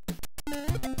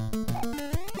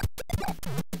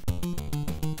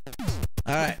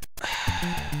 Alright.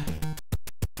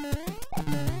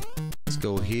 Let's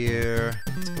go here.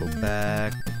 Let's go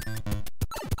back.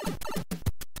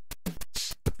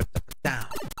 Down.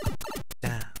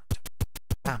 Down.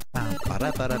 Down. Down.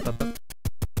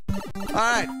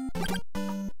 Alright.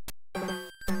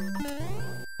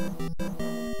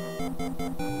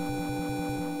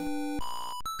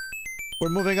 We're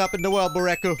moving up in the world,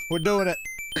 Boreku. We're doing it.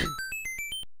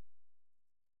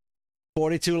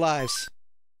 42 lives.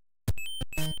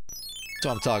 That's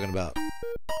what I'm talking about.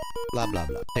 Blah, blah,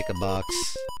 blah. Pick a box.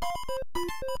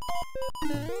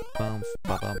 Bum,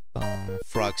 bum, bum, bum.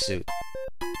 Frog suit.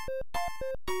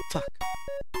 Fuck.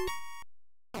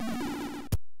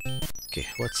 Okay,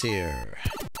 what's here?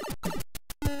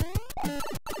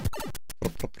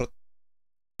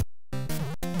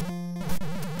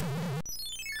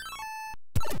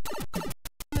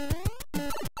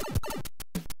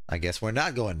 I guess we're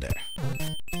not going there.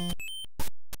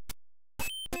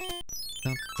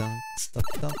 Dun, dun, dun,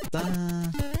 dun,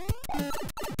 dun.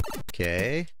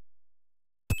 Okay.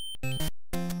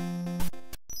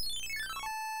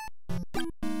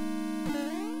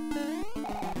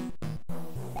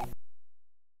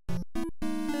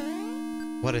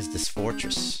 What is this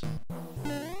fortress?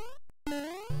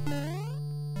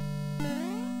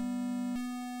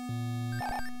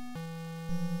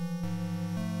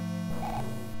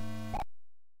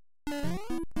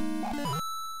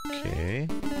 Okay.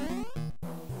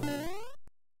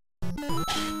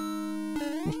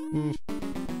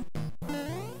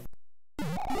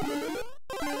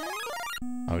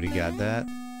 Already got that.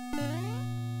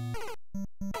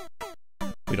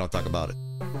 We don't talk about it.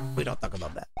 We don't talk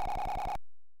about that.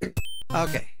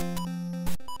 Okay.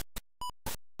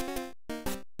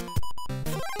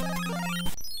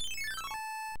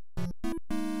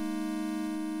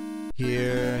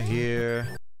 Here.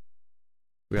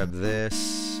 Grab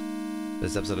this.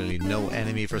 There's absolutely no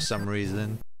enemy for some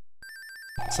reason.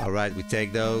 It's alright, we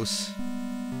take those.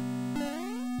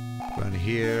 Run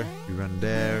here, you run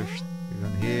there, you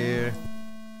run here.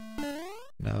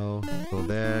 No, go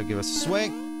there, give us a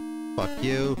swing. Fuck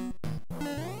you.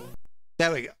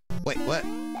 There we go. Wait, what?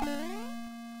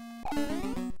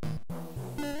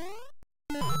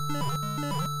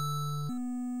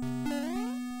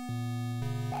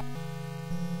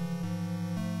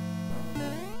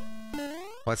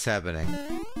 What's happening?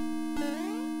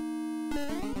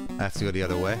 I have to go the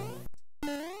other way?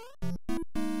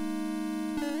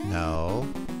 No.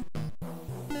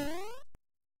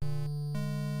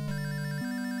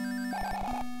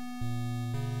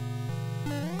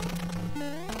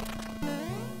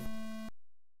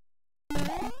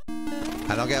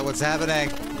 I don't get what's happening.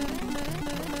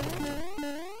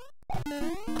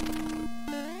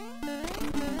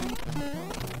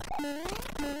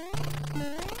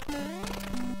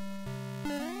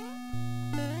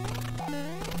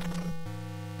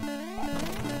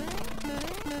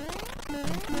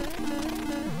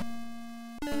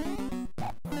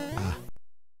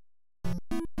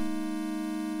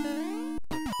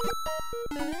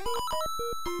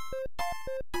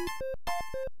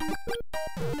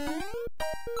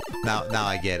 Now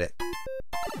I get it.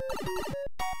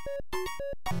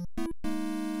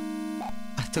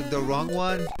 took the wrong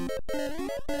one.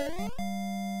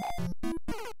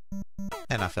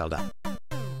 And I fell down.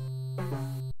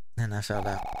 And I fell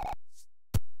down.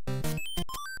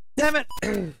 Damn it!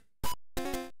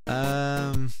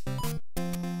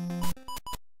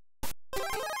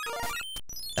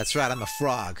 That's right, I'm a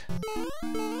frog.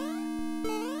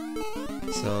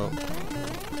 So,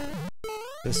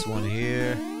 this one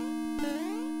here.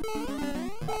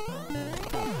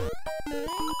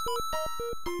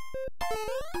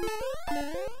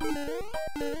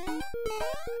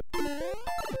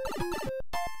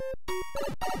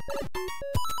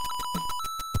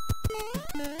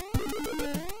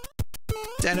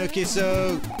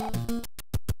 Tanuki-so!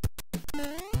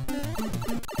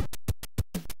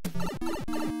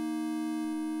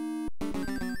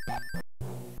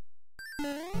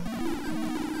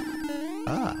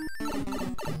 Ah.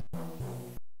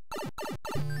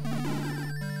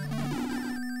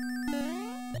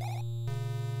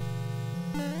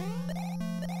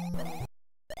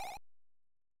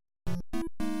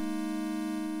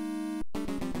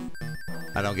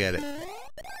 I don't get it.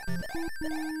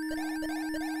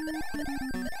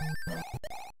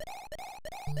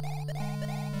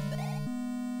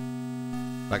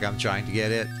 Like I'm trying to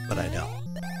get it, but I don't.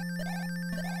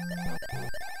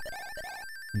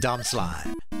 Dumb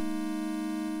slime.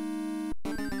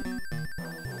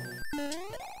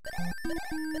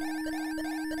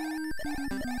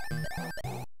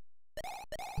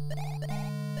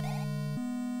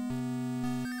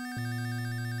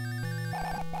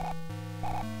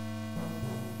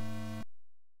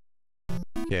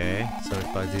 Okay, so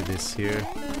if I do this here.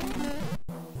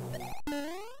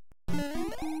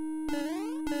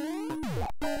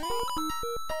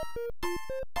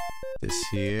 This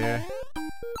here.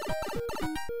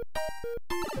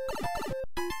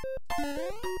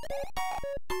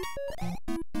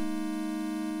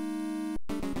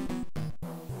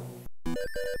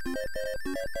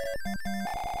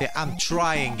 Yeah, I'm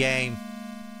trying, game.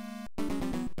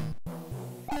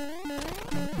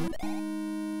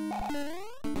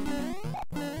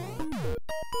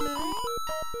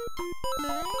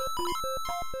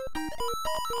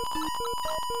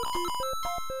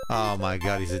 Oh my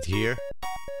god, is it here?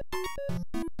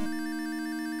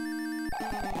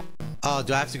 Oh,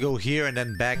 do I have to go here and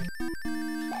then back?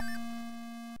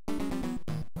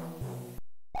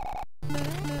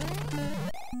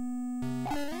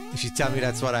 If you tell me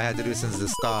that's what I had to do since the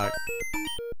start.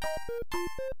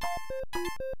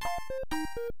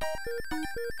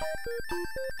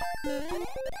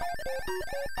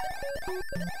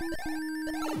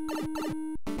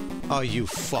 Are you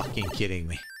fucking kidding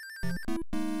me?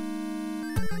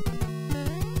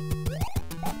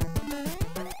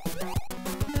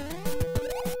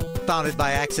 Found it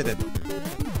by accident.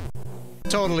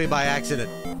 Totally by accident.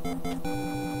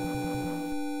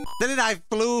 Didn't I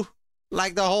flew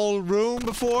like the whole room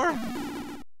before?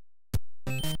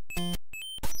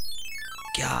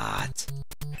 God.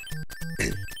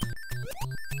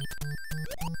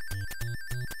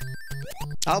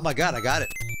 Oh my god, I got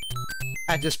it.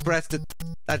 I just pressed it.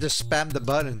 I just spammed the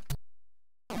button.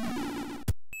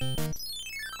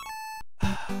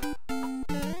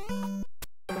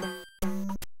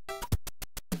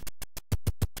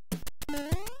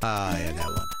 Ah, yeah, that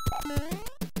one.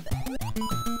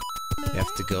 You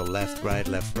have to go left, right,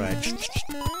 left, right.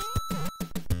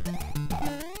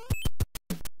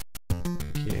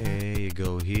 Okay, you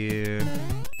go here.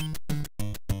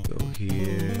 Go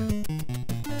here.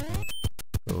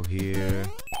 Go here.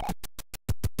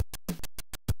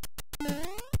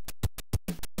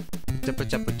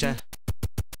 Pucha.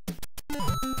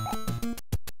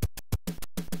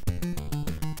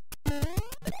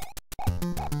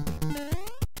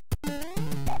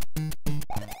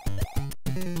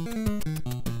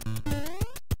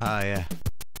 Ah, yeah.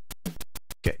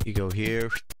 Okay, you go here.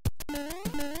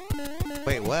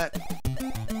 Wait, what?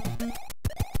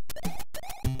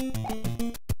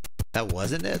 That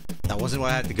wasn't it? That wasn't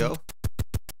where I had to go?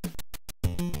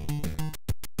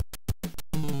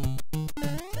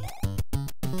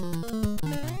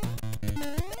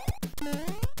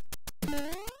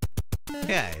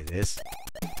 Yeah, it is.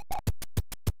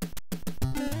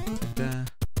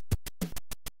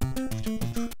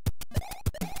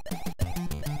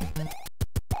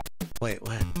 Wait,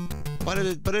 what? Why did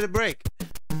it break?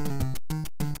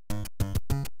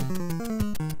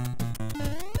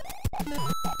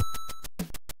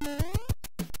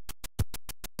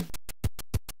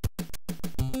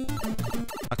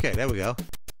 Okay, there we go.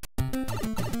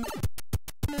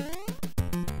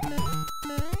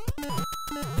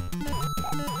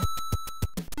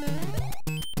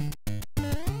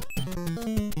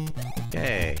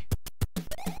 Okay.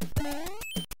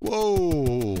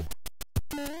 Whoa!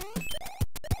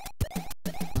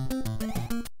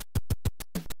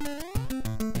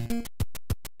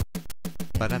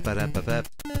 Ba-da-ba-da-ba-ba.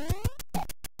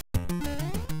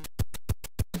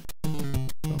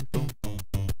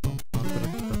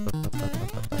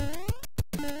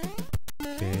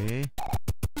 Okay.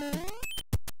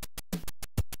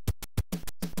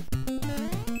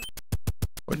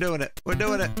 We're doing it. We're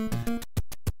doing it.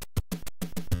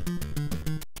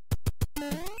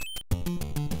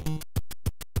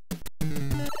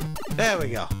 There we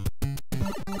go.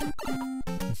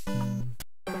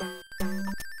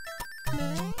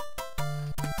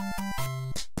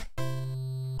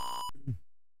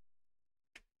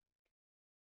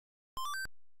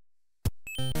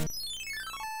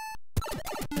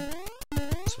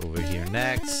 So over here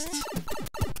next.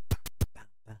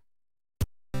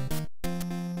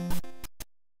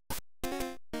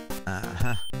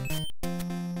 Uh-huh.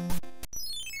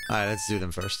 Alright, let's do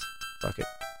them first. Fuck it.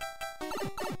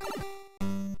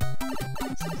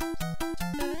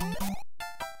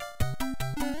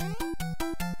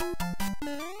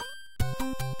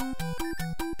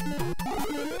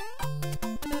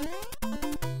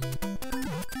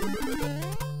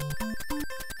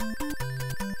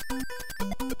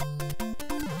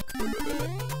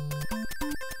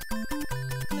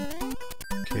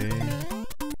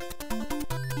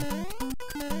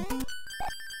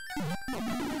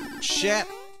 Shit.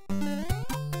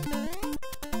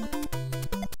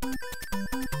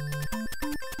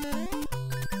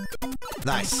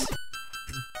 Nice.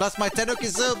 Plus my Tanuki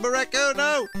Silver Raccoon,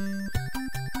 no!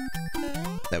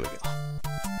 There we go.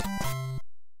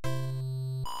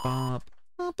 Bop,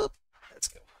 bop, bop. Let's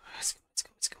go. Let's go, let's go,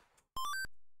 let's go.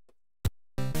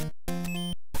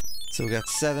 So we got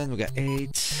 7, we got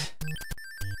 8.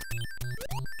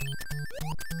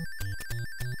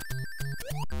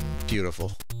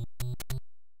 Beautiful.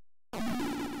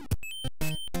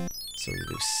 So we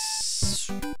do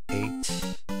 8.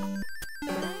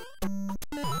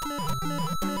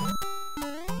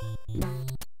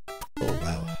 Oh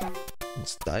wow,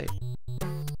 let's die.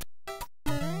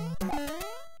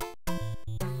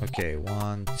 Okay,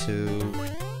 1, 2.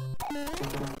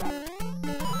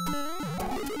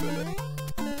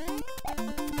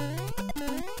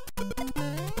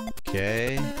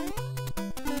 Okay.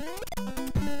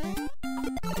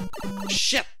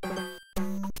 Shit.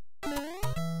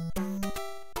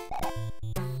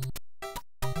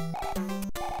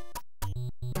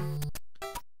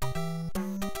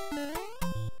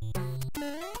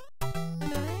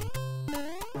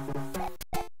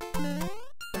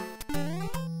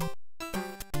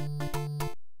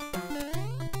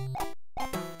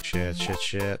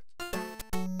 Shit.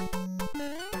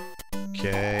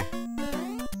 Okay.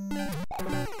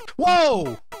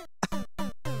 Whoa!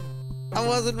 I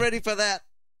wasn't ready for that.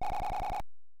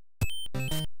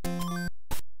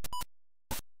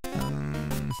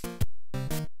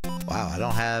 Wow, I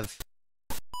don't have...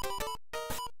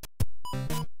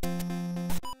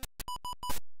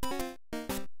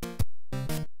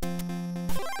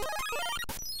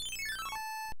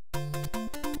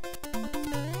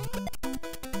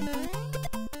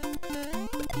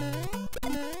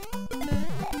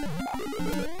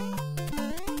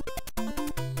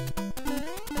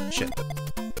 Shit.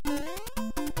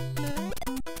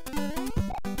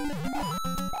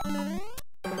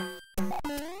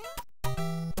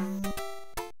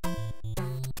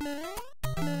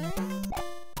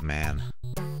 Man.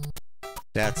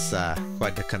 That's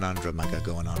quite the conundrum I got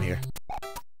going on here.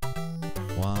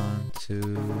 1,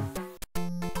 2...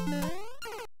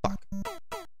 Fuck.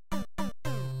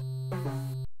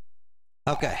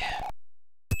 Okay.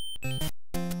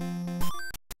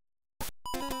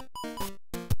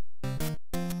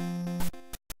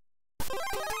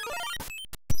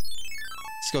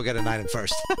 Let's go get an item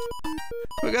first.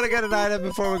 We're gonna get an item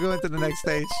before we go into the next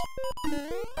stage.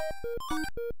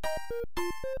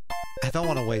 I don't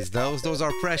want to waste those. Those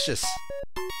are precious.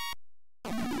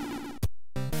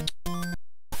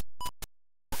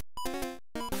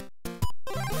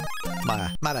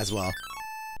 Might as well.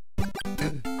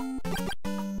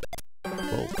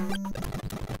 Whoa.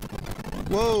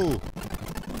 Whoa!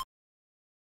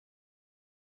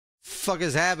 Fuck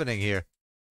is happening here?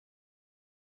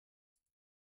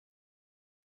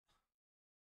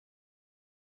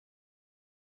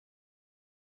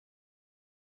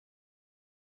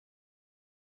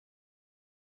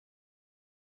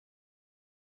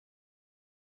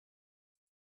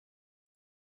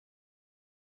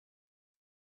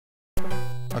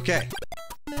 Okay.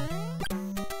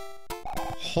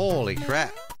 Holy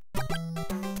crap.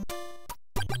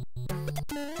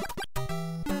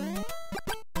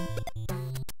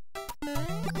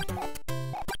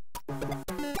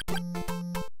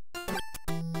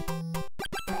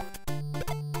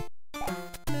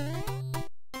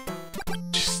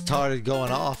 started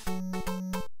going off.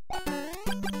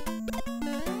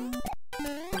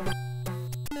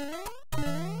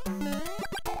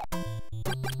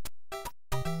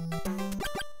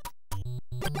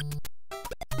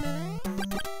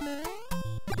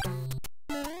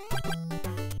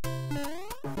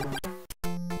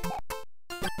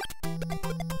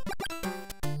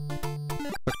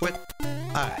 Quit.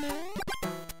 Alright.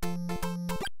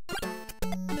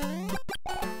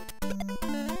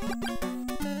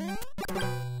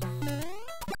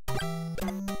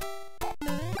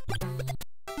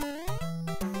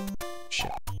 Shit.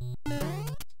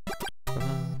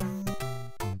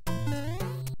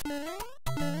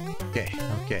 Okay,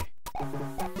 okay.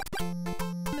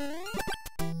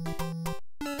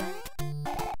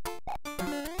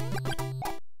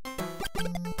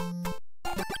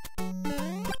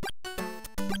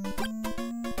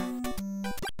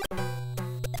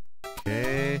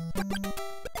 Okay.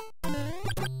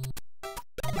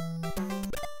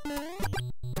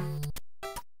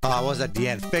 Oh, I was at the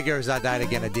end. Figures I died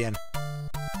again at the end.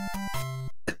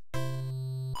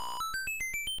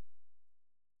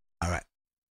 Alright.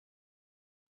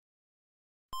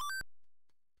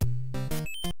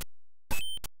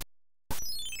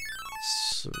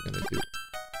 So we're gonna do...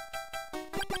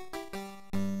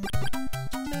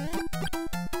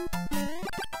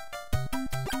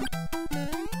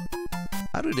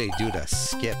 How do they do the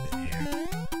skip in here?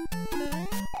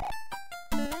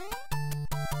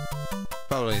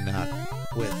 Probably not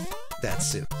with that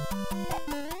suit.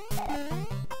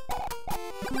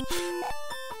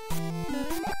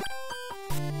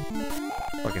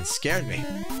 Fucking scared me.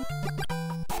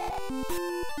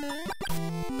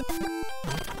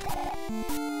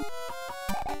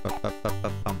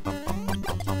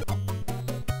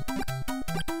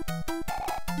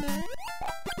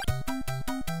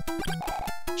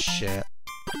 Shit.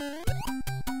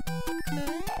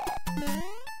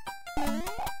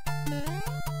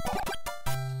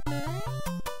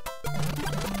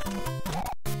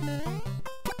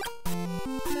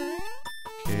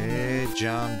 Okay,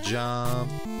 jump,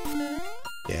 jump.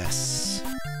 Yes.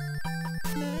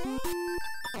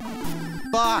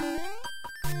 Fuck!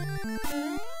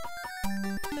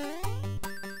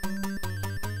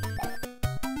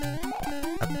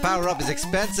 A power-up is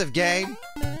expensive, game.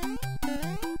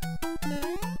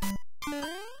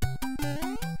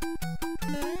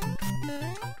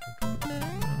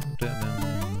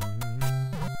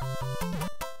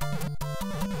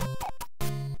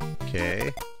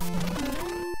 Okay.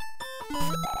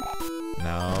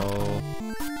 No.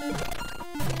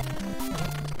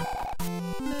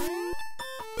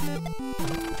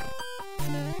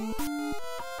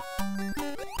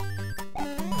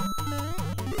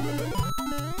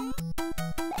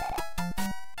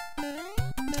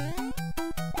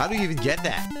 How do you even get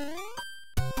that?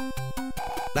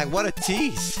 Like, what a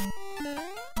tease.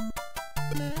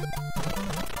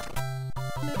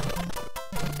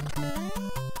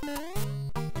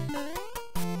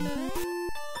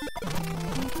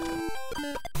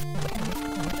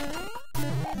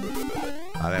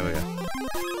 Oh, there we go.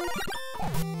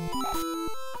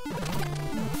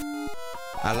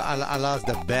 I lost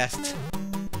the best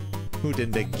hoot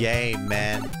in the game,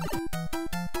 man.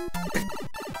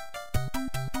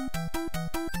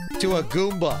 To a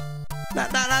Goomba.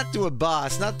 Not to a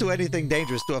boss, not to anything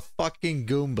dangerous, to a fucking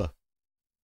Goomba.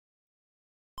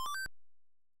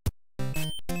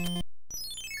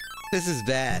 This is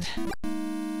bad.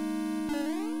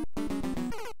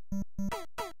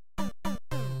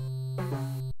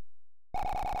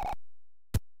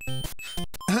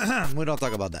 We don't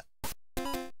talk about that.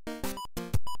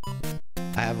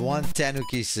 I have one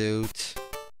Tanuki suit.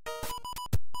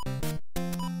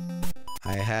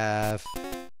 I have...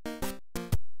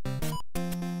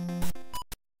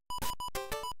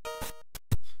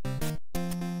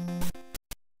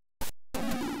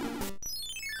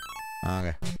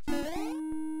 Okay.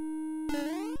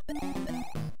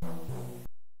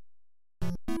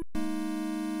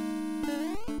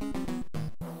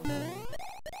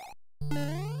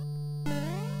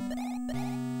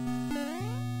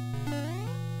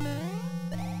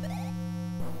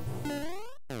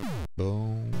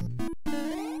 Boom.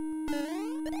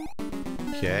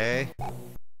 Okay.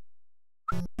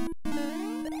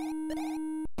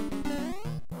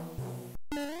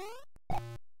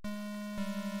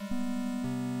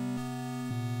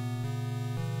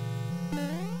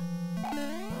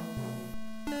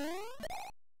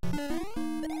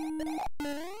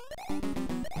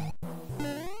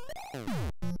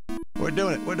 We're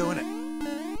doing it. We're doing it.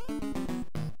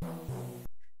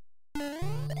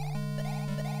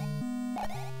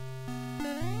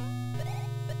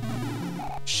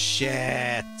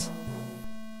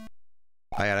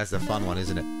 Oh yeah, that's the fun one,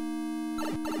 isn't it?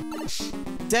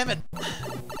 Damn it!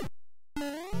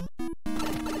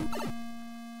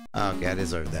 Okay, I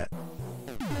deserve that.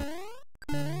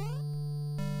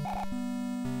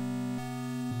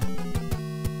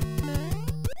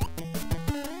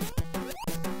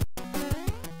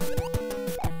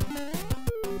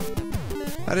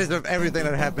 I deserve everything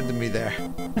that happened to me there.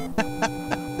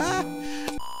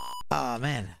 Oh,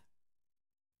 man.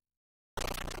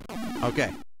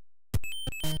 Okay.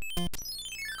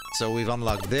 So we've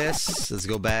unlocked this. Let's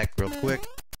go back real quick.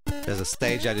 There's a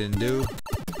stage I didn't do.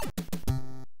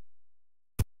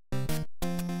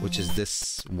 Which is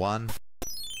this one.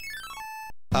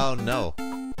 Oh, no.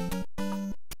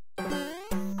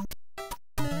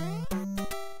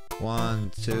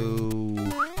 1, 2...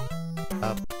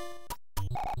 Up.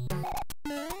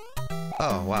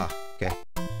 Oh, wow. Okay.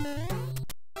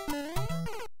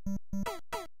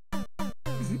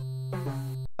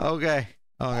 Okay.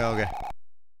 Okay, okay.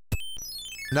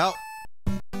 No.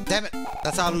 Damn it.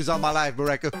 That's how I lose all my life,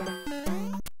 Bureku.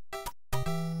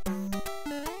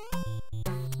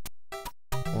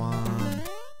 1,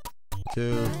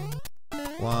 2.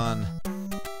 1,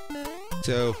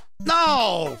 2.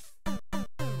 No!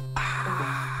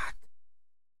 Ah.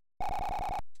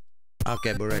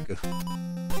 Okay, Bureku.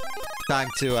 Time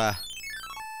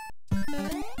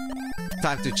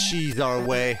to cheese our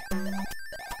way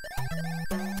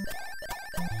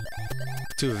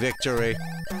to victory.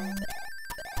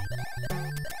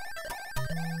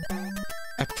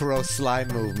 A pro slime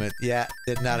movement. Yeah,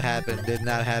 did not happen. Did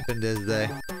not happen this day.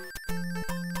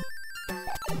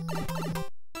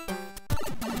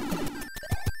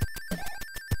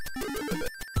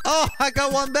 Oh, I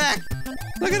got one back.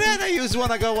 Look at that. I used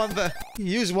one. I got one back.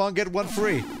 Use one, get one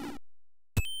free.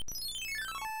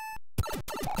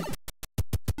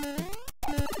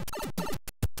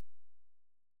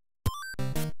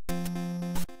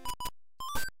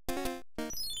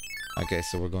 Okay,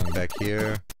 so we're going back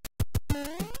here.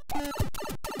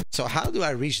 So how do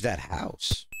I reach that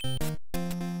house?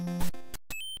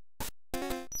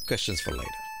 Questions for later.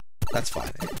 That's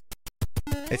fine.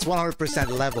 It's 100%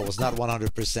 levels, not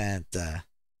 100%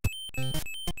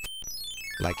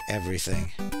 like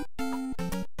everything.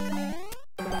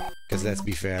 Because let's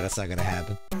be fair, that's not gonna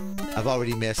happen. I've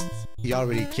already missed. You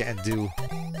already can't do.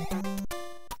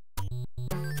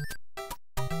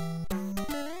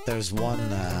 There's one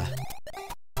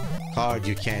card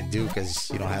you can't do because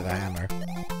you don't have a hammer.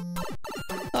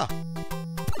 Oh.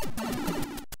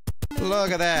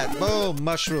 Look at that. Boom,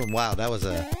 mushroom. Wow, that was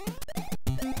a...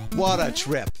 What a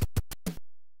trip.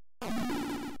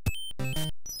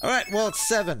 Alright, well, it's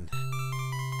 7.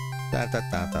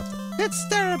 It's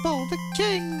terrible. The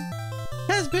king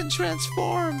has been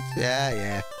transformed.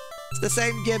 Yeah. It's the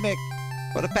same gimmick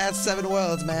for the past 7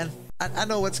 worlds, man. I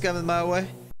know what's coming my way.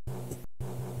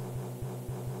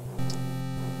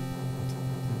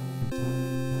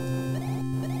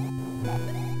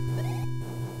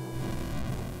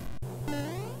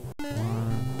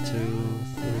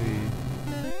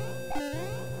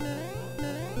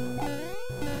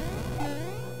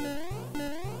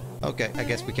 Okay, I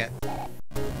guess we can't.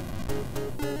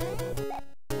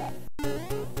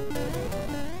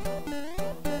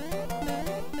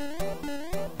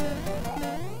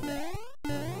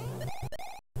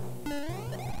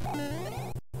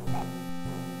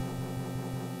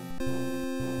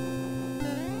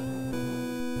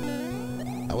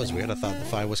 That was weird. I thought the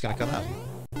fire was gonna come out.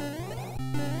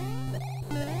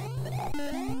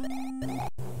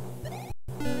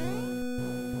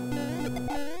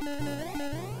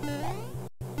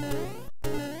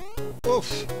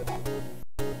 Oof.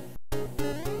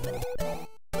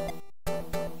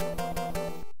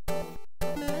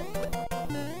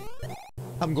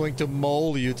 I'm going to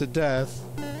maul you to death.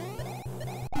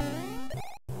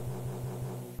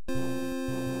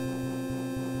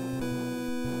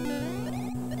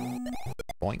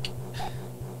 Boink.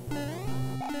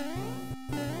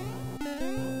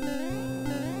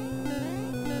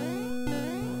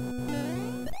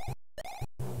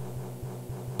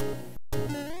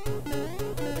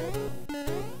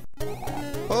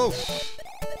 Oof.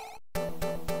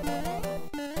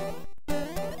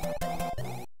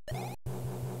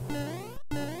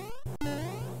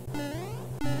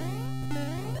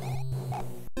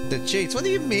 The cheats? What do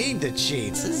you mean the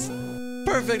cheats? This is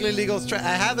perfectly legal I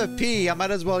have a P, I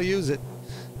might as well use it.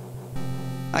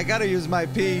 I gotta use my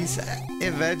P's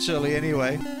eventually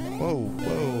anyway. Whoa,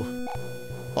 whoa.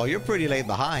 Oh, you're pretty late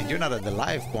behind. You're not at the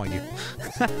live point, you.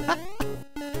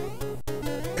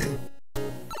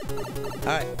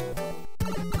 Alright.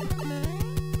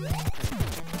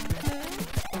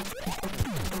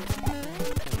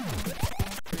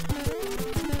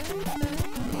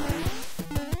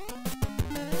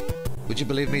 you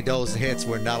believe me? Those hits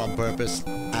were not on purpose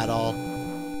at all.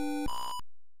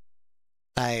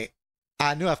 I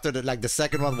knew after the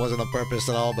second one wasn't on purpose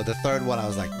at all, but the third one I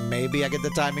was like, maybe I get the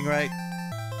timing right.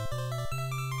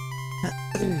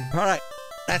 Alright,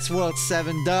 that's World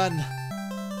 7 done.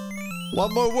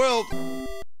 One more world.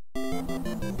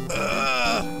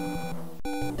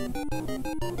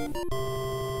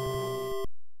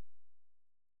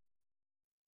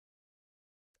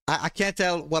 I can't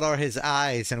tell what are his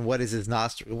eyes and what is his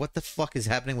nostril. What the fuck is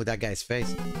happening with that guy's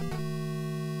face?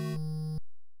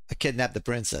 I kidnapped the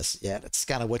princess. Yeah, that's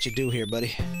kind of what you do here,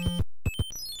 buddy.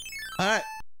 Alright.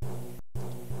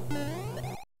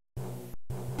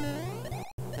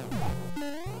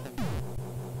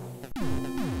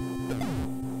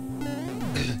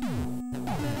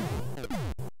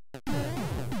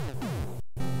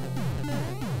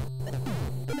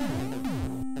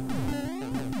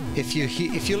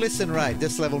 If you listen right,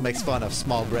 this level makes fun of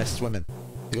small breast women.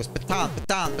 He goes patan,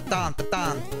 patan, patan,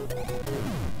 patan.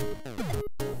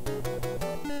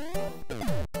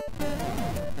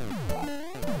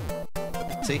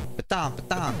 See? Patan,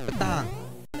 patan, patan.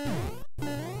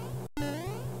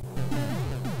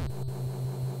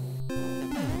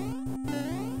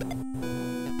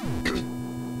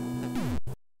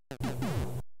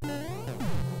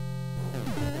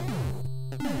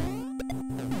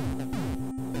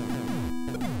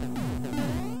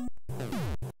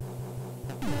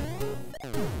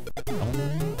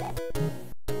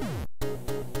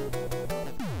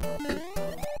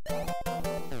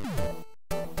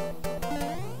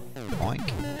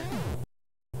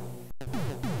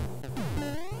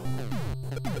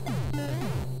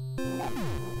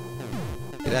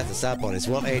 That's the sad part. Is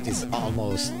World 8 is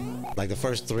almost like the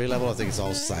first 3 levels. I think it's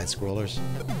all side scrollers.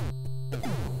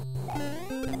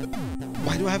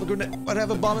 Why do I have a grenade? Why do I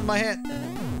have a bomb in my hand?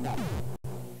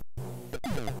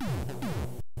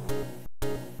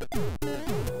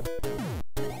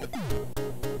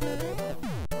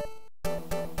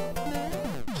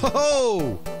 Ho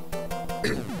ho!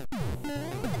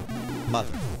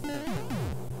 Mother.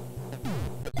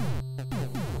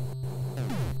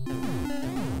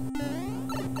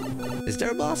 Is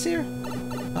there a boss here?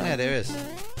 Oh yeah, there is.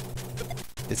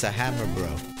 It's a hammer, bro.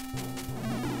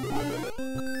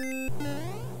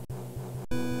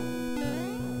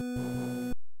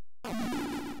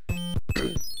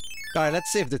 Alright,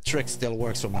 let's see if the trick still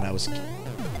works from when I was...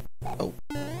 Oh.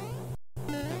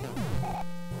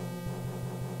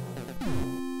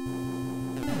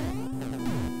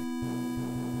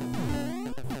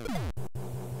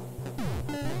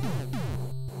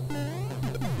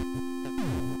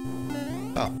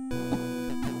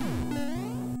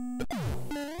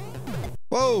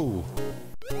 Whoa!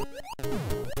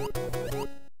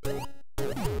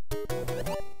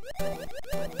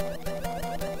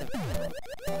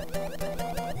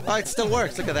 Oh, it still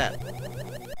works. Look at that.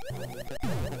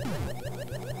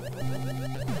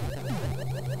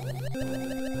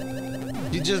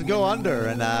 You just go under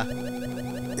and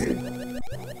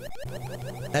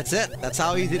that's it. That's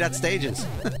how easy that stage is.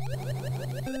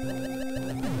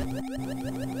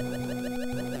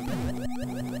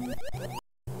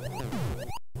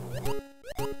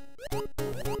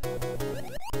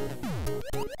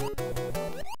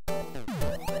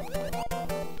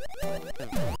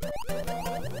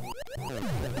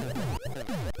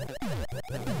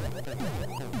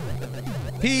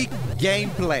 Peak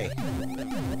gameplay.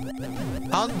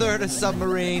 Under the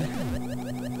submarine.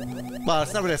 Well,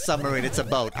 it's not really a submarine, it's a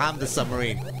boat. I'm the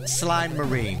submarine. Slime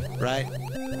Marine, right?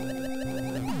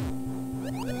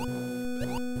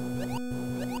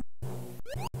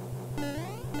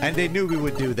 And they knew we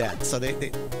would do that, so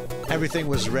everything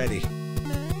was ready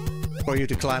for you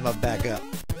to climb up back up.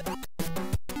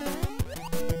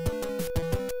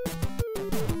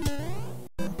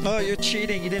 Oh, you're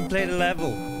cheating, you didn't play the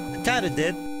level. I kinda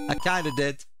did. I kinda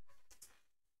did.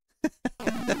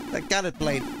 I kind of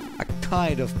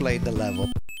played the level.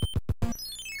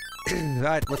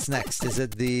 Alright, what's next? Is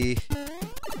it the...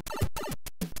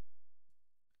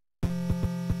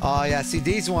 Oh yeah, see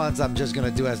these ones I'm just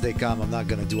gonna do as they come. I'm not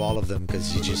gonna do all of them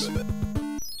because you just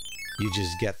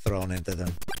get thrown into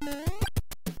them.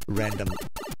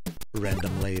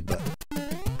 Randomly, but...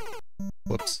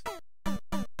 Whoops.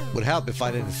 Would help if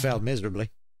I didn't fail miserably.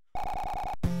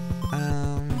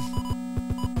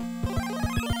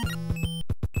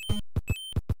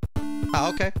 Oh,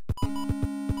 okay.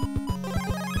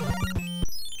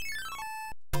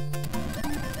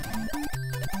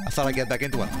 I thought I'd get back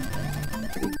into it.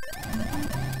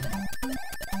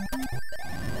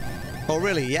 Oh,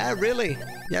 really? Yeah, really.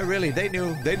 Yeah, really. They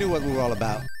knew what we were all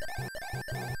about.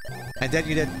 And then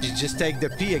you just take the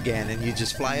P again and you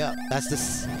just fly up. That's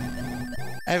this.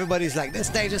 Everybody's like, this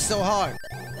stage is so hard.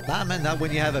 Nah, man, not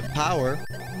when you have a power.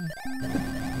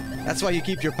 That's why you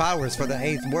keep your powers for the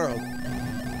 8th world.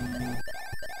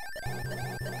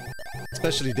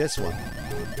 Especially this one.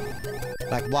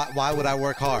 Like, why would I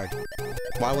work hard?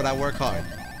 Why would I work hard?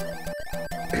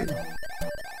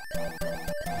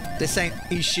 This ain't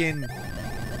Ishin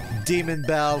Demon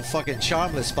Bell fucking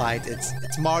Charmless fight. It's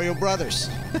Mario Brothers.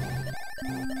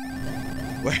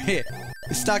 Where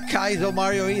it's not Kaizo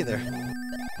Mario either.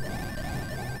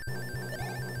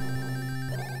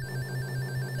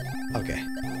 Okay.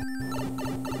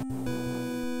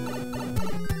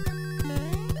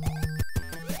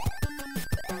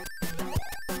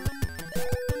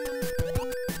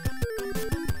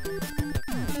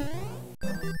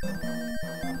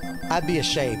 I'd be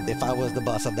ashamed if I was the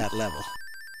boss of that level.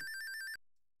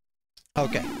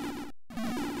 Okay.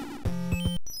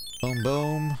 Boom,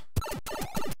 boom.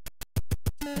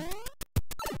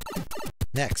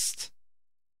 Next.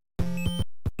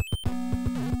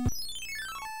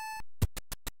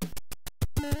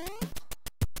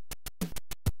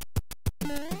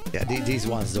 Yeah, these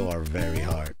ones though are very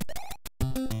hard.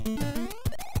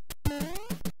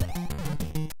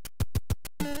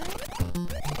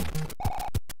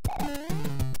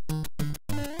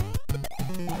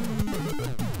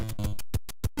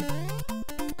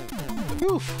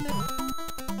 Oof.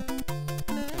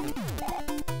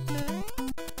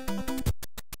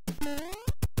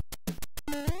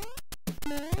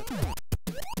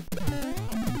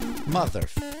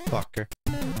 Motherfucker.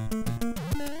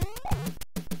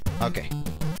 Okay.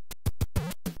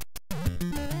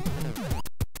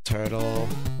 Turtle.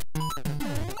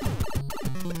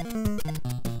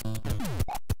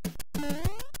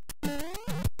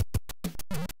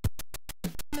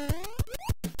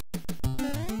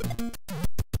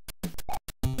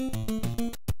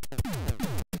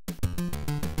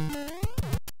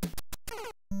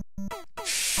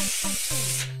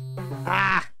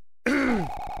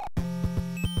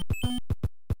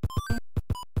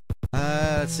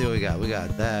 Let's see what we got. We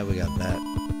got that. We got that.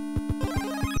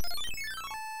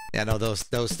 Yeah, no,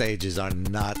 those stages are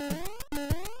not.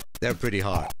 They're pretty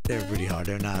hard. They're pretty hard.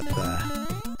 They're not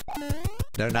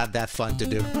that fun to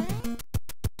do.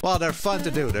 Well, they're fun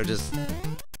to do. They're just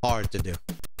hard to do.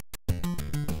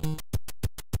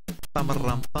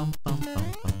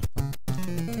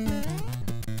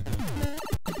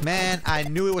 Man, I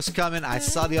knew it was coming. I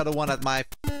saw the other one at my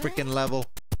freaking level.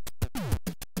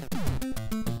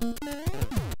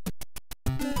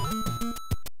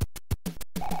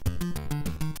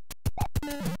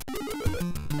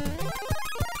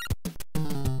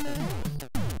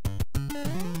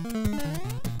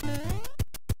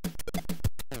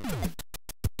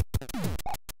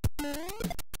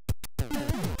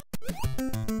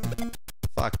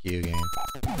 Fuck you, game.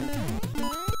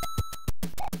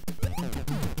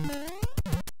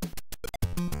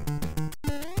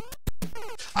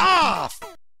 Ah!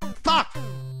 Fuck!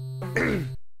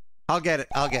 I'll get it.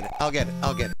 I'll get it. I'll get it.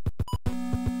 I'll get it.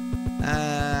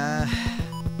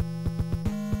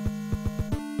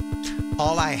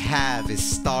 All I have is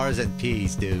stars and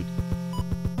peas, dude.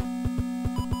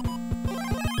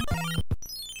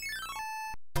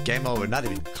 Game over. Not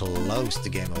even close to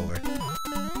game over.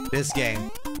 This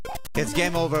game, it's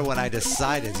game over when I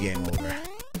decide it's game over.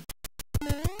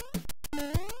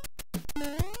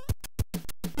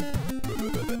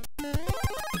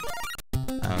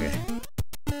 Okay.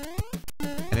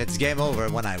 And it's game over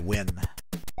when I win.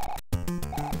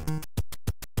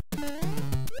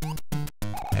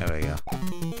 There we go.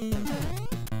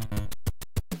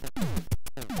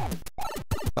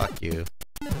 Fuck you.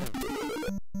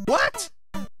 What?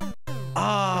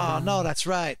 Oh, no, that's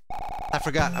right. I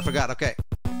forgot, okay.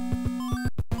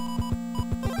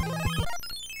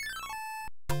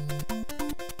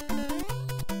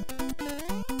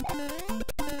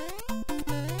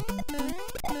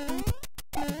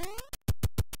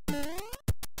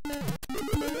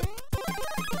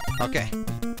 Okay.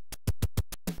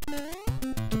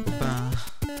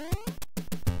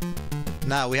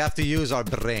 Now we have to use our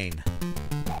brain.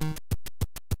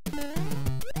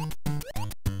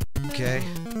 Okay.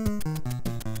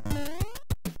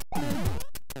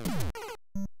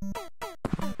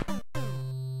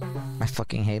 I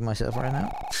fucking hate myself right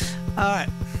now. Alright.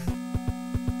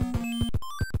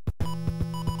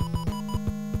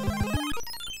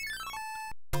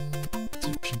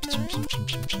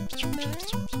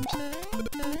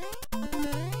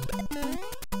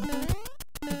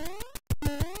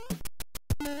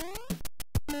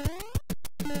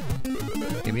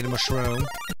 Give me the mushroom.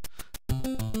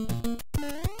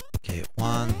 Okay,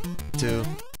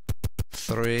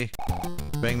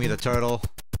 me the turtle.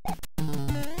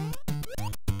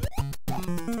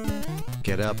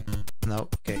 Get up. No,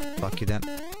 okay, fuck you then.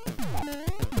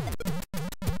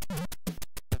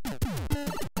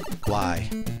 Why?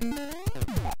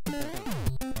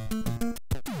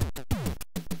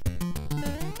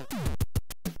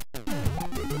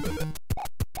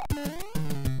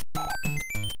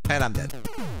 And I'm dead.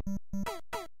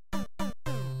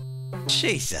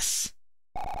 Jesus.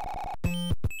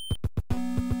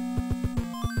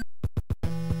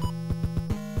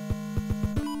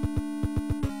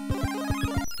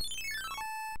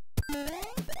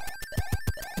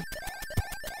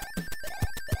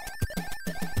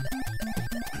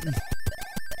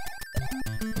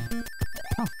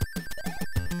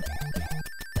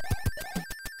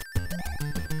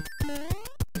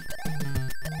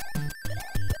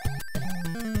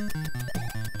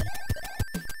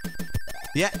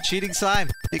 Yeah, cheating slime.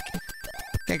 You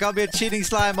can call me a cheating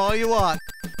slime all you want.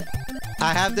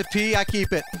 I have the P, I keep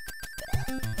it.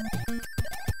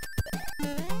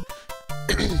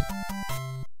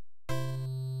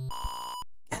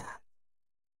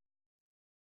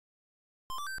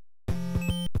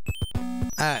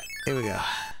 Alright, here we go.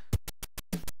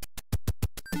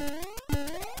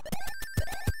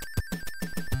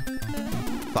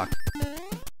 Fuck.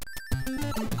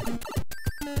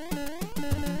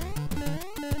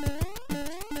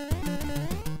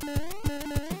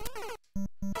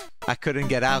 I couldn't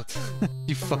get out.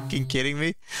 You fucking kidding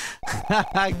me?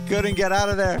 I couldn't get out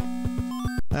of there.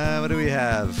 What do we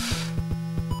have?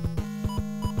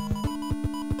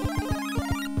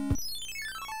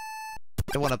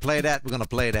 They want to play that? We're gonna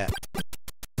play that.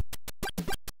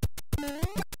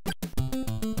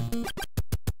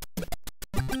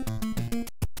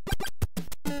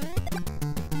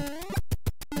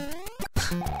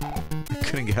 I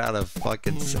couldn't get out of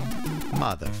fucking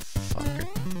motherfucker.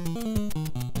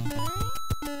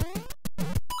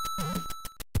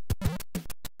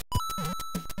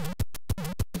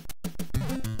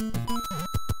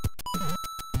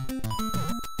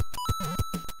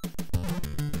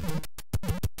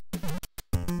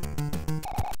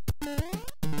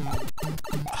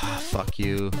 Fuck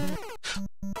you.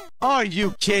 Are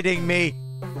you kidding me?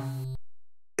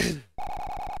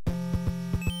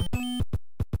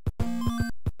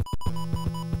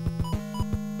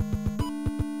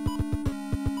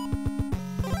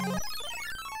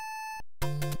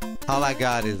 All I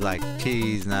got is like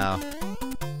keys now.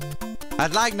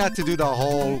 I'd like not to do the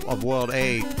whole of World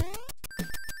 8.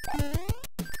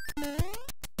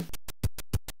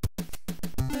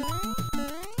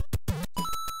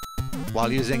 While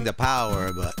using the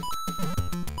power, but...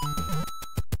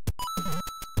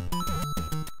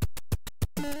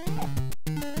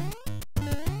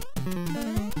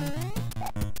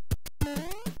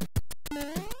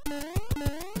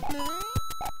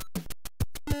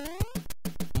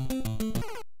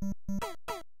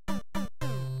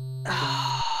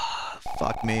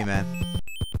 Fuck me, man.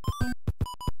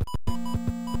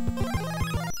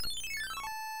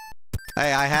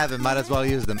 Hey, I have it. Might as well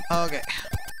use them. Okay.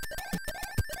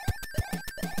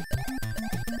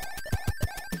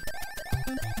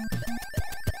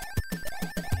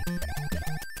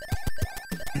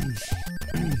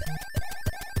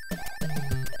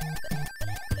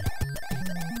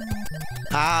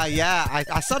 Yeah,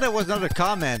 I saw there was another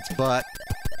comment, but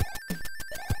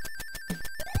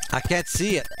I can't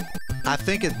see it. I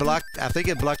think it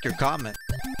blocked your comment.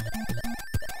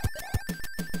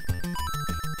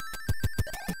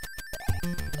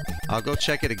 I'll go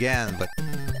check it again, but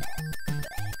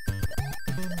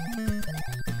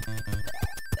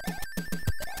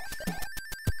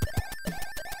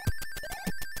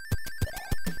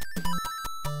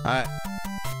alright.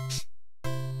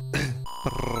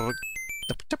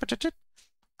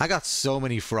 I got so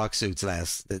many frog suits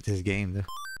this game.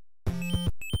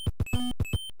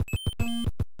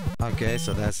 Okay,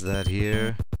 so that's that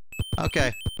here.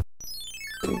 Okay.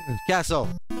 Castle.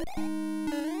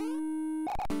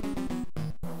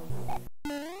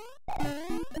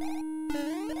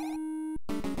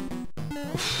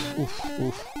 Oof,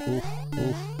 oof, oof,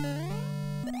 oof.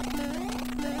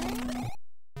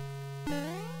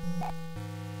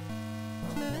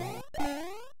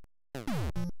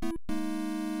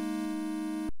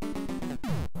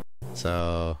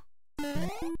 So,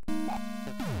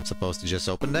 I'm supposed to just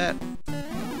open that?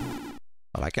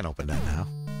 Well, I can open that now.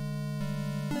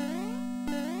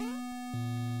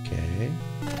 Okay.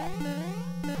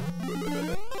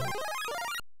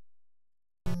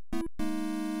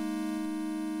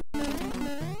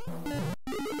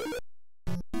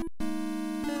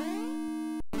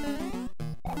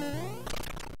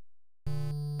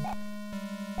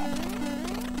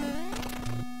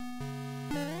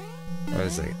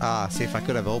 a second. Ah, see if I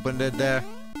could have opened it there.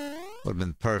 Would have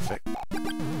been perfect.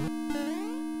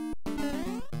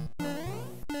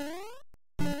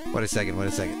 Wait a second, wait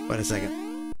a second, wait a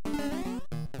second.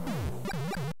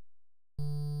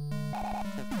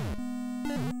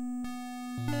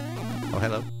 Oh,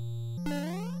 hello.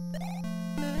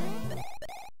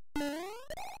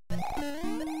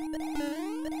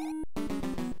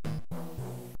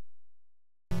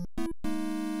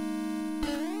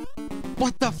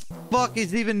 What the fuck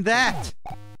is even that?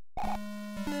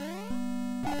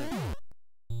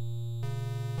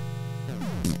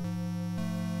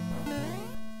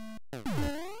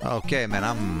 Okay, man,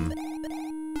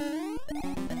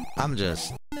 I'm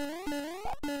just...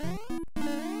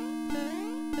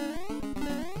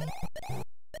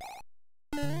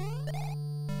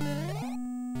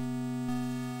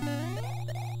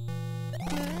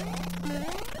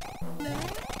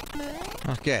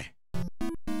 Okay.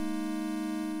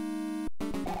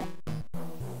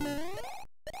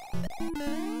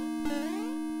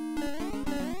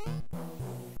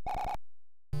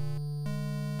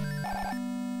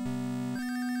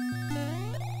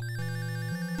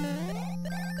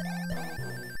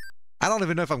 I don't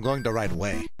even know if I'm going the right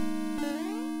way.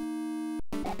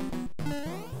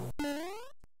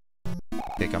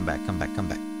 Okay, come back, come back, come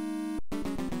back.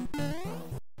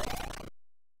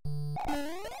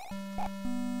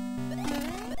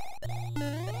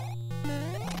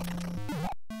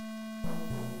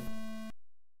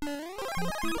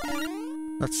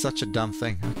 That's such a dumb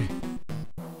thing. Okay.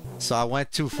 So I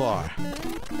went too far.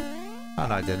 Oh,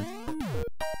 no, I didn't.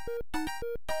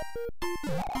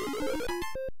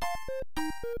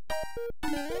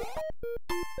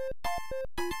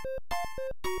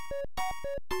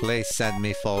 Please send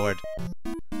me forward.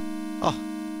 Oh.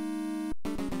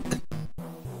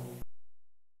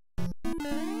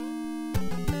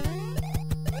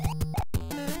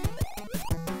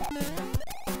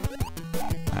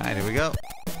 Alright, here we go.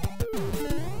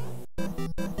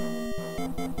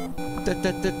 Da,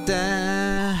 da, da,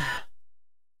 da.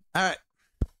 Alright.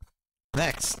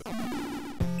 Next.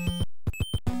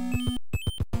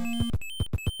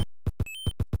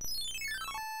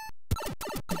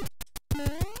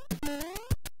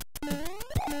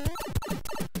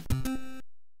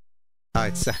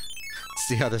 Alright, so it's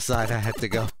the other side I had to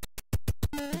go.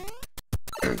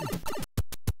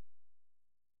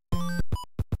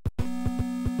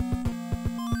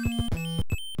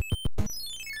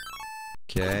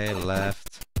 Okay,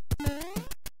 left.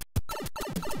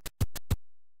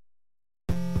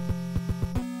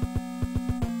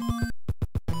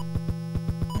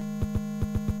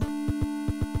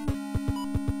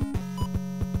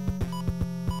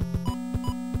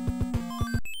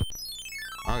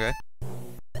 Okay.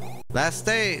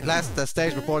 The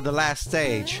stage before the last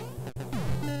stage.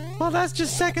 Well, that's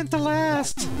just second to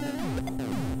last.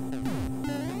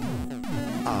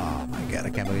 Oh my god, I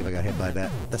can't believe I got hit by that.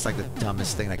 That's like the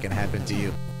dumbest thing that can happen to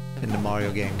you in the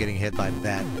Mario game, getting hit by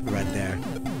that right there.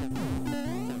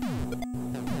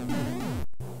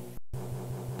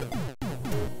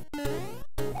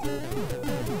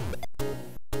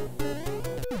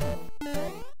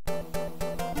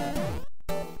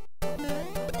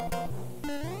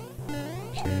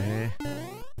 Okay.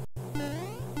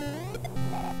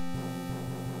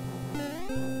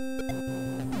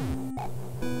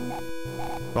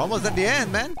 We're almost at the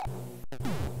end, man.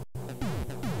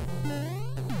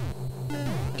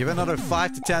 Give it another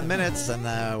 5 to 10 minutes and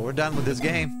we're done with this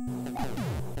game.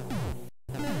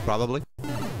 Probably.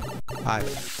 I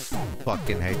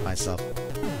fucking hate myself.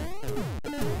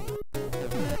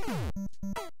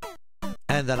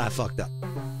 And then I fucked up.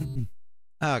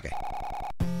 Okay.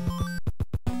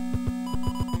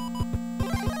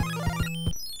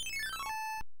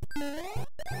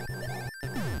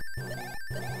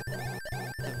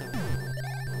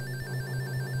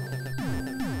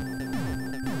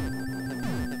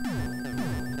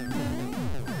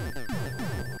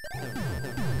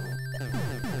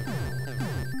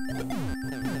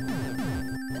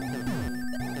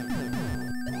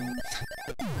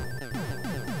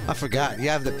 I forgot. You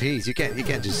have the P's. You can't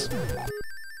just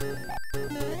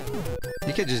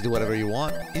do whatever you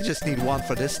want. You just need one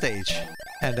for this stage.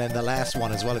 And then the last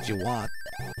one as well if you want.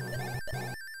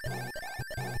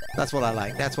 That's what I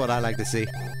like. That's what I like to see.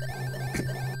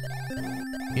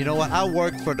 You know what? I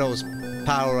worked for those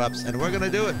power-ups and we're gonna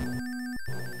do it.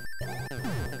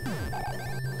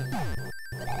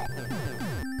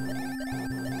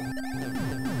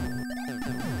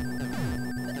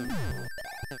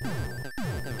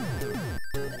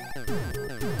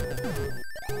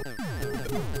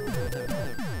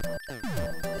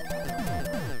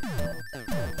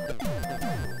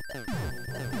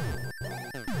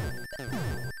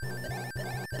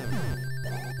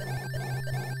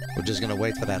 We're just gonna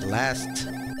wait for that last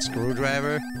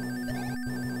screwdriver.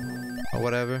 Or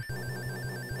whatever.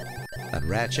 That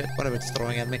ratchet, whatever it's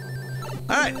throwing at me.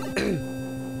 Alright!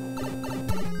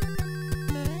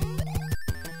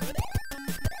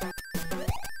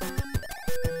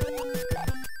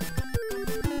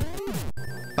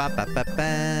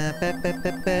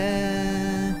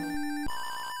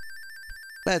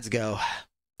 Let's go.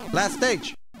 Last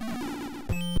stage.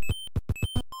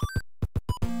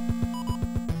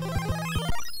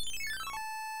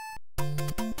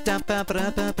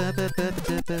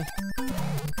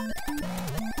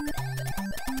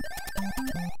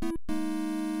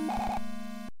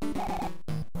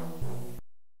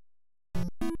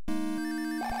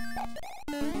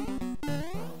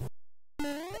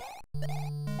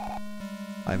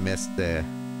 I missed the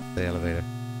elevator.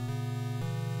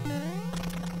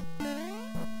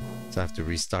 So I have to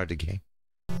restart the game.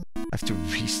 I have to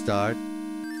restart.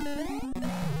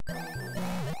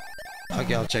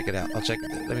 Okay, I'll check it out. I'll check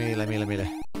it. Let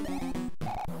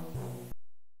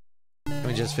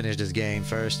me just finish this game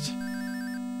first.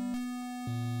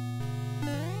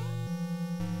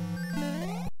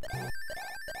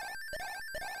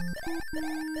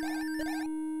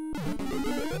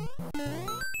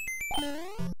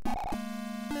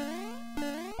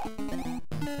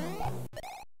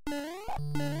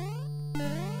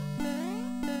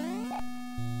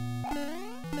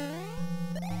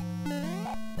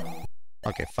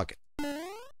 Okay, fuck it.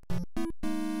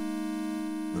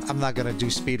 I'm not gonna do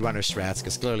speedrunner strats,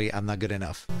 because clearly I'm not good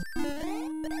enough.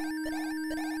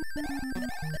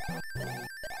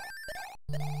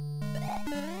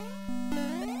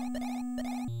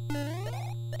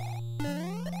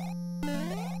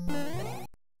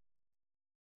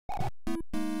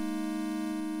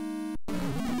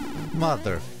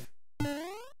 Mother...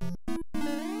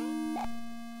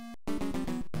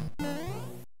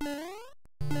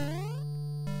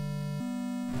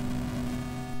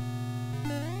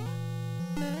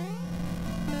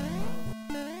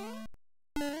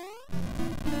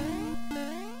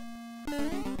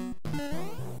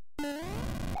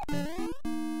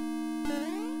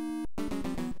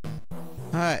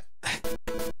 Alright.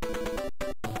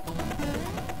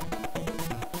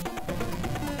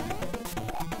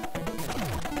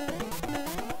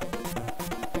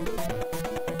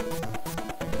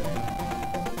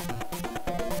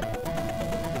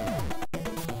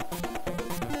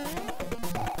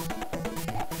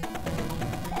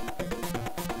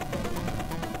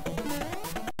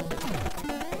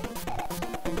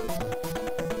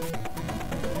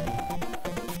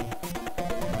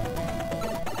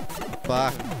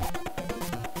 Fuck.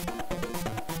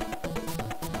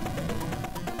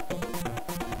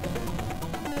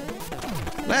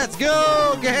 Let's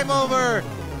go! Game over!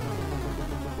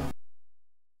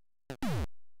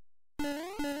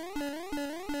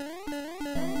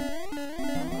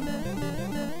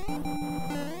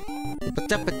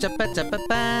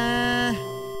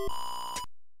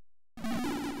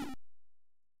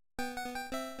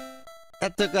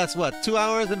 That took us, what, 2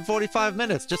 hours and 45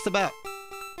 minutes, just about.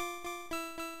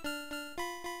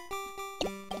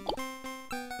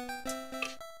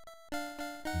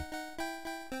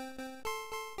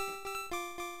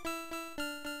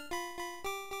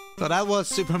 So that was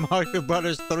Super Mario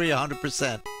Brothers 3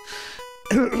 100%.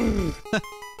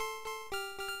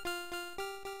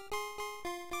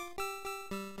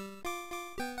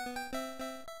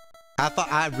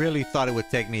 I really thought it would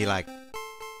take me like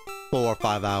 4 or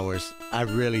 5 hours. I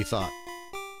really thought.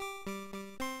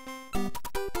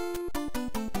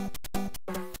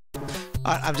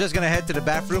 Alright, I'm just gonna head to the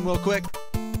bathroom real quick.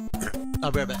 I'll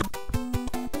be right back.